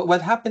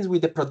 what happens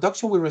with the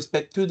production with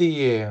respect to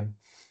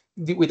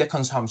with the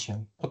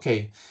consumption?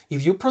 Okay,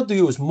 if you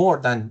produce more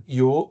than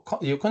you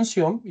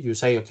consume, you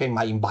say, okay,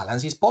 my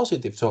imbalance is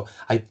positive, so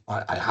I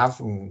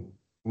have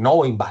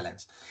no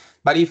imbalance.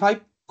 But if I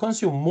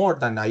consume more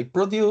than I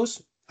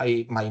produce,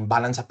 my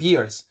imbalance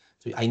appears.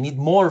 So I need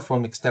more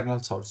from external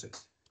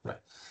sources, right?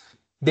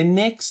 The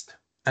next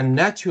and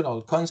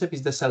natural concept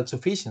is the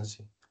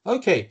self-sufficiency.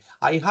 Okay,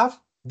 I have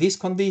this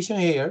condition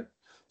here,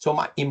 so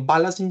my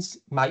imbalance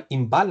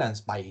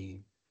by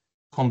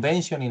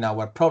convention in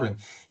our problem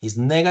is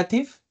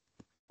negative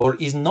or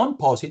is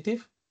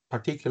non-positive,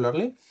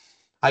 particularly.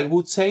 I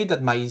would say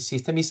that my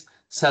system is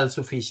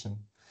self-sufficient.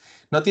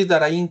 Notice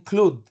that I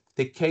include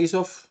the case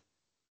of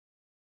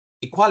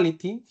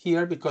equality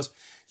here because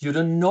you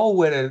don't know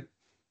whether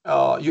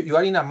you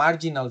are in a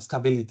marginal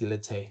stability,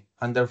 let's say,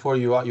 and therefore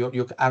you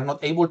are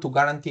not able to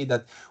guarantee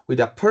that with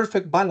a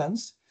perfect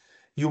balance,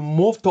 you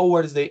move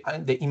towards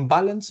the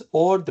imbalance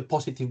or the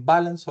positive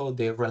balance or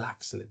the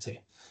relax, let's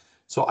say.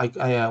 So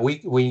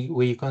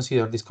we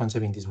consider this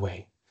concept in this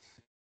way.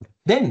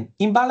 Then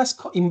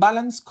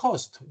imbalance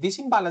cost. This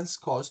imbalance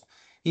cost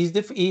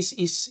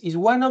is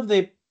one of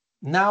the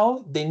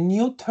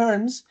new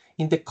terms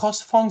in the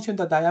cost function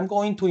that I am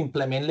going to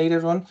implement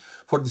later on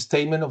for the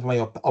statement of my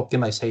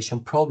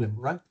optimization problem,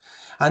 right?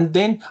 And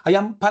then I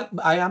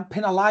am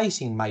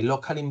penalizing my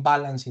local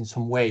imbalance in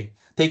some way,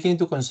 taking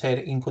into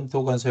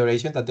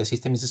consideration that the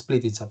system is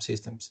split in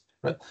subsystems,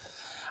 right?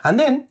 And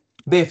then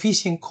the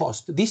efficient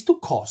cost. These two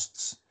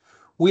costs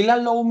will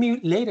allow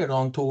me later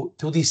on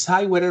to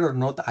decide whether or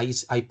not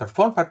I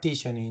perform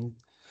partitioning,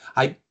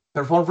 I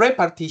perform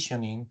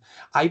repartitioning,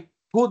 I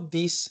put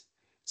this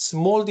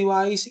small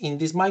device in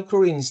this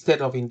microgrid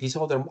instead of in this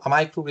other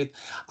microgrid.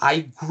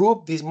 I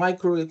group these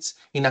microgrids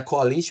in a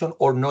coalition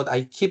or not.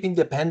 I keep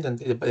independent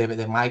the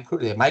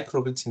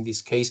microgrids, in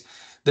this case,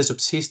 the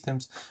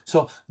subsystems.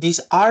 So these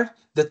are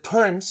the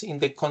terms in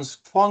the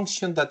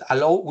function that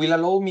will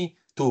allow me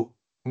to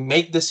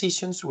make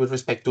decisions with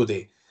respect to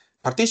the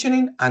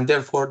partitioning and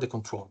therefore the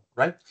control,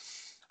 right?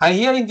 And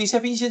here in this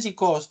efficiency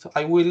cost,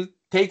 I will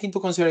take into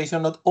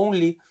consideration not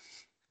only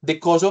the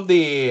cost of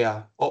the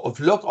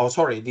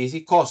this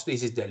is cost.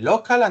 This is the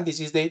local and this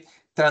is the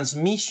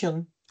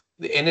transmission,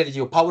 the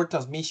energy or power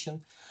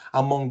transmission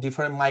among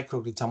different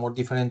microgrids, among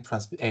different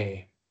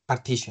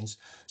partitions.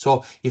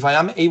 So if I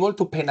am able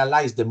to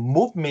penalize the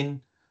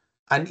movement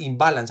and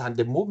imbalance and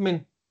the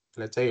movement,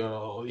 let's say,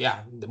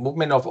 the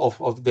movement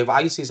of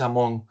devices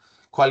among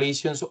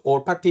coalitions or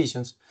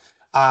partitions,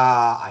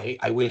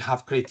 I will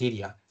have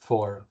criteria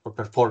for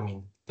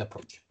performing the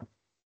approach.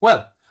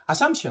 Well,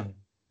 assumption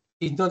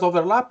is not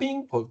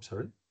overlapping. Oh,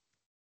 sorry.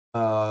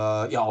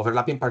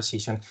 Overlapping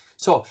partition.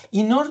 So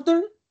in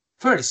order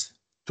first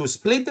to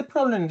split the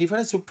problem in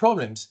different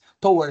subproblems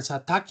towards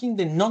attacking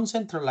the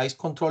non-centralized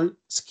control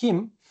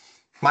scheme,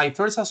 my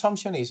first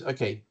assumption is,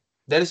 okay,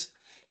 there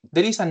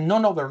is a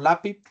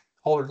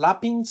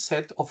non-overlapping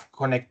set of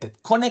connected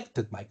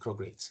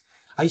microgrids.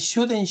 I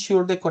should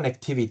ensure the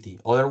connectivity.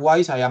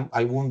 Otherwise,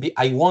 I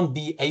won't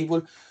be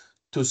able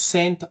to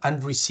send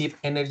and receive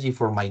energy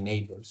for my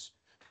neighbors.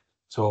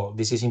 So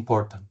this is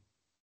important.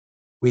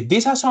 With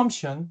this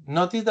assumption,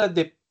 notice that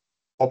the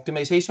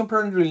optimization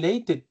problem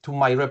related to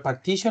my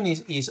repartition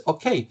is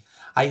okay.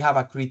 I have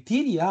a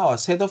criteria or a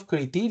set of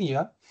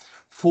criteria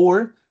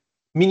for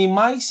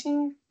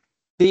minimizing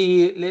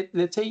the,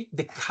 let's say,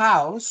 the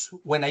chaos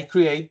when I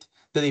create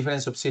the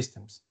different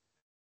subsystems.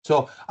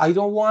 So I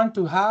don't want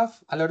to have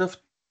a lot of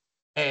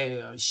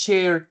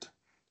shared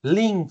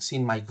links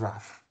in my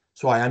graph.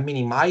 So I am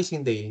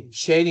minimizing the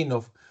sharing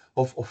of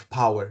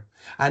power.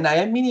 And I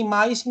am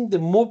minimizing the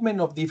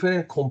movement of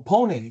different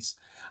components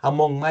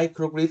among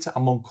microgrids,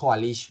 among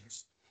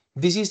coalitions.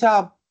 This is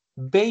a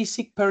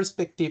basic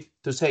perspective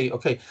to say,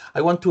 okay,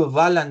 I want to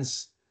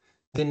balance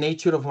the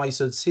nature of my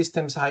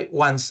subsystems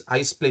once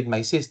I split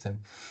my system.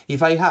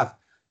 If I have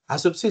a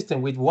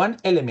subsystem with one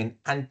element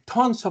and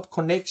tons of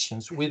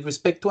connections with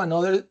respect to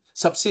another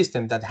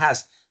subsystem that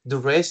has the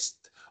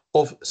rest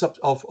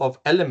of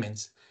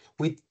elements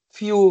with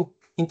few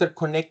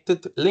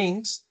interconnected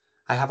links,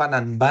 I have an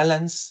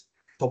unbalanced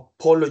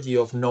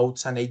topology of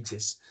nodes and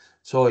edges.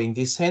 So in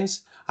this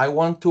sense, I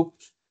want to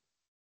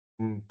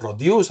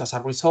produce as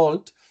a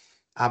result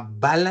a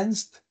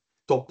balanced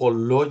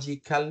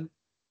topological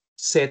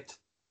set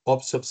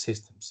of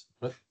subsystems.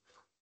 Right?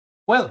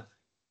 Well,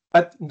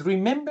 But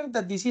remember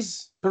that this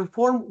is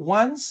performed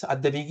once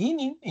at the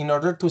beginning in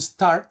order to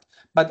start,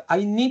 but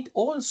I need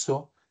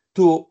also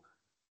to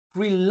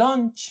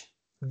relaunch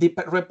the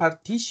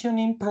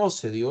repartitioning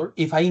procedure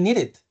if I need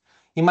it.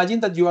 Imagine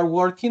that you are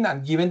working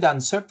and given the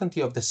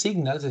uncertainty of the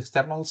signals,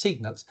 external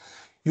signals,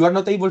 you are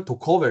not able to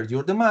cover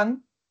your demand.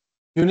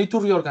 You need to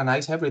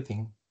reorganize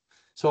everything.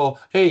 So,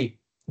 hey,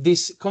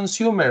 this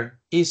consumer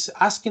is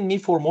asking me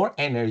for more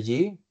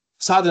energy.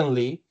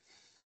 Suddenly,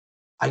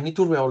 I need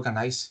to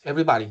reorganize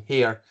everybody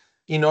here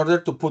in order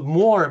to put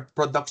more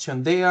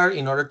production there,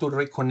 in order to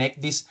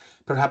reconnect this,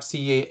 perhaps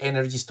the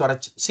energy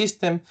storage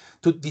system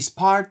to this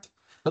part,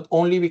 not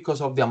only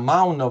because of the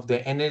amount of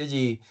the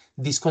energy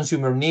this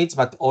consumer needs,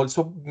 but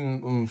also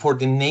for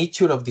the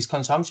nature of this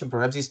consumption.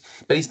 Perhaps this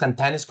very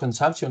instantaneous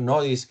consumption,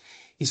 no, is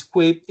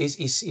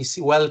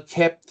well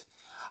kept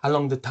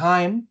along the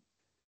time.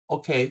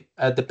 Okay,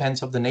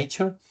 depends of the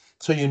nature.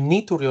 So you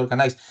need to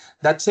reorganize.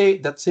 That's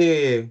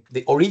the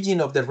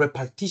origin of the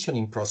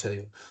repartitioning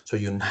procedure. So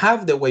you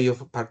have the way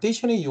of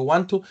partitioning.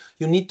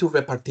 You need to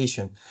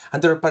repartition,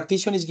 and the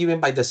repartition is given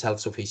by the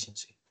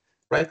self-sufficiency,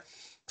 right?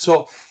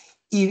 So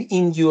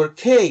in your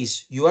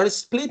case, you are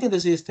splitting the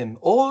system.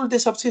 All the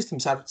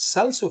subsystems are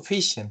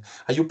self-sufficient,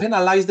 and you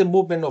penalize the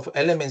movement of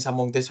elements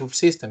among the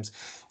subsystems,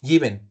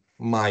 given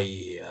my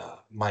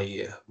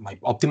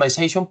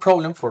optimization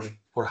problem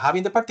for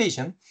having the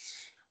partition.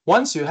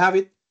 Once you have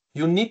it,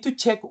 you need to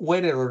check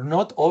whether or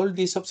not all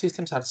these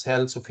subsystems are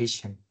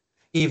self-sufficient.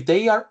 If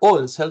they are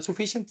all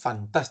self-sufficient,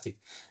 fantastic.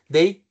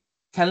 They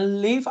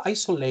can live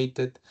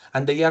isolated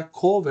and they are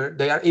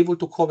able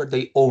to cover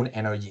their own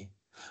energy.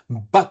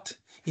 But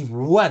if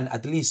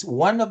at least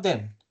one of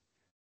them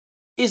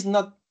is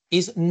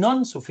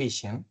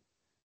non-sufficient,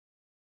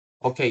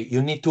 okay,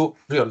 you need to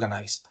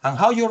reorganize. And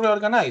how you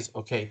reorganize?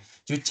 Okay,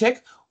 you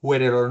check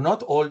whether or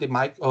not all the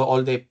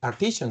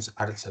partitions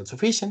are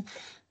self-sufficient.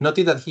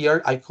 Notice that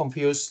here I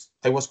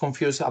was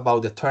confused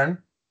about the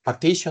term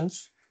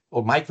partitions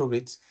or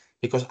microgrids,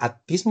 because at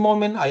this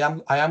moment I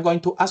am going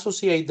to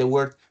associate the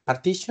word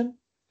partition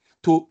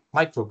to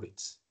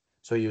microgrids.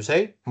 So you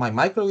say my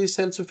microgrid is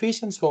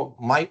self-sufficient, so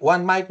my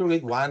one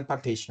microgrid, one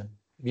partition.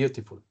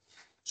 Beautiful.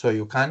 So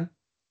you can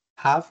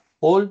have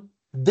all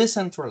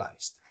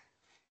decentralized.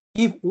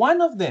 If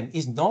one of them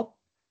is not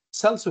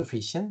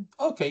self-sufficient,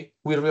 okay,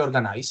 we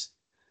reorganize.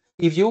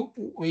 If you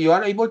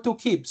are able to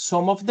keep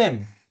some of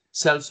them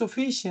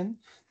self-sufficient,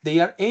 they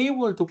are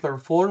able to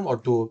perform or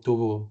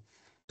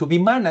to be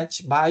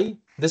managed by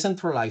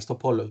decentralized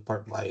topology,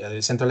 by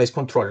centralized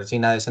controllers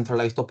in a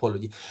decentralized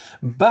topology.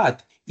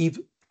 But if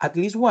at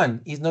least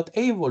one is not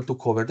able to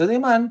cover the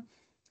demand,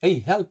 hey,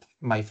 help,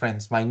 my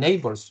friends, my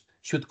neighbors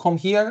should come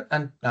here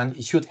and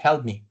should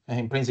help me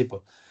in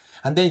principle.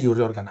 And then you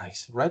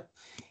reorganize, right?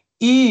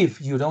 If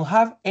you don't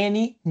have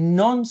any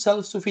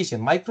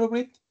non-self-sufficient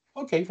microgrid,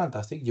 okay,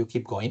 fantastic, you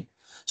keep going.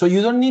 So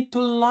you don't need to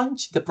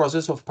launch the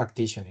process of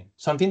partitioning,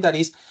 something that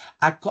is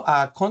a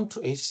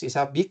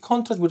big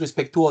contrast with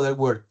respect to other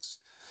works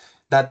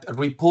that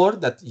report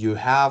that you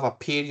have a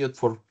period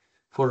for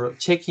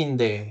checking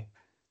the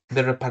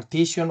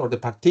repartition or the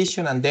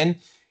partition, and then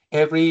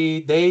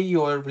every day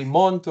or every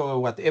month or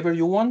whatever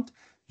you want,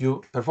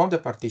 you perform the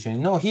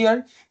partition. No,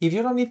 here, if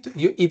you don't need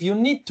to, if you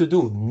need to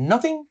do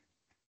nothing,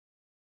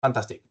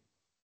 fantastic.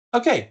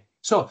 Okay,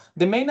 so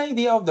the main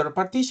idea of the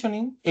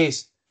repartitioning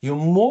is you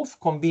move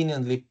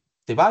conveniently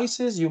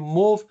devices, you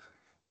move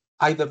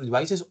either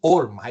devices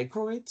or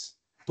microgrids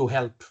to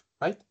help,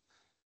 right?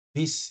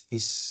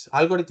 This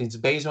algorithm is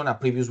based on a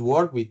previous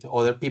work with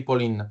other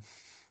people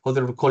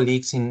other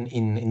colleagues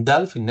in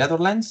Delft, in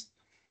Netherlands,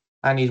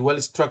 and is well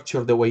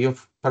structured the way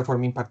of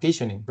performing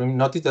partitioning.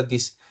 Notice that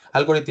this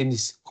algorithm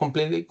is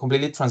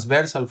completely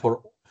transversal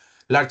for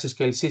large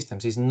scale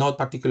systems. It's not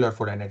particular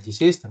for energy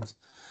systems.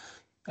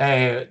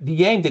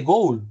 The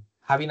goal,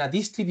 having a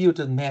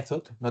distributed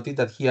method, notice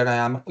that here I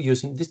am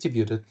using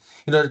distributed,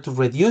 in order to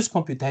reduce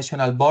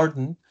computational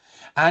burden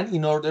and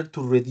in order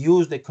to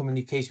reduce the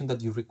communication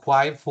that you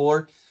require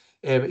for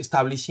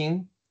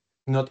establishing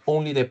not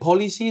only the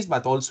policies,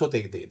 but also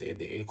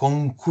the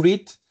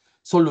concrete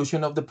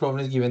solution of the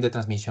problems given the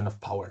transmission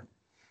of power.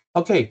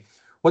 Okay,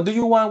 what do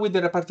you want with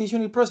the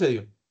repartitioning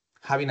procedure?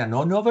 Having a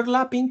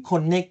non-overlapping,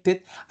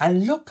 connected,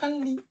 and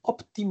locally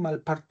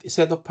optimal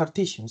set of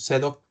partitions,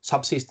 set of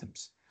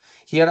subsystems.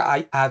 Here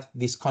I add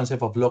this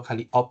concept of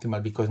locally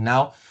optimal because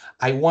now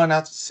I want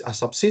a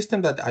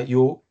subsystem that I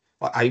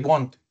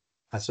want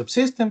a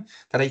subsystem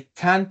that I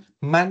can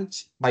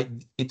manage by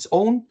its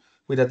own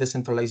with a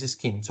decentralized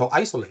scheme. So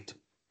isolate.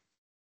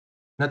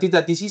 Notice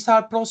that this is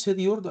our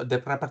procedure. The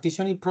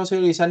repartitioning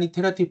procedure is an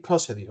iterative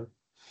procedure.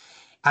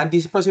 And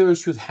this procedure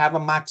should have a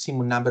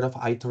maximum number of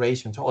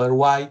iterations.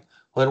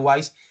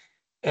 Otherwise,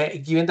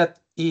 given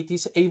that it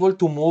is able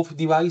to move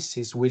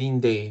devices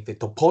within the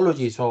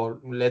topology,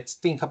 so let's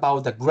think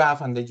about the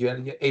graph, and then you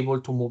are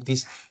able to move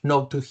this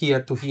node to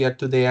here, to here,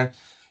 to there.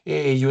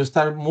 You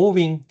start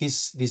moving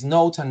these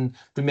nodes, and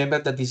remember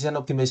that this is an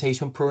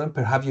optimization problem.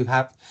 Perhaps you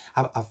have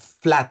a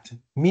flat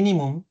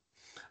minimum,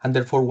 and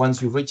therefore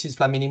once you reach this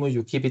flat minimum,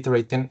 you keep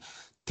iterating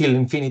till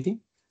infinity.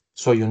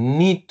 So you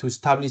need to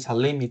establish a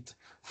limit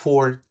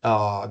for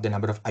the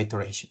number of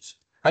iterations,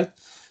 right?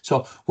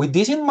 So with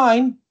this in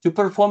mind, you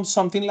perform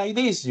something like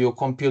this. You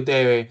compute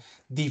the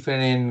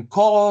different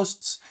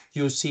costs,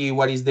 you see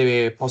what is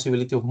the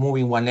possibility of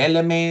moving one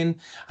element,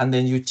 and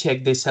then you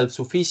check the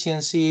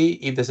self-sufficiency.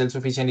 If the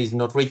self-sufficiency is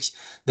not reached,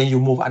 then you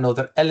move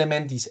another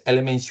element. This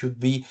element should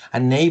be a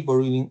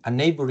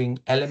neighboring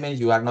element.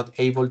 You are not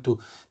able to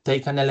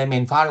take an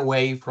element far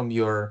away from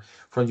your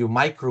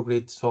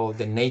microgrid. So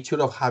the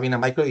nature of having a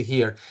microgrid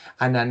here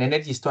and an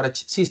energy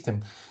storage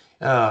system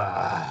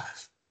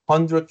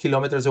 100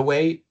 kilometers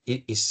away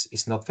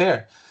is not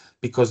fair,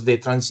 because the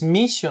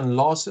transmission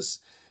losses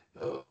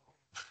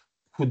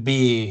could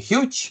be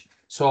huge.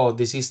 So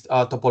this is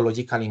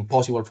topologically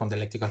impossible from the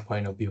electrical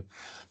point of view.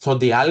 So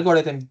the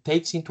algorithm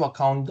takes into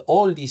account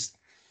all these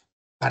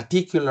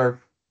particular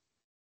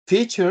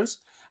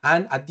features,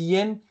 and at the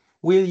end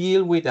will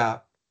yield with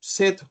a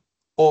set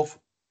of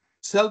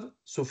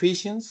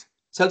self-sufficient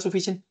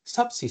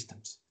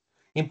subsystems.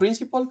 In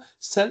principle,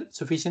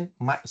 self-sufficient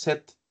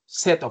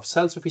set of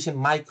self-sufficient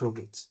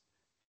microgrids,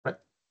 right?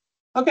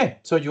 Okay,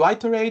 so you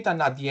iterate, and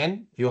at the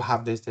end you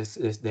have the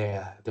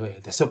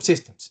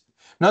subsystems.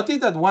 Notice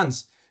that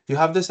once you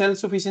have the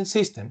self-sufficient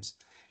systems,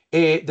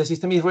 the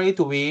system is ready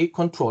to be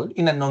controlled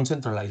in a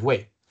non-centralized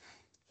way.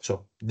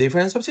 So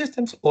different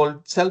subsystems,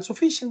 all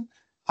self-sufficient.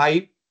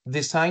 I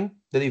design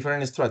the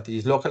different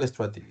strategies, local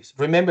strategies.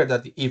 Remember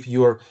that if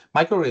your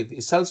microgrid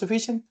is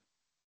self-sufficient,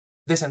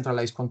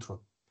 decentralized control.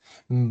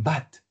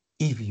 But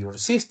if your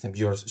system,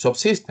 your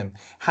subsystem,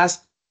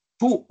 has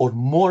 2 or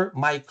more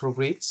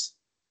microgrids,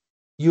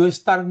 you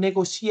start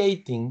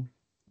negotiating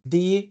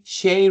the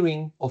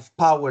sharing of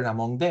power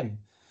among them.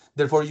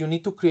 Therefore, you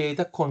need to create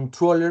a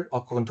controller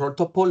or control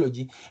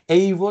topology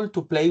able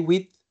to play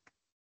with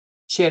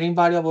sharing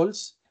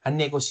variables and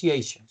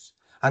negotiations.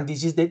 And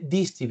this is the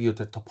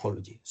distributed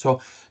topology.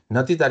 So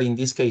notice that in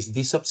this case,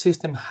 this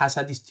subsystem has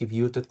a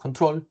distributed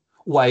control,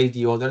 while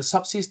the other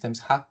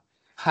subsystems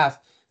have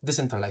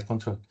decentralized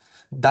control.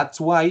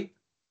 That's why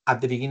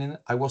at the beginning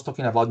I was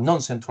talking about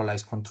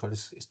non-centralized control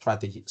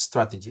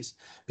strategies,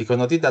 because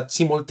notice that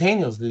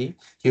simultaneously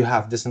you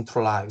have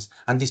decentralized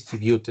and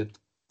distributed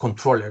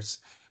controllers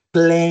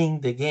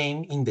playing the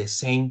game in the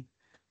same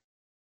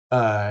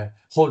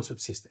whole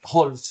subsystem,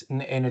 whole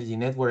energy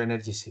network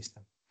energy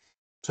system.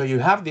 So you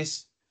have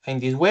this in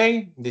this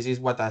way. This is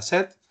what I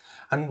said.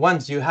 And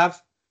once you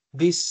have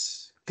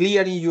this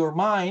clear in your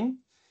mind,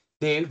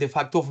 the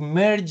fact of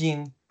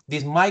merging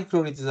these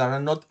microgrids that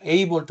are not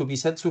able to be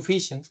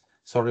self-sufficient,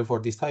 sorry for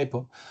this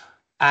typo,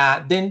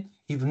 then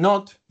if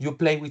not, you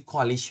play with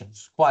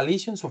coalitions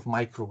of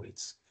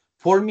microgrids,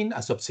 forming a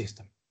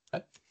subsystem.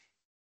 Right?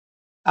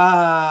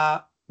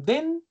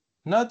 Then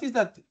notice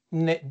that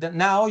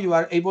now you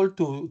are able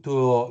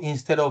to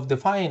instead of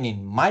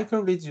defining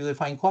microgrids, you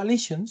define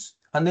coalitions,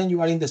 and then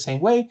you are in the same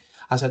way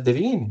as at the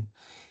beginning.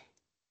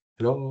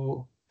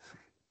 Hello.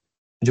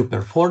 You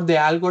perform the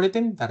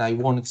algorithm that I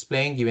won't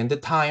explain given the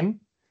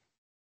time,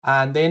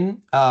 and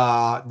then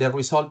the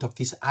result of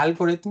this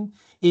algorithm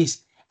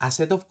is a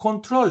set of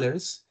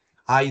controllers,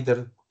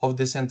 either of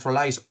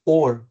decentralized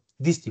or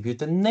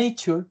distributed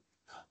nature,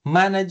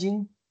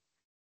 managing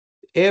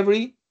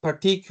every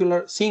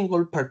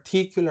single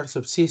particular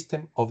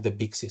subsystem of the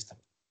big system.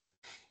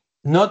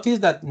 Notice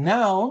that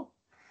now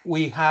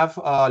we have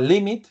a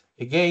limit,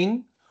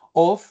 again,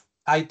 of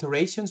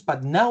iterations,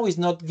 but now is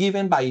not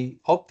given by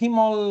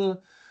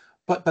potential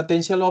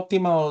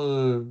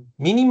optimal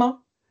minima,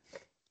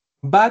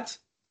 but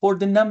for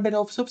the number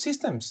of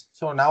subsystems.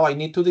 So now I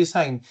need to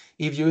design,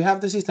 if you have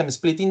the system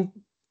split in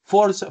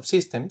 4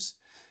 subsystems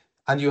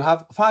and you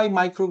have 5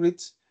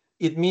 microgrids,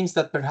 it means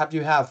that perhaps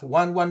you have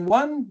 1, 1,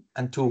 1,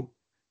 and 2,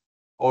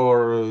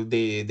 or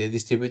the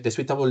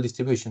suitable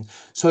distribution.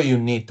 So you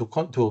need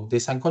to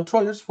design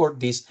controllers for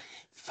this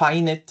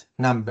finite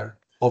number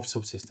of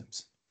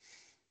subsystems.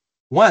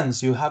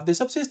 Once you have the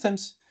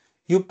subsystems,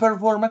 you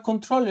perform a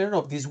controller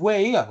of this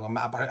way,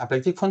 a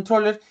predictive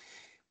controller,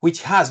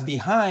 which has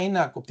behind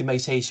an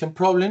optimization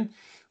problem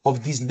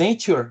of this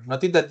nature.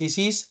 Notice that this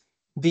is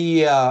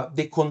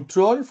the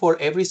control for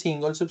every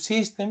single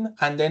subsystem,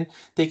 and then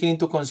taking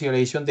into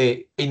consideration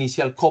the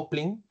initial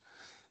coupling,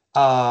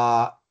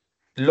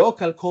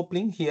 local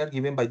coupling here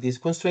given by this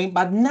constraint.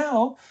 But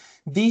now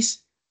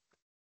this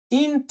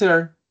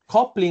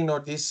intercoupling, or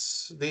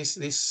this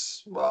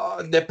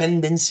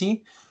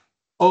dependency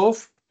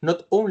of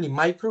not only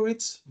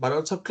microgrids but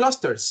also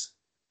clusters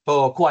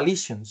or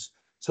coalitions.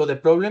 So the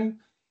problem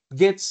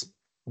gets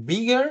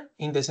bigger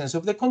in the sense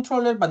of the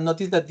controller, but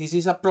notice that this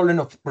is a problem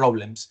of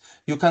problems.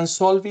 You can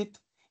solve it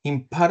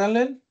in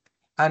parallel,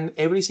 and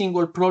every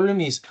single problem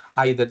is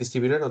either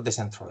distributed or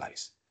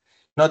decentralized.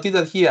 Notice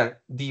that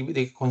here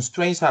the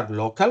constraints are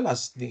local,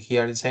 as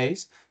here it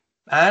says,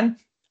 and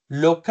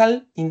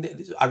local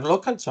are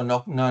local, so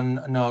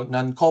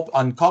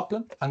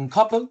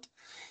uncoupled,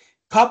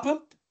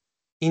 coupled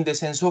in the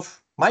sense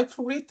of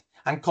microgrid,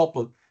 and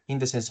coupled in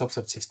the sense of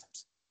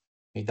subsystems.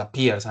 It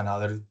appears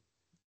another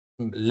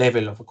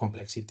level of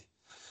complexity.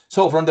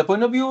 So from the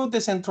point of view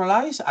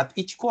decentralized, at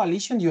each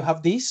coalition you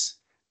have this,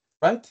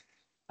 right?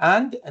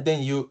 And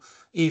then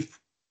if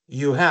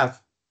you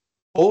have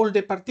all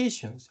the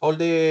partitions, all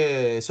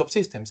the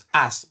subsystems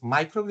as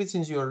microgrids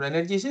in your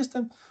energy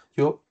system,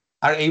 you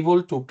are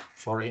able to,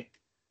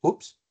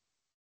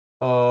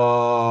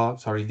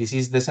 this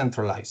is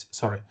decentralized,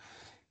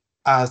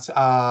 as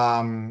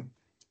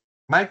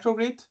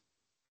microgrid,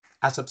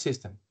 a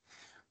subsystem,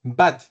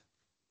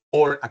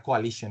 or a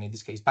coalition in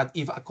this case. But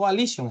if a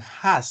coalition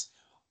has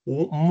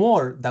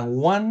more than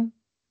one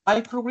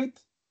microgrid,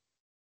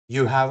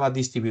 you have a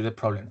distributed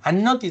problem.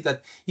 And notice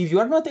that if you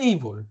are not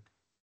able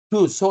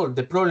to solve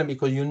the problem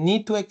because you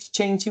need to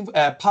exchange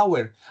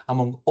power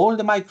among all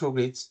the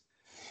microgrids,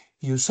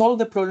 you solve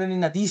the problem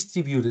in a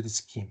distributed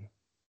scheme.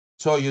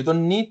 So you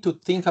don't need to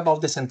think about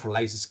the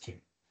centralized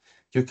scheme.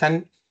 You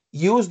can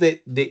use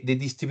the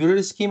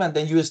distributed scheme, and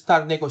then you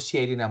start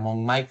negotiating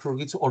among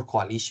microgrids or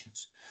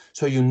coalitions.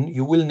 So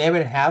you will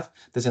never have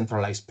the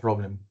centralized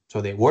problem.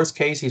 So the worst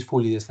case is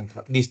fully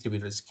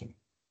distributed scheme.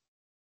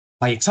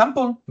 My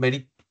example,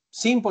 very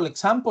simple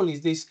example,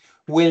 is this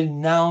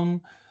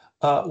well-known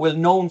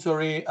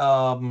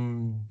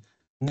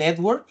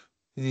network.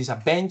 It is a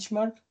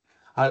benchmark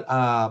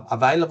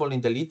available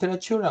in the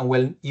literature and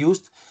well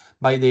used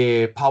by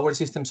the Power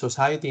System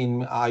Society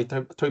in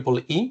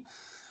IEEE.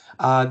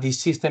 This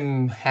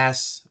system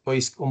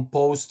is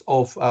composed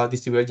of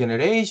distributed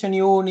generation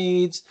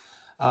units,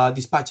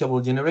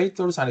 dispatchable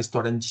generators, and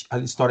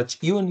storage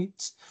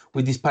units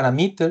with these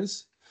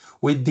parameters.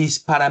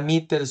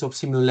 Of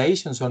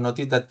simulation. So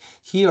notice that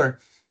here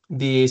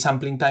the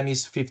sampling time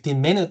is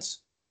 15 minutes.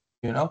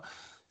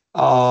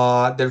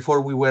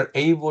 Therefore, we were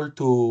able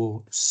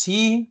to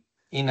see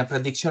in a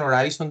prediction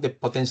horizon the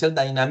potential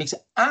dynamics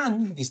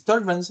and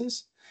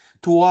disturbances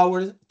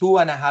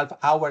 2.5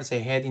 hours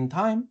ahead in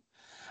time.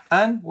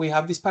 And we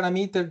have this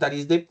parameter that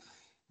is the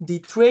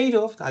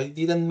trade-off. I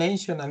didn't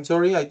mention, I'm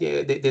sorry,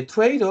 the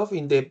trade-off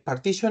in the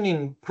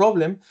partitioning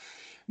problem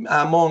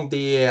among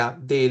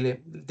the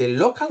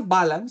local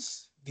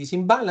balance, this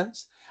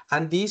imbalance,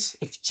 and this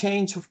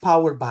exchange of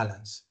power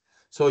balance.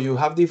 So you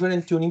have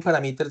different tuning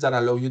parameters that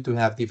allow you to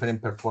have different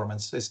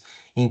performances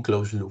in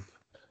closed loop.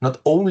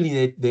 Not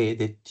only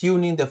the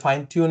tuning, the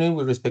fine tuning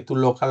with respect to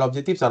local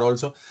objectives, but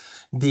also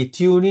the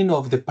tuning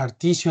of the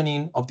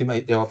partitioning, the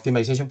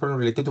optimization problem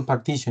related to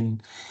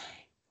partitioning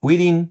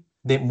within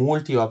the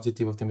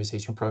multi-objective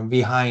optimization problem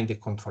behind the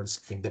control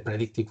scheme, the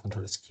predictive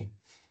control scheme.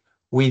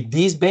 With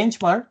this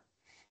benchmark,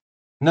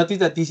 notice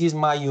that this is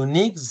my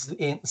unique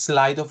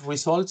slide of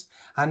results,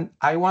 and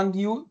I want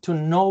you to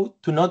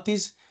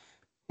notice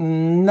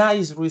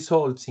nice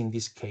results in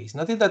this case.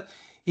 Notice that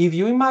if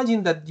you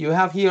imagine that you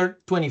have here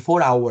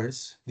 24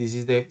 hours, this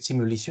is the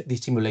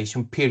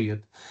simulation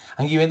period,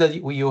 and given that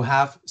you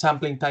have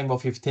sampling time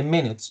of 15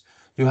 minutes,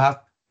 you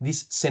have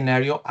this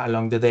scenario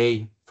along the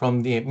day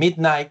from the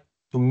midnight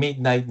to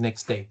midnight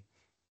next day.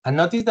 And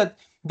notice that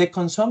the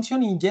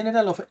consumption in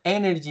general of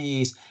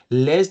energy is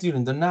less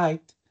during the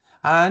night,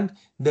 and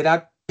there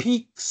are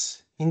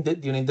peaks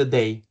during the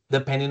day,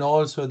 depending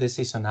also the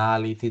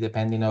seasonality,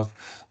 depending of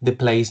the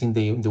place in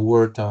the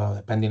world,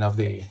 depending of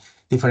the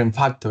different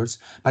factors.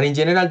 But in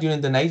general,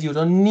 during the night, you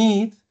don't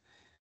need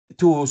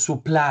to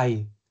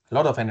supply a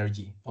lot of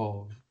energy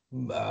or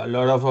a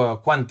lot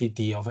of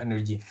quantity of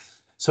energy.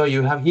 So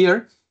you have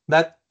here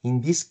that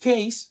in this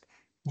case,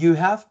 you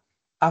have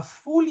a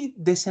fully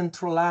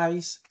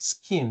decentralized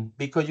scheme,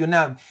 because you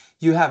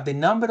have the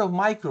number of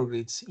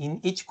microgrids in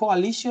each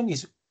coalition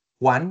is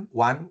 1,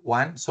 1,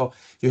 1. So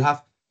you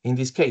have, in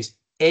this case,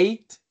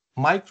 8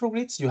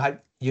 microgrids. You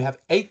have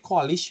 8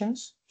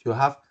 coalitions. You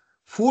have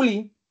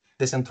fully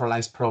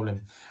decentralized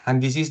problem,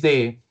 and this is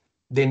the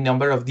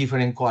number of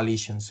different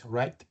coalitions,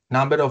 right?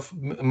 Number of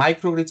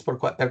microgrids per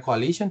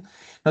coalition.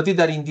 Notice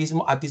that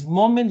at this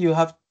moment you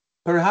have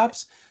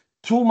perhaps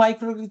 2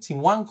 microgrids in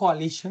one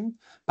coalition,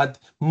 but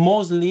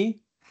mostly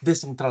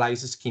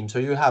decentralized scheme. So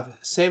you have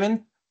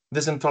 7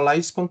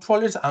 decentralized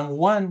controllers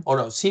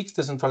and 6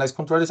 decentralized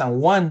controllers and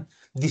 1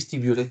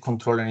 distributed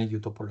controller in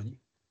your topology,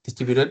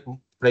 distributed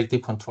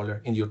predictive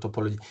controller in your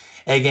topology.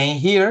 Again,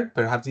 here,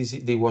 perhaps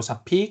there was a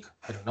peak,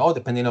 I don't know,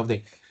 depending on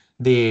the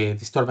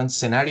disturbance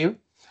scenario.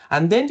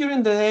 And then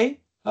during the day,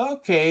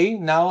 okay,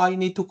 now I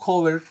need to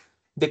cover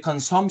the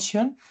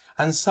consumption,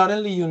 and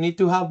suddenly you need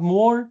to have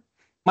more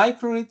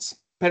microgrids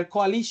per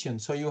coalition.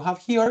 So you have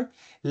here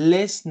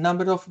less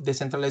number of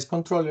decentralized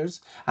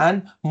controllers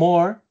and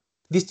more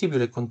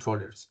distributed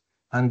controllers.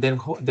 And then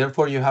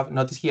therefore you have,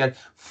 notice here,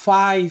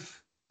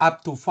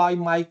 up to 5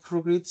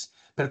 microgrids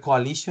per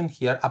coalition,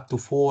 here up to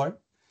 4,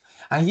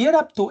 and here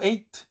up to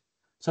 8.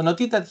 So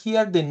notice that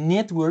here the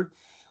network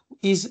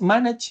is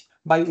managed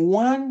by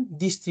 1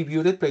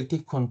 distributed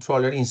predictive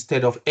controller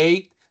instead of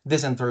 8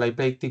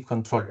 decentralized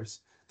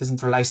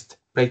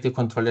predictive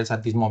controllers,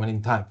 at this moment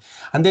in time.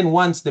 And then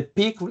once the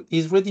peak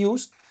is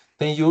reduced,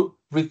 then you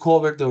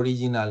recover the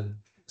original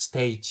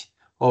stage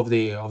of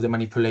the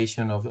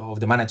manipulation of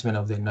the management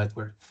of the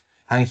network.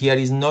 And here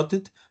is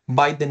noted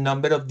by the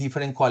number of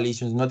different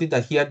coalitions. Notice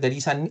that here there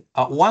is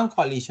one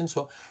coalition,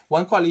 so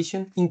one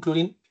coalition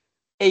including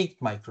 8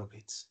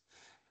 microgrids.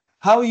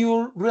 How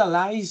you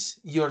realize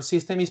your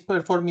system is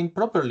performing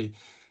properly?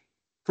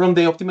 From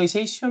the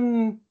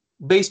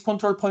optimization-based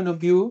control point of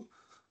view,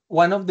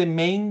 one of the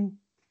main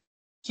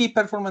key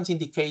performance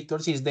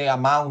indicators is the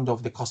amount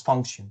of the cost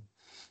function.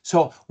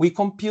 So we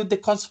compute the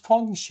cost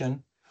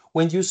function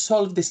when you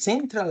solve the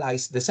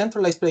centralized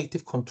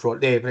predictive control,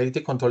 the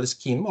predictive control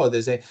scheme, or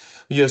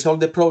you solve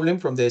the problem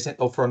from the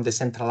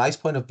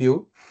centralized point of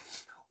view.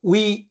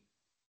 We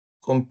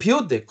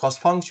compute the cost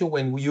function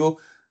when you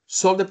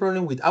solve the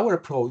problem with our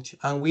approach,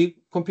 and we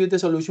compute the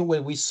solution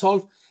when we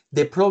solve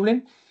the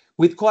problem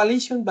with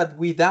coalition, but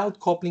without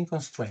coupling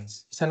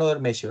constraints. It's another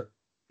measure.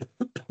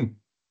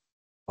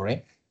 All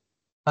right.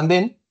 And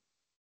then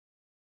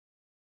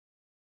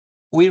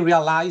we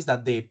realize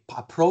that the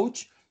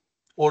approach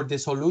or the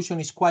solution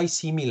is quite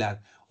similar,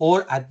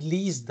 or at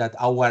least that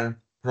our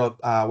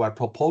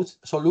proposed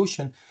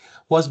solution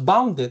was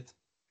bounded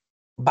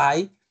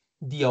by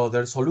the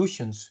other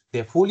solutions.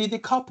 They're fully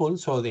decoupled,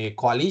 so the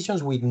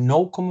coalitions with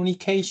no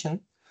communication,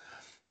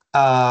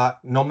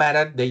 no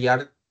matter they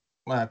are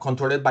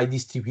controlled by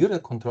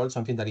distributed control,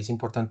 something that is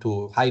important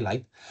to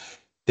highlight.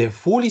 They're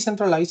fully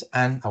centralized,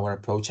 and our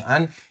approach.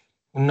 And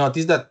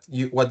notice that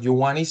what you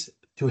want is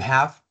to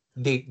have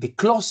the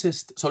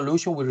closest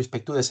solution with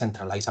respect to the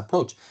centralized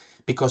approach,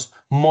 because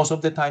most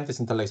of the time the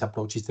centralized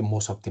approach is the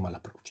most optimal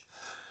approach,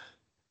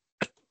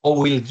 or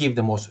will give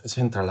the most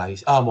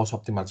centralized, most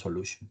optimal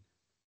solution.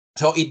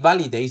 So it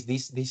validates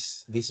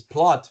this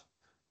plot,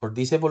 or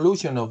this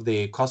evolution of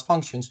the cost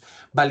functions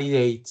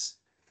validates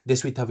the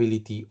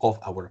suitability of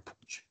our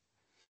approach.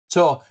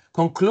 So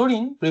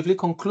briefly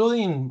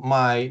concluding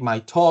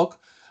my talk,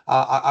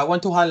 I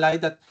want to highlight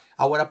that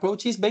our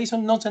approach is based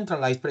on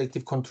non-centralized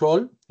predictive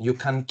control. You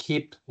can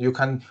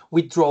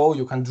withdraw,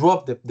 you can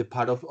drop the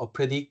part of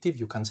predictive,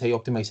 you can say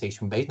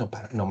optimization based,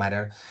 no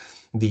matter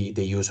the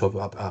use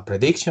of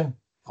prediction.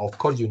 Of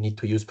course, you need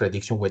to use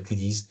prediction when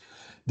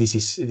this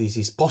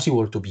is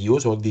possible to be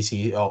used, or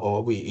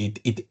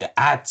it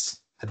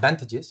adds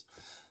advantages.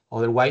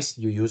 Otherwise,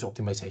 you use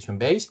optimization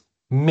based,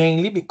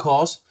 mainly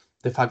because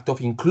the fact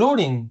of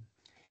including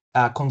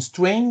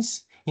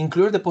constraints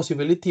include the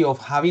possibility of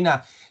having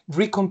a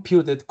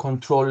recomputed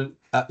control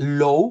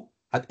low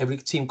at every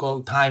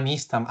single time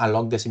instant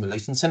along the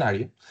simulation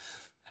scenario.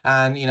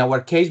 And in our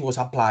case, was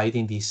applied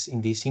in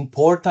this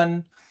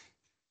important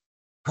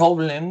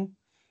problem,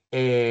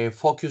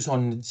 focus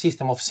on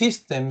system of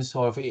systems,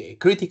 or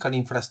critical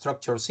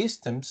infrastructure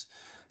systems.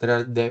 There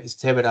are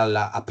several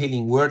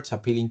appealing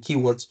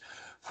keywords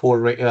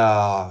for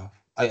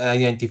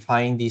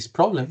identifying these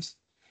problems.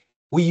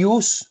 We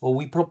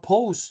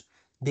propose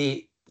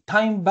the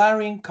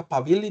time-varying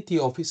capability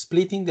of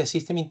splitting the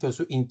system into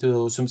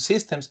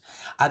subsystems,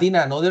 adding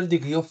another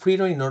degree of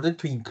freedom in order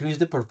to increase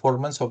the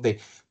performance of the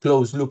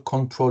closed-loop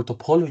control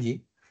topology,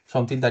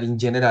 something that in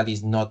general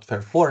is not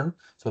performed.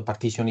 So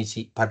partitioning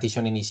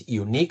is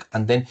unique,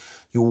 and then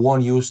you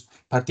won't use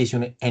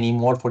partitioning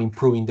anymore for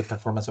improving the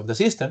performance of the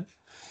system.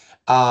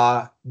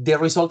 The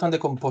resultant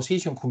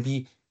decomposition could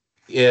be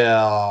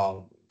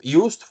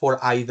used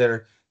for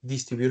either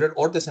distributed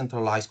or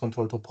decentralized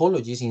control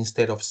topologies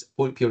instead of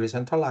purely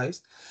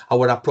centralized.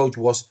 Our approach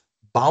was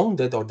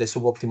bounded, or the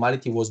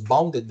suboptimality was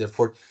bounded.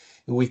 Therefore,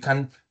 we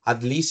can,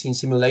 at least in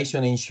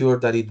simulation, ensure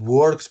that it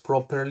works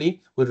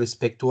properly with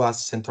respect to a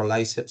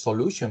centralized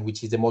solution,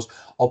 which is the most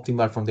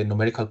optimal from the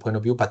numerical point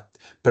of view, but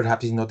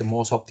perhaps is not the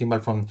most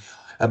optimal from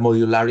a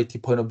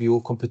modularity point of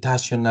view,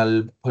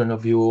 computational point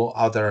of view,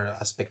 other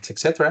aspects,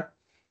 etc.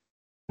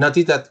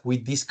 Notice that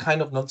with this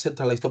kind of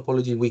non-centralized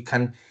topology, we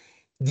can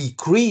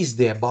decrease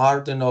the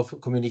burden of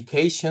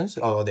communications,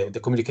 or the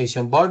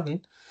communication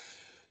burden,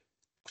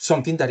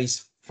 something that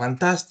is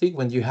fantastic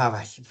when you have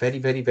a very,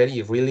 very,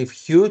 very really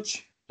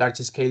huge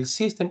large-scale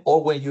system,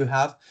 or when you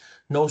have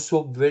no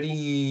so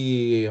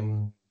very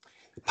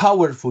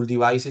powerful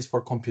devices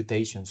for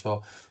computation.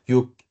 So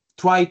you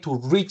try to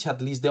reach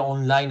at least the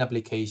online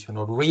application,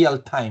 or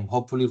real-time,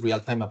 hopefully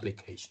real-time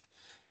application.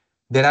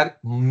 There are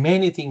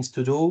many things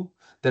to do.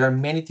 There are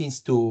many things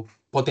to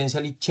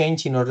potentially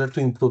change in order to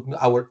improve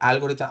our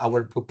algorithm,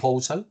 our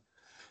proposal.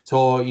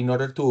 So in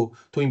order to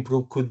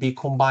improve, could be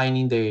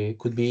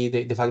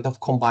the fact of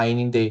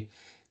combining the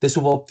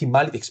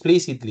suboptimality,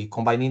 explicitly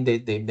combining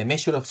the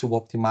measure of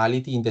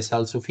suboptimality in the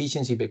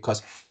self-sufficiency,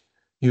 because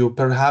you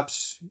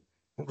perhaps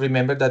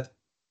remember that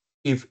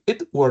if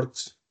it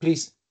works,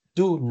 please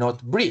do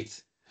not breathe.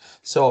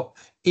 So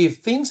if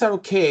things are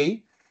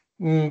okay,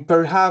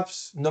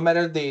 perhaps no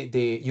matter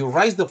you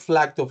raise the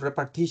flag of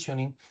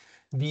repartitioning,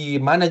 the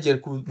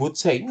manager would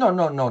say,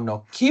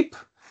 no, keep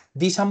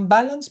this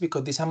imbalance,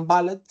 because this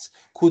imbalance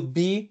could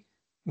be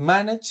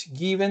managed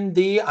given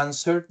the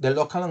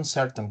local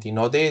uncertainty,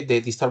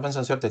 the disturbance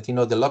uncertainty,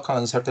 the local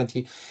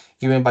uncertainty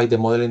given by the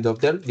modeling of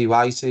their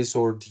devices,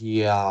 or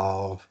the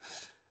other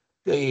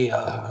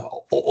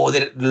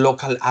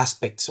local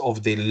aspects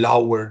of the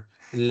lower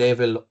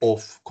level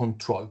of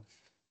control.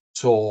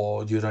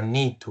 So you don't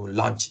need to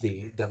launch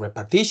the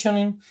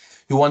repartitioning.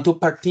 You want to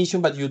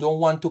partition, but you don't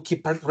want to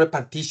keep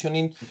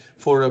repartitioning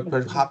for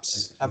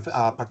perhaps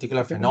a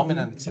particular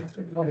phenomenon,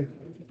 etc.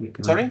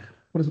 Sorry?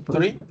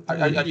 Sorry?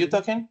 Are you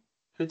talking?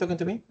 Are you talking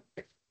to me?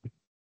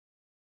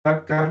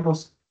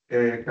 Carlos,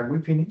 can we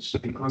finish?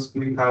 Because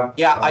we have.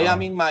 Yeah, I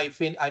am in my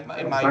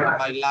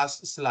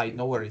last slide,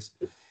 no worries.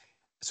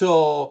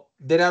 So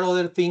there are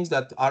other things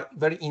that are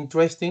very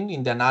interesting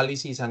in the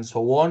analysis and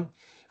so on.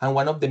 And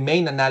one of the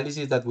main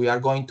analyses that we are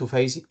going to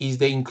face is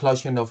the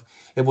inclusion of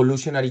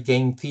evolutionary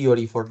game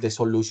theory for the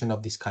solution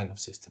of this kind of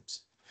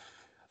systems.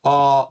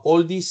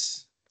 All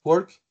this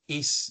work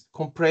is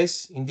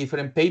compressed in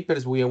different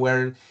papers we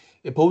were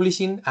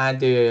publishing, and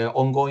the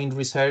ongoing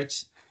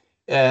research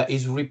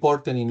is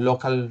reported in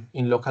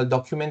local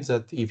documents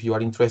that if you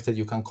are interested,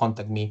 you can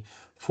contact me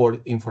for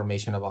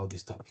information about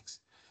these topics.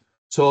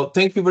 So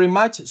thank you very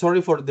much.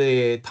 Sorry for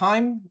the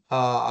time.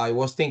 I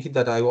was thinking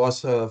that I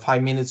was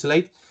 5 minutes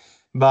late,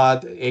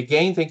 but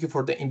again, thank you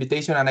for the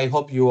invitation, and I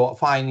hope you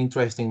find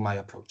interesting my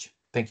approach.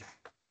 Thank you.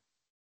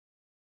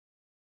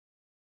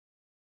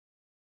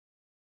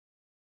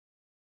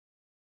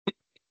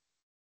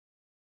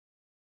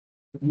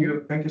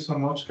 Thank you so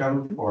much,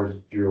 Carlos, for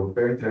your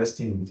very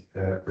interesting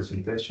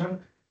presentation.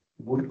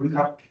 We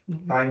have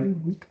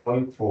time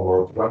only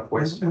for one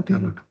question.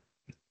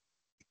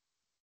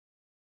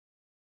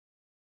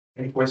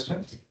 Any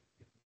questions?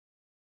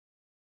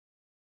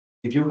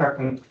 If you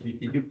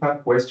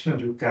have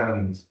questions, you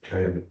can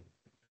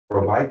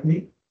provide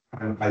me,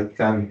 and I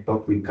can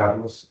talk with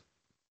Carlos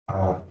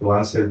to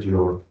answer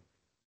your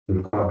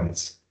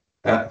comments.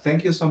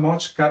 Thank you so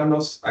much,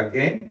 Carlos,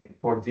 again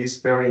for this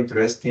very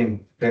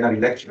interesting plenary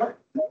lecture.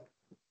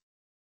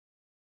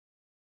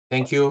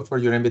 Thank you for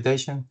your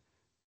invitation.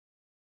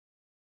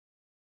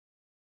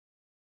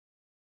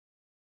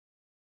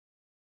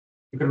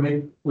 You can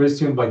make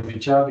questions by the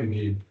chat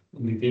in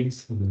the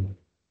things. And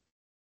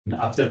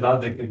after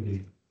that, they can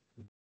be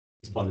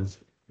responded.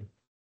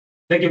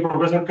 Thank you,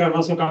 Professor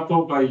Carlos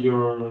Ocampo, by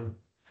your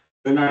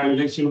plenary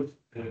lecture.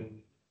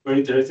 Very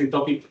interesting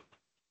topic.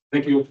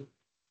 Thank you.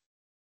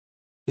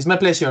 It's my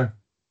pleasure.